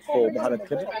rebounds for Mohamed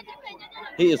Kebe.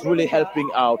 He is really helping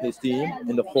out his team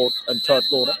in the 4th and 3rd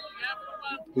quarter.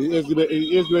 He is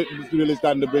really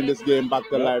starting to bring this game back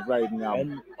to life right now.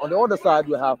 And on the other side,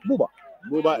 we have Buba.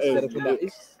 Buba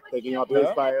is taking up his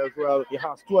fire as well. He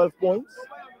has 12 points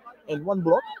and 1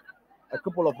 block, a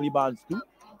couple of rebounds too.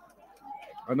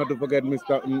 And not to forget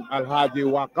Mr. Alhaji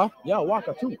Waka. Yeah,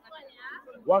 Waka too.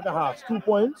 Waka has 2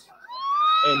 points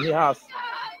and he has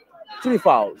 3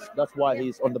 fouls. That's why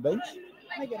he's on the bench.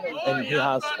 And he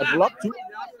has a block too.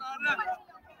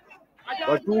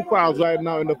 But 2 fouls right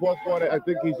now in the 4th quarter. I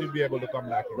think he should be able to come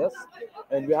back in. Yes.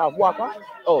 And we have Waka.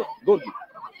 Oh, Gogi.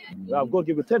 We have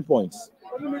Gogi with 10 points.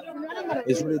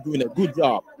 He's really doing a good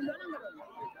job.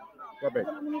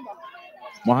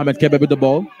 Mohamed Kebe with the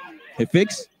ball. He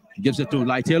fakes. Gives it to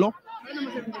Lai Taylor.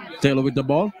 Taylor with the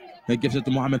ball. He gives it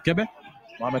to Mohamed Kebe.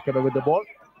 Mohamed Kebe with the ball.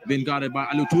 Being guarded by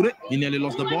Aliou Toure. He nearly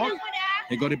lost the ball.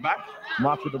 He got it back.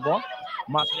 Mark with the ball.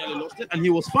 Mark nearly lost it. And he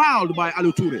was fouled by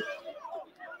Aliou Toure.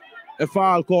 A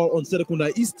foul call on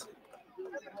Serekunda East.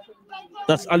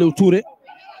 That's Aliou Toure.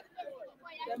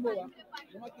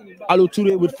 Aliou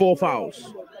Toure with 4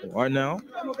 fouls right now.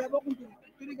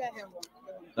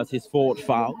 That's his 4th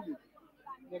foul.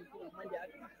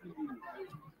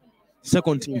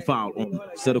 2nd team foul on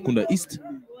Serekunda East.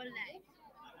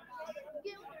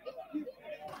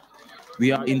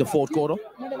 We are in the 4th quarter.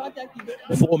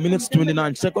 4 minutes,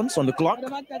 29 seconds on the clock.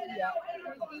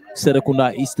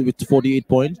 Serekunda East with 48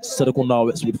 points. Serekunda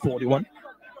West with 41.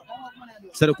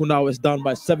 Serekunda West down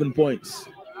by 7 points.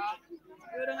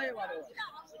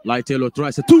 Lai Taylor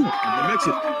tries a 2. And he makes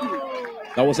it.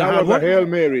 That was a Hail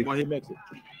Mary. But he makes it.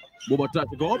 Boba tried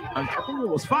to go up and I think it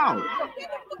was foul.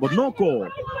 But no call.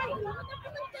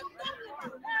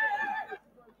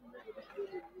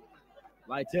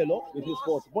 Lai Taylor with his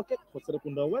 4th bucket for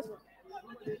Serekunda West.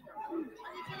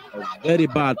 A very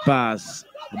bad pass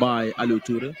by Aliou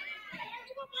Toure.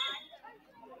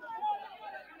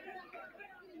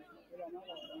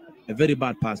 A very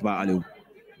bad pass by Aliou.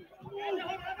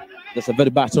 That's a very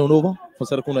bad turnover for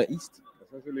Serekunda East.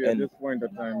 Especially at this point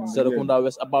of time. Serekunda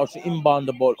West about to inbound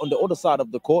the ball on the other side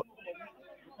of the court.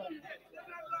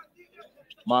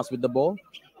 Mas with the ball.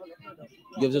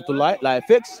 Gives it to Lai. Lai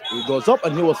fix. He goes up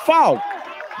and he was fouled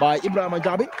by Ibrahim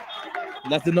Ajabi.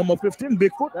 That's the number 15,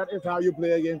 Bigfoot. That is how you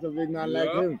play against a big man like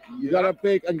him. You gotta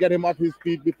fake and get him off his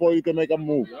feet before you can make a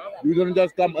move. You don't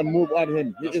just come and move on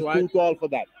him. He is too tall for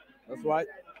that. That's right.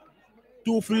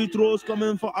 2 free throws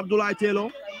coming for Abdoulaye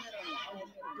Taylor.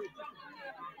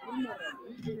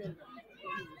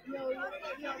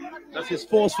 That's his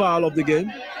 4th foul of the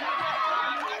game.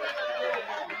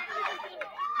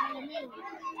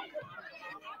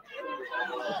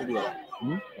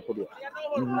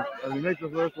 And he makes the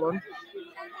first one.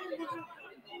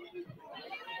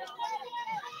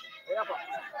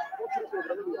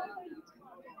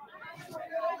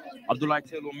 Abdoulaye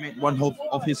Taylor made one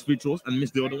of his free throws and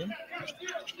missed the other one.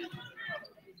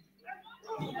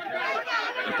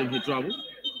 I think he traveled.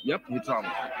 Yep, he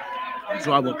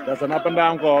traveled. That's an up and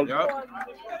down call. Yep.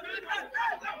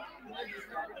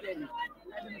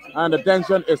 And the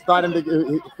tension is starting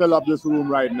to fill up this room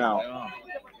right now. Yeah.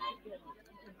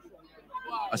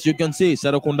 As you can see,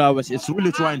 Serekunda West is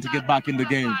really trying to get back in the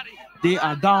game. They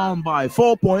are down by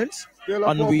 4 points.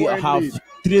 And we have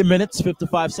 3 minutes,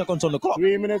 55 seconds on the clock.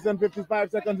 3 minutes and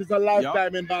 55 seconds is a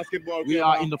lifetime in basketball. We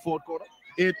are in the 4th quarter.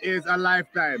 It is a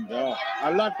lifetime. Yeah.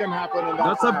 A lot can happen in that.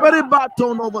 That's a very bad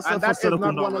turnover. And that is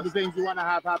not one of the things you want to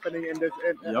have happening in this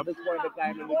at this point of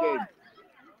time in the game.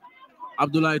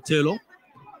 Abdoulaye Taylor.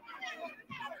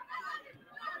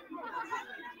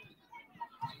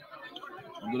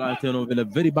 Abdoulaye Taylor with a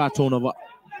very bad turnover.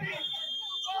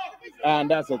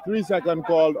 And that's a 3-second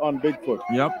call on Bigfoot.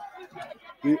 Yep.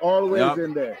 He's always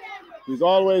in there. He's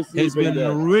always He's been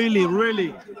there.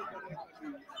 really.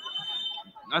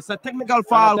 That's a technical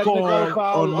foul call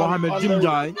on Mohamed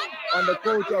Jimjai. On the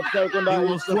coach of Serekunda.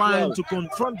 He was trying to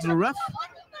confront the ref.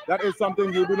 That is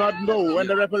something you do not know. When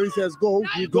the referee says go,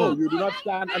 you go. You do not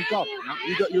stand and talk.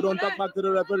 You don't talk back to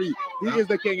the referee. He is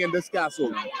the king in this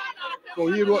castle. So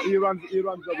he runs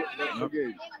the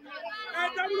game.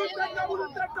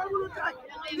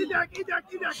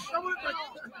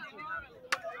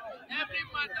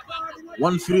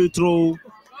 One free throw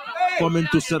coming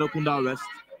to Serekunda West.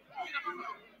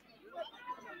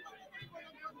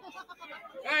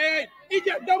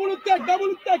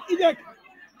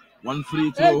 One free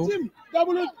throw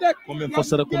coming for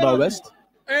Serekunda West.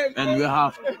 And we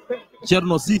have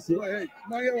Cherno Sise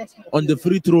on the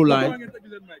free throw line.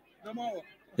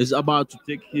 He's about to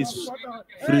take his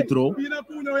free throw.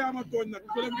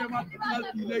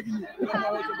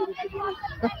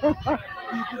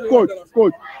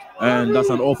 Coach. And that's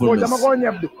an awful miss.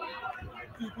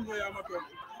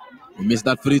 He missed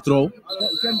that free throw.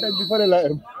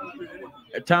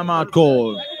 A timeout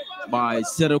call by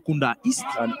Serekunda East.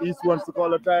 And East wants to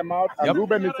call a timeout. And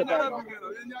Ruben needs a timeout.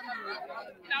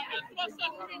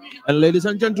 And ladies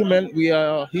and gentlemen, we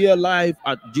are here live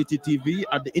at GTTV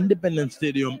at the Independence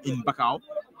Stadium in Bakau.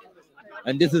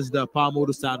 And this is the Modou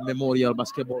Sarr Memorial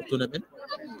Basketball Tournament.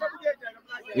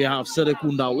 We have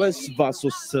Serekunda West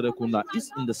versus Serekunda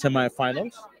East in the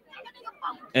semi-finals.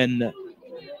 And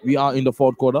we are in the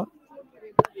fourth quarter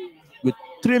with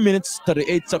 3 minutes,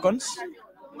 38 seconds.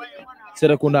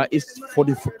 Serekunda East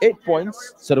 48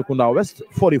 points, Serekunda West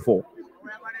 44.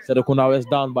 Serekunda West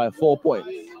down by 4 points.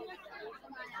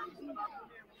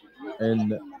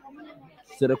 And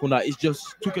Serekunda East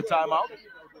just took a timeout.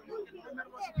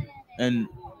 And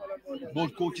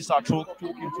both coaches are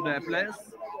talking to their players.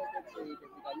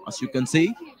 As you can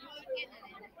see,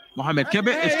 Mohamed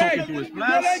Kebe is talking to his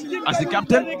players as the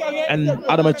captain, and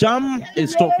Adama Cham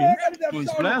is talking to his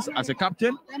players as a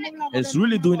captain. He's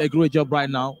really doing a great job right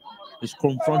now. He's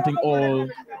confronting all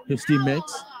his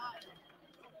teammates.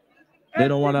 They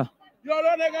don't want to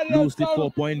lose the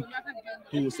 4 point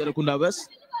to Serekunda West.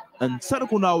 And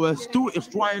Serekunda West too is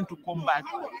trying to come back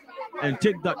and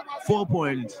take that 4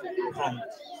 points from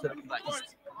Serekunda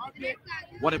East.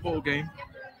 What a ball game.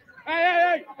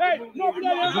 A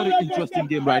very interesting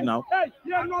game right now.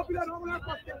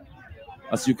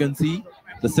 As you can see,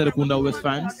 the Serekunda West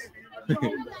fans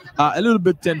are a little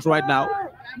bit tense right now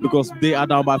because they are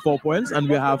down by 4 points and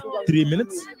we have 3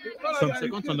 minutes, some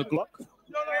seconds on the clock.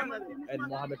 And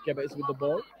Mohamed Kebe is with the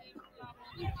ball.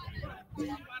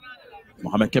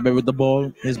 Mohamed Kebe with the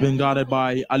ball. He's been guarded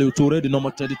by Aliou Toure, the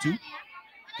number 32.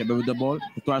 Kebe with the ball.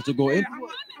 He tries to go in.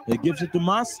 He gives it to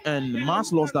Mas, and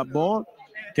Mas lost that ball.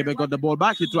 Kebe got the ball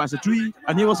back. He tries a three,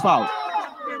 and he was fouled.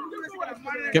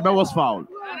 Kebe was fouled.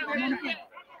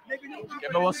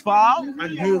 Kebe was fouled,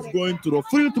 and he is going to the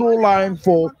free throw line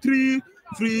for 3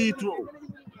 free throw.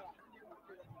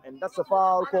 And that's a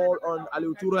foul call on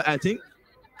Aliou Toure, I think.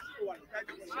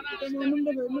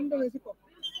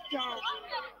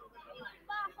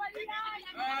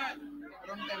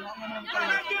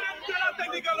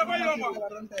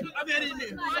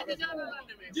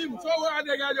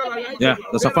 Yeah,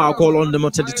 that's a foul call on number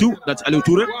 32. That's Aliou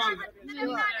Toure.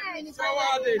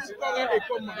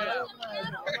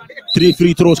 3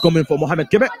 free throws coming for Mohamed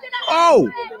Kebe. Oh,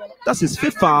 that's his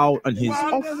 5th foul, and he's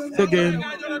off the game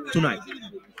tonight.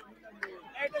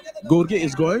 Gorge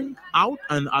is going out,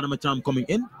 and Adama Cham coming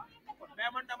in.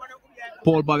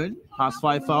 Paul Bowen has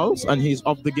 5 fouls, and he's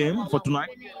off the game for tonight.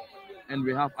 And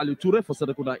we have Aliou Toure for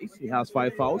Serekunda East. He has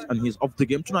 5 fouls, and he's off the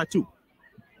game tonight too.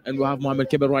 And we have Mohamed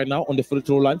Kebe right now on the free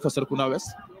throw line for Serekunda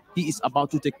West. He is about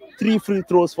to take 3 free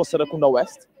throws for Serekunda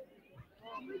West.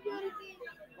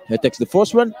 He takes the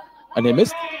first one, and he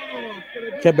missed.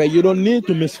 Kebe, you don't need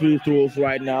to miss free throws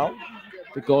right now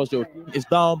because your team is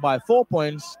down by 4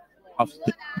 points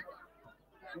after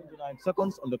 29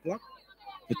 seconds on the clock.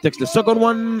 He takes the second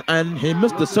one, and he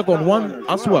missed the second one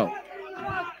as well.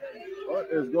 What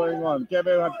is going on?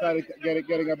 Kebe had started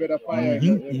getting a bit of fire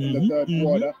in the third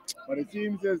quarter, but it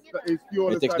seems his fuel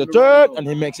He is takes the starting to third, run and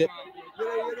he makes it.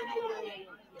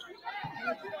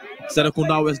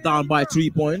 Serekunda West down by 3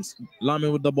 points.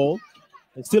 Lamin with the ball.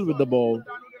 He's still with the ball.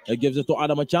 He gives it to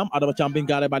Adama Cham. Adama Cham being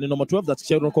guarded by the number 12. That's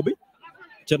Cherno Kobe.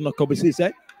 Cherno Kobe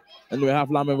Sise. And we have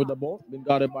Lamin with the ball. Being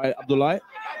guarded by Abdullahi.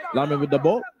 Lamin with the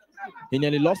ball. He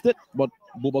nearly lost it, but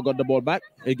Buba got the ball back.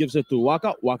 He gives it to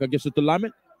Waka. Waka gives it to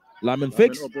Lamin. Lamin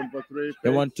fakes. He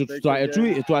wants to try a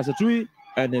three. He tries a three,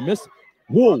 and he missed.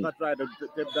 Whoa!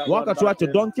 Waka tried to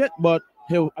dunk it, but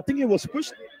I think he was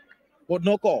pushed, but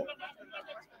no call.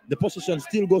 The position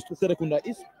still goes to Serekunda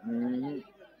East.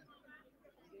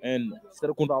 And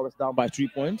Serekunda was down by 3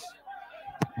 points.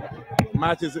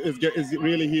 Match is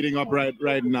really heating up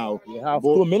right now. We have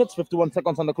 2 minutes, 51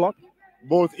 seconds on the clock.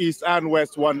 both East and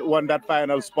West won that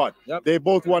final spot. Yep. They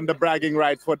both won the bragging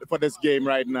rights for this game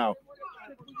right now.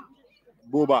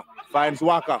 Buba finds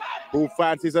Waka, who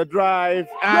fancies a drive,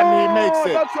 and he makes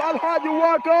it. That's Alhaji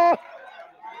Waka.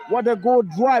 What a good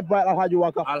drive by Alhaji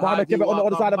Waka. Mohamed Kebe on the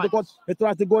other side of the court. He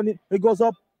tries to go in. He goes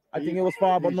up. I think it was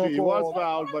foul, but no call. He was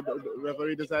fouled, but the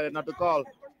referee decided not to call.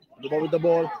 The ball with the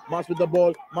ball. Mas with the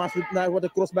ball. Mas with knife. What a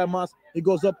cross by Mas. He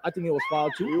goes up. I think it was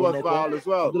foul too. He was fouled as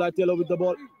well. Abdullah Taylor with the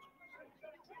ball.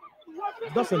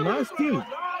 That's a nice kill.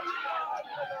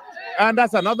 And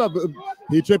that's another.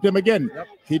 He tripped him again. Yep.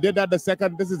 He did that the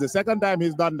second. This is the second time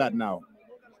he's done that now.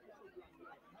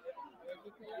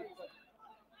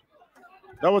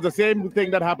 That was the same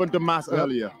thing that happened to Mas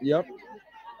earlier. Yep.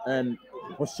 And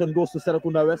position goes to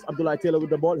Serekunda West. Abdullah Taylor with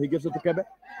the ball. He gives it to Kebe.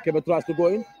 Kebe tries to go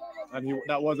in. And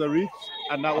that was a reach.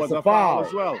 And that That's was a foul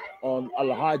as well. On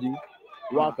Alhaji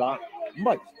Waka.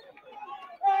 But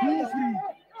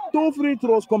two free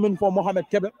throws coming for Mohamed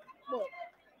Kebe.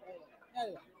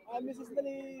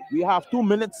 We have 2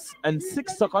 minutes and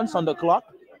 6 seconds on the clock.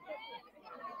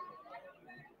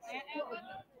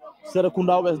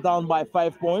 Serekunda West down by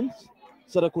 5 points.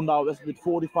 Serekunda West with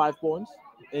 45 points.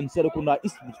 And Serekunda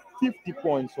East with 50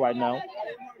 points right now.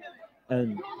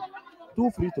 And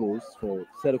 2 free throws for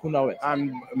Serekunda West.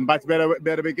 And but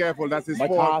better be careful. That's his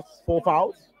fault. 4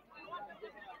 fouls.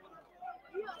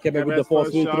 Kebe with the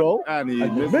first free throw. And he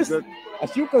missed.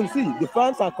 As you can see, the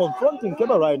fans are confronting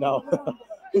Kebe right now.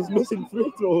 He's missing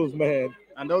free throws, man.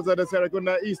 And those are the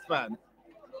Serekunda East fans.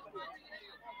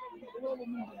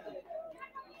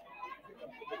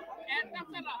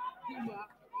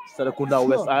 Serekunda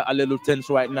West are a little tense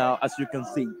right now, as you can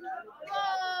see.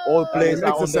 All players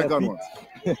are on their feet.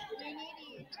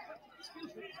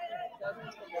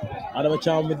 Adam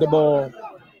Cham with the ball.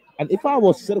 And if I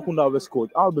was Serekunda West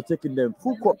coach, I'll be taking them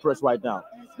full court press right now.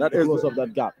 That is because of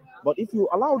that gap. But if you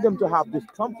allow them to have this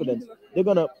confidence, they're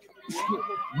gonna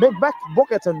make back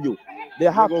buckets on you. They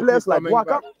have players like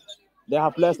Waka. They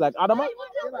have players like Adama.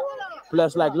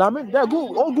 Players like Lamin. They're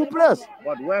good, all good players.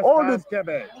 But West all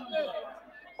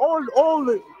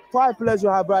the 5 players you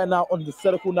have right now on the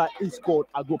Serekunda East court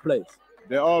are good players.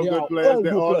 They're all good players.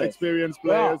 They're all experienced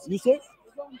players. Yeah, you see?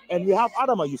 And we have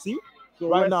Adama, you see? So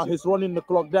right now, he's running the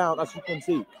clock down, as you can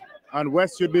see. And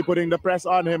West should be putting the press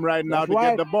on him right now to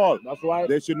get the ball. That's right.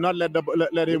 They should not let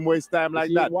him waste time like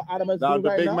that. What Adama is Now doing the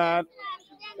right big now? man.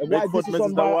 Right, this is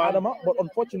on by Adama, but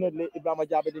unfortunately, Ibrahim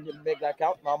Jabe didn't make that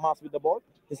count. Now Mas with the ball.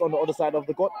 He's on the other side of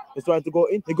the court. He's trying to go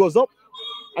in. He goes up.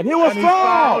 And he was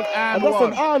fouled. And that's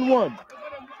an and one.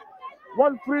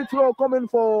 1 free throw coming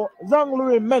for Zhang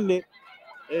Louis Mendy,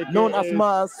 known as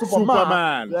Mas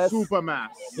Superman. Yes. Superman.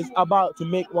 He's about to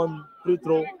make 1 free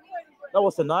throw. That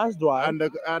was a nice drive. And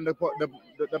the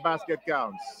basket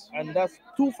counts. And that's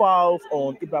 2 fouls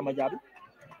on Ibrahim Jabe.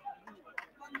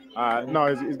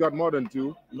 No, he's got more than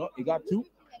 2. No, he got 2.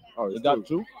 Oh, he got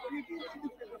 2.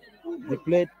 He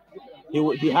played.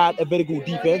 He had a very good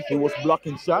defense. He was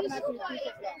blocking shots.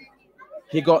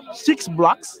 He got 6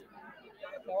 blocks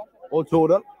all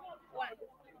total.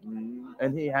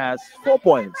 And he has 4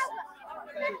 points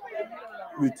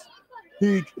with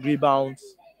huge rebounds,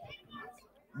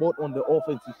 both on the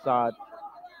offensive side.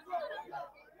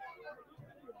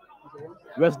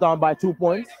 West down by 2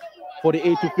 points,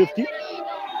 48-50.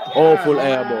 Awful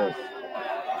air ball.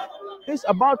 He's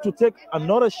about to take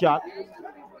another shot.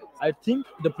 I think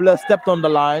the player stepped on the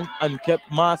line and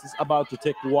kept Mas is about to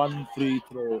take 1 free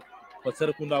throw for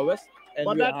Serekunda West. And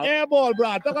but that air ball,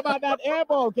 bro. Talk about that air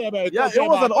ball, Kebe. Yeah, it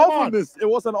was an awful miss. It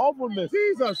was an awful miss.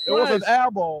 Jesus Christ. It was an air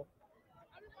ball.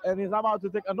 And he's about to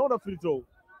take another free throw.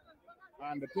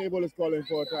 And the table is calling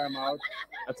for a timeout.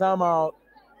 A timeout.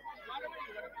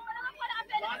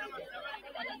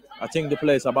 I think the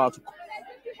player is about to.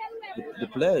 The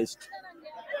player is.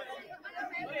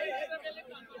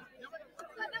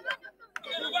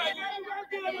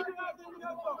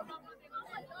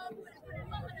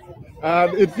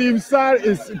 It seems Sarr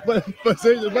is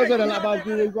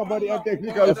somebody a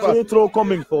technical. A free throw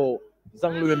coming for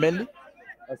Zhang Louis Mendy.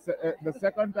 The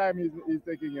second time he's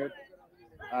taking it.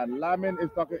 And Lamin is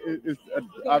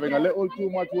having a little too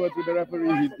much words with the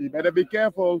referee. He better be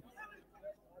careful.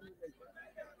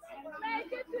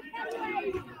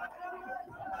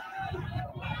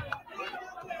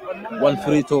 One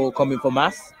free throw coming for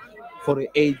Mas,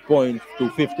 48 points to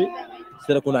 50.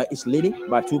 Serekunda is leading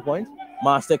by 2 points.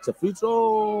 Mas takes a free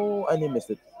throw and he missed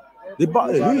it. The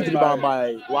huge rebound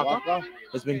by Waka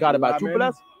has been guarded by 2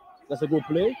 players. That's a good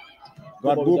play.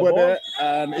 Got Buba there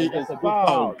and he is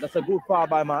fouled. That's a good foul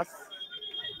by Mas.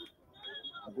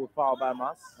 A good foul by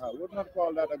Mas. I would not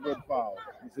call that a good foul.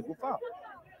 It's a good foul.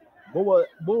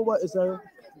 Boba is a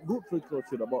good free throw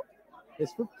shooter, but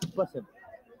he's 50%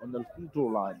 on the free throw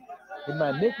line. He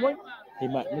might make one, he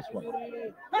might miss one.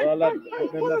 Well, that's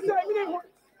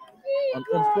An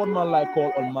unsportsmanlike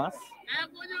call on Mass.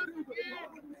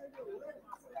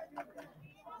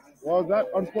 was that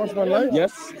unsportsmanlike?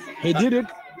 Yes, he did it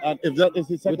And if that is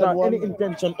his second without one, any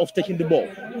intention of taking the ball.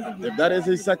 if that is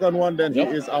his second one, then Yep.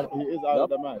 he is out. He is out of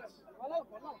the match.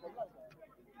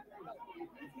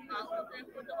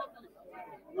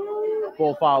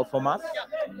 4 fouls for Mass.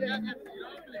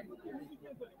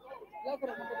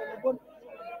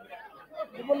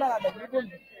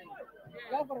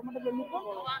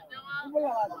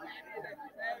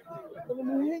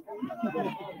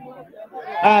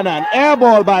 And an air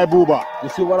ball by Booba. You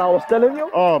see what I was telling you?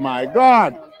 Oh my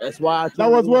God. That's why I That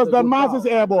told was you it worse a than good Mass's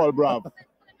foul. air ball, bruv.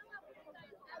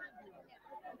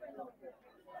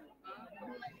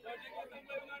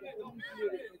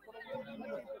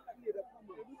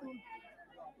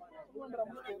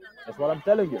 That's what I'm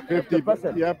telling you.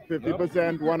 50%. Yep,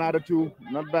 50%, 1 out of 2.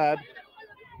 Not bad.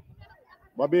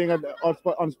 But being an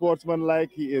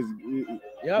unsportsmanlike, he is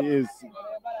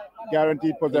guaranteed He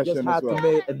just possession had as well. to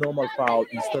make a normal foul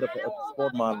instead of a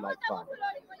sportsmanlike foul.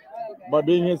 But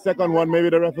being his second one, maybe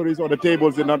the referees or the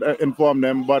tables did not inform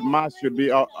them, but Mass should be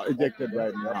ejected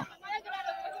right now.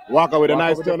 Walker with a Walker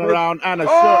nice with the turnaround and a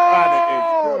shot.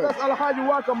 Oh, And it is that's Alhaji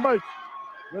Walker, mate.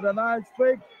 With a nice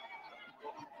fake.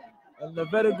 And a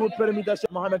very good perimeter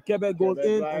shot. Mohamed Kebe goes Kebe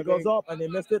in driving. and goes up, and he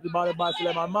missed it. Rebounded by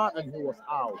Suleiman Mat, and he was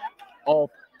out of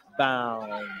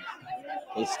bounds.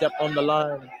 He stepped on the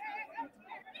line.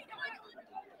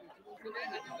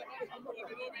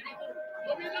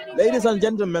 Ladies and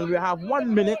gentlemen, we have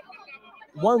 1 minute,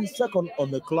 1 second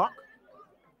on the clock,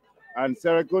 And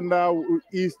Serekunda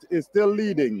East is still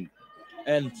leading.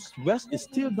 and West is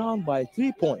still down by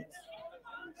 3 points.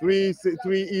 Three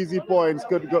easy points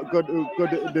could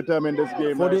determine this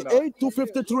game. right now. 48 to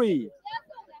 53.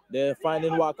 They're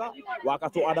finding Waka. Waka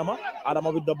to Adama.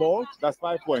 Adama with the ball. That's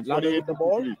 5 points. Lamin 48 with the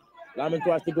ball. 53. Lamin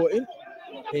tries to go in.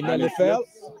 He nearly it fell.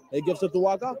 slips. He gives it to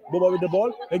Waka. Boba with the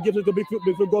ball. He gives it to Bigfoot.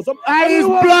 Bigfoot goes up. And he's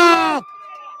blocked!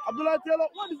 Abdullah Taylor.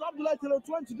 What is Abdullah Taylor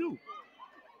trying to do?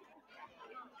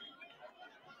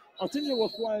 I think he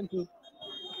was trying to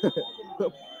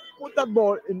put that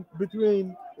ball in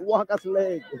between Waka's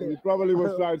leg. He probably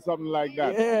was trying something like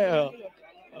that. Yeah.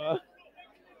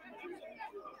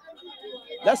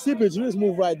 That's CP Drew's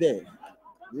move right there.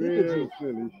 Real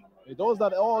silly. He does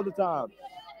that all the time.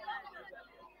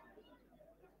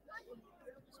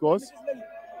 Scores?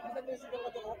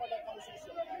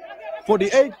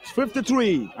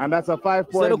 48-53. And that's a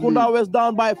 5-point Serekunda lead. West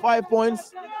down by 5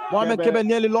 points. Mohamed Kebe. Kebe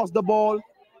nearly lost the ball.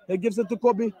 He gives it to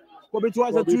Kobe. Kobe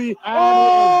tries Kobe. a three. And he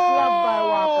is blocked by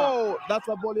Waka. That's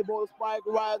a volleyball spike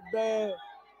right there.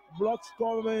 Blocks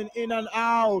coming in and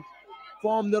out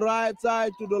from the right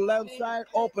side to the left side,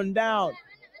 up and down.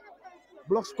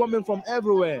 Blocks coming from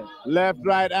everywhere. Left,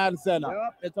 right, and center.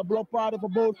 Yep, it's a block party for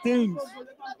both teams.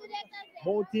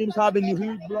 Both teams having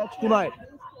huge blocks tonight.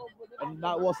 And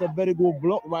that was a very good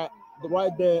block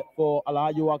right there for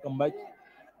Alhaji Wakambek.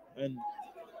 And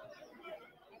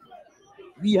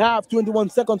we have 21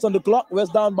 seconds on the clock.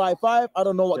 West down by 5. I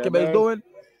don't know what Kebe is doing,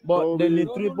 but they need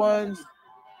 3 points.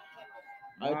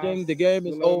 I think the game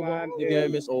is over. The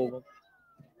game is over.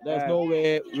 There's no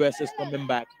way West is coming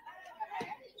back.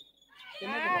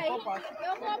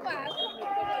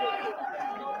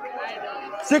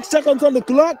 6 seconds on the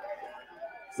clock.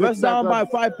 West down by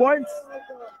 5 points.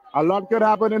 A lot could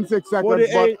happen in 6 seconds,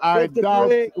 48, but I 53.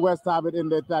 doubt West have it in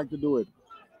their tag to do it.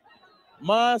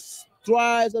 Mas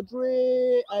tries a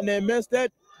three and they missed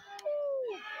it.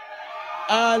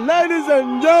 And ladies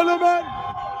and gentlemen,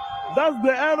 that's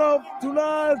the end of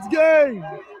tonight's game.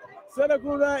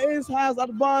 Serekunda East has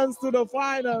advanced to the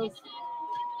finals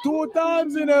 2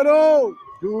 times in a row.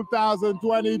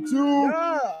 2022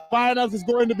 Yeah. finals is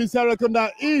going to be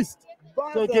Serekunda East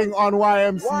taking on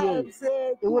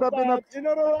YMCA. It would have been in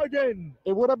a row again.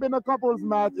 It would have been a couples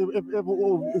match if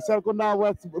Serekunda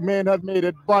West main had made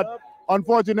it, but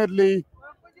unfortunately,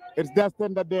 it's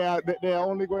destined that they are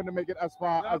only going to make it as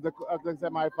far as the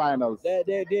semifinals. They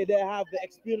have the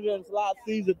experience last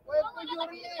season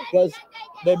because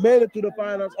they made it to the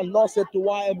finals and lost it to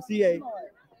YMCA.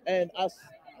 And as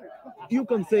you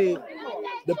can say,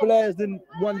 the players didn't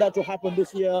want that to happen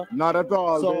this year. Not at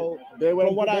all. So they went,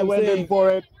 from what they I'm went in saying, for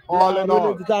it all in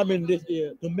all. determined this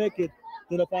year to make it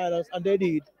to the finals, and they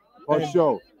did. For And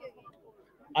sure.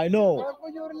 I know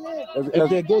if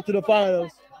they go to the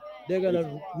finals, they're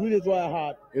gonna really try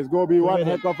hard. It's gonna be one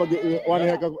heck of a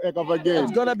game.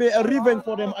 It's gonna be a revenge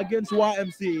for them against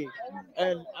YMCA.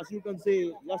 And as you can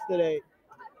see, yesterday,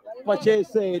 Pache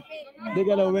said they're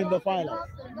gonna win the final.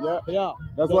 Yeah.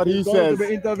 That's what he says. To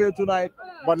be interviewed tonight.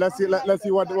 But let's see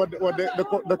what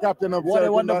the captain of what Serekunda,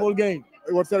 a wonderful game.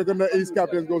 What Serekunda East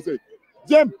captain is gonna say.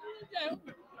 Jim,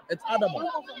 it's Adama.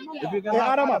 If you can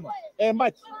Adama. Hey,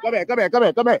 Mike, come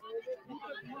here.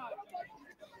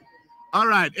 All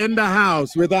right, in the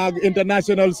house with our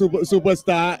international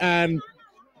superstar and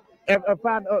a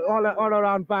fan, all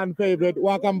around fan favorite.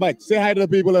 Welcome back. Say hi to the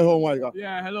people at home, Waka.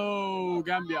 Yeah, hello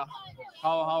Gambia.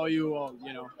 How are you all?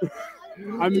 You know,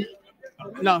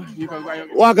 you can go.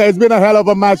 Waka, it's been a hell of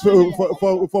a match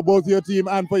for both your team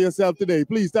and for yourself today.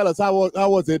 Please tell us how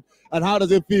was it and how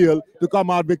does it feel to come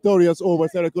out victorious over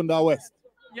Serekunda West?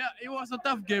 Yeah, it was a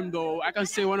tough game though. I can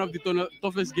say one of the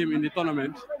toughest game in the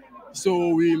tournament. So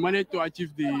we managed to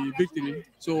achieve the victory.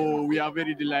 So we are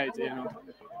very delighted, you know.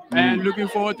 And looking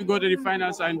forward to go to the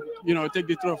finals and, you know, take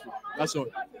the trophy. That's all.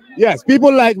 Yes,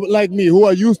 people like me who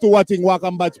are used to watching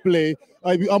Wakambach play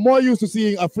are more used to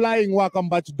seeing a flying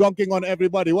Wakambach dunking on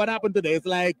everybody. What happened today? It's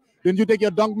like, didn't you take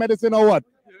your dunk medicine or what?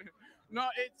 No,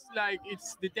 it's like,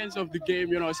 it's the tense of the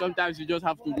game, you know. Sometimes you just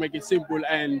have to make it simple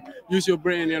and use your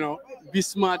brain, you know, be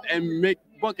smart and make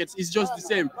buckets. It's just the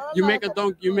same. You make a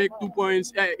dunk, you make 2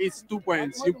 points, it's 2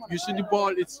 points. You shoot the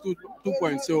ball, it's two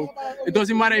points. So it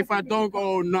doesn't matter if I dunk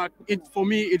or not. For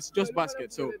me, it's just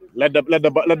basket. So let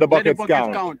the buckets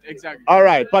count. Exactly. All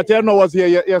right. Paterno was here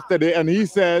yesterday, and he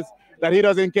says that he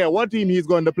doesn't care what team he's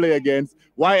going to play against.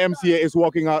 YMCA is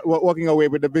walking away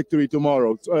with the victory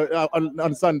tomorrow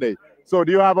on Sunday. So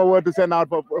do you have a word to send out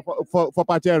for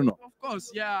Paterno? Of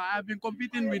course, yeah. I've been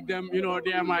competing with them. You know,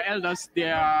 they are my elders. They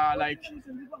are like,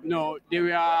 you know, they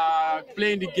were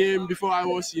playing the game before I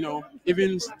was, you know,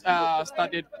 even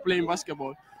started playing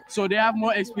basketball. So they have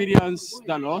more experience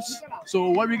than us. So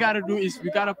what we got to do is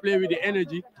we got to play with the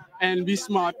energy and be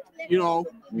smart. You know,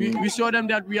 we show them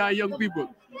that we are young people.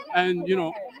 And, you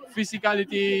know,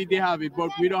 physicality, they have it,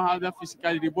 but we don't have that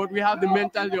physicality. But we have the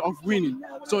mentality of winning.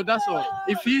 So that's all.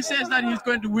 If he says that he's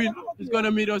going to win, he's going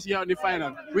to meet us here in the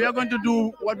final. We are going to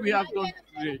do what we have done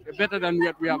today, better than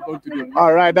what we have done today.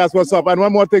 All right, that's what's up. And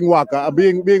one more thing, Waka,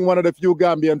 being one of the few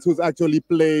Gambians who's actually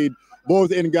played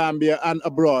both in Gambia and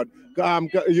abroad,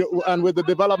 and with the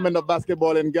development of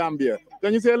basketball in Gambia,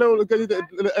 can you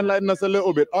enlighten us a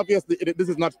little bit? Obviously, this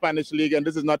is not Spanish league and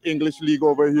this is not English league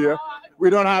over here. We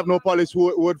don't have no polished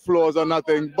wood floors or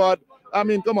nothing. But I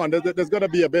mean, come on, there's got to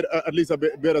be at least a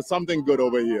bit of something good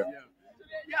over here.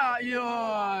 Yeah, you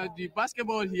know, the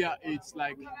basketball here, it's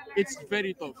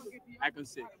very tough, I can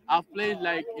say. I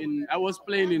was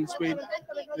playing in Spain,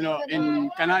 you know, in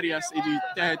Canarias, in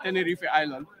the Tenerife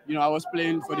Island. You know, I was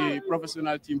playing for the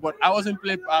professional team, but I wasn't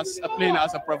playing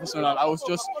as a professional. I was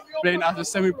just playing as a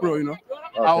semi-pro, you know.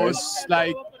 Okay. I was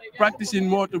like practicing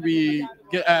more to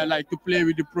to play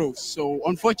with the pros. So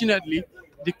unfortunately,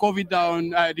 the COVID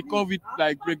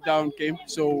breakdown came,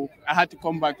 so I had to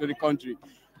come back to the country.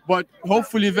 But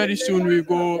hopefully very soon we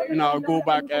go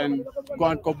back and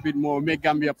compete more, make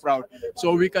Gambia proud.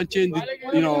 So we can change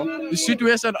the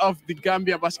situation of the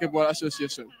Gambia Basketball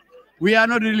Association. We are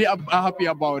not really happy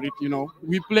about it, you know.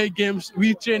 We play games,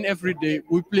 we train every day,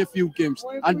 we play few games,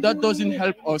 and that doesn't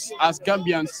help us as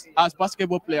Gambians, as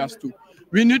basketball players too.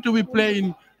 We need to be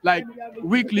playing like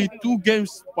weekly 2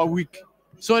 games per week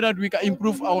so that we can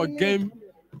improve our game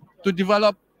to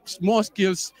develop more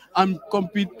skills and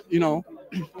compete, you know,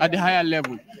 at the higher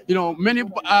level. You know, many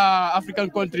African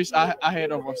countries are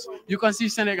ahead of us. You can see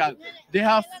Senegal. They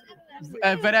have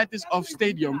varieties of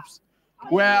stadiums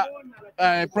where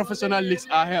professional leagues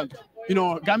are held. You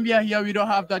know, Gambia here, we don't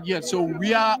have that yet. So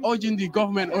we are urging the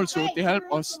government also to help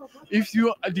us. If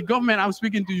the government, I'm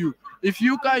speaking to you, if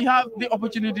you can have the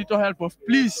opportunity to help us,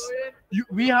 please.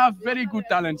 We have very good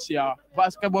talents here,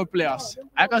 basketball players.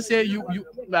 I can say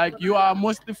you are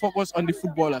mostly focused on the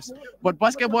footballers, but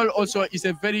basketball also is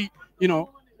a very, you know,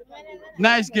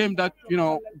 nice game that, you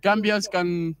know, Gambians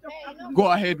can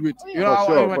go ahead with. You know,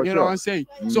 what I'm saying.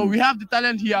 So we have the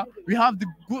talent here. We have the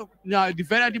good, the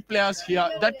variety players here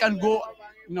that can go,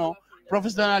 you know,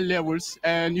 professional levels,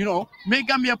 and you know, make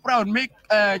Gambia proud, make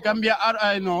Gambia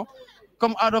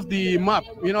come out of the map.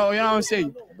 You know what I'm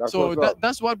saying?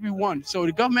 That's what we want. So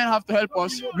the government have to help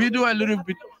us. We do a little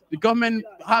bit. The government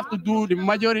have to do the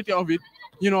majority of it,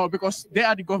 you know, because they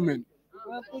are the government.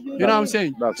 You know what I'm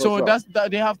saying?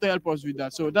 They have to help us with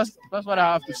that. So that's what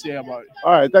I have to say about it.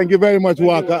 All right, thank you very much,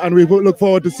 Waka, and we look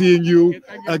forward to seeing you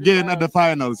again at the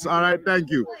finals. All right,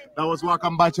 thank you. That was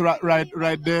Wakambach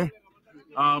right there.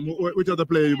 Which other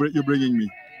player you bringing me?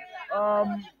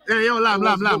 Hey, yo, Lamb,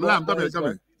 come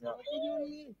here.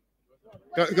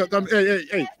 Yeah. Come,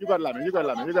 hey, you got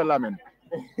Lamb.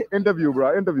 Interview,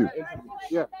 bro, interview.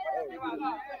 Yeah.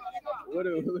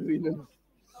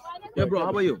 Yeah, bro, how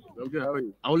about you? Okay, how are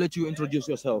you? I'll let you introduce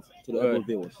yourself to the other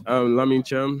viewers. Lamin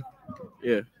Chum.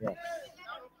 Yeah.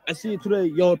 I see today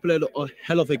y'all played a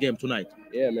hell of a game tonight.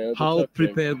 Yeah, man. How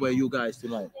prepared were you guys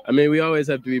tonight? I mean, we always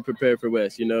have to be prepared for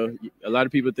West. You know, a lot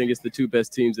of people think it's the two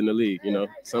best teams in the league. You know,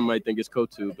 some might think it's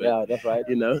Kotu, but yeah, that's right.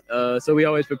 You know, so we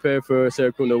always prepare for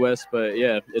Serekunda West. But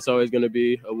yeah, it's always going to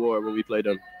be a war when we play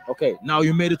them. Okay, now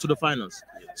you made it to the finals,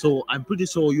 so I'm pretty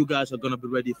sure you guys are going to be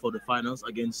ready for the finals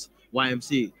against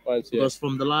YMC. Because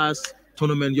from the last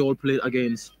tournament you all played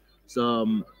against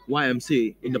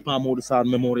YMC in the Modou Sarr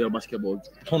Memorial Basketball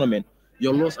Tournament,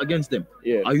 you lost against them.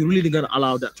 Yeah. Are you really gonna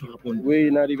allow that to happen? We're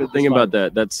not even thinking about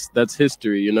that. That's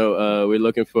history. You know, we're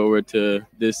looking forward to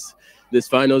this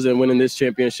finals and winning this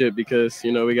championship because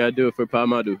you know we gotta do it for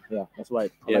Modou. Yeah, that's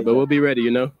right. But we'll be ready.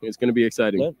 You know, it's gonna be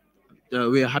exciting. Yeah.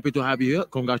 We are happy to have you here.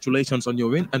 Congratulations on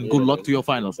your win and good luck to your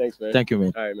finals. Thanks, man. Thank you,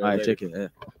 man. All right, man. All right, check it. Yeah.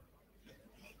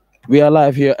 We are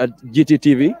live here at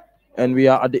GTTV. And we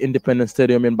are at the Independence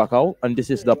Stadium in Bakau. And this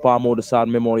is the Modou Sarr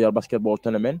Memorial Basketball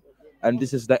Tournament. And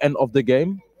this is the end of the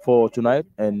game for tonight.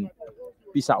 And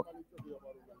peace out.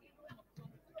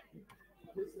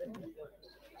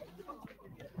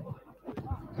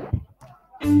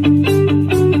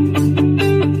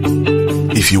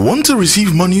 If you want to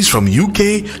receive monies from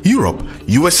UK, Europe,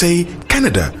 USA,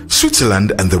 Canada,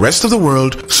 Switzerland, and the rest of the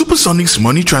world, Supersonic's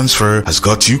money transfer has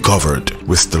got you covered.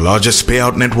 With the largest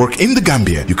payout network in the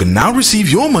Gambia, you can now receive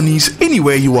your monies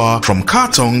anywhere you are, from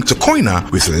Kartong to Koina,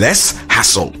 with less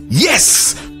hassle.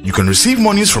 Yes! You can receive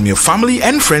monies from your family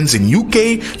and friends in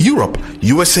UK, Europe,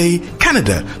 USA,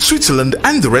 Canada, Switzerland,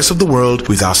 and the rest of the world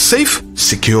with our safe,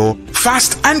 secure,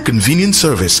 fast, and convenient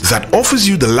service that offers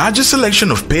you the largest selection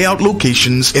of payout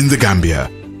locations in the Gambia.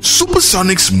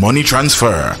 Supersonic's money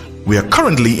transfer. We are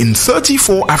currently in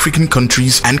 34 African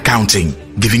countries and counting,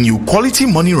 giving you quality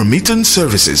money remittance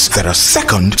services that are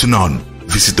second to none.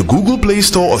 Visit the Google Play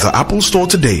Store or the Apple Store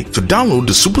today to download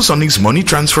the Supersonics Money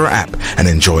Transfer app and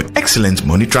enjoy excellent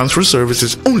money transfer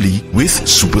services only with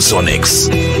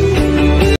Supersonics.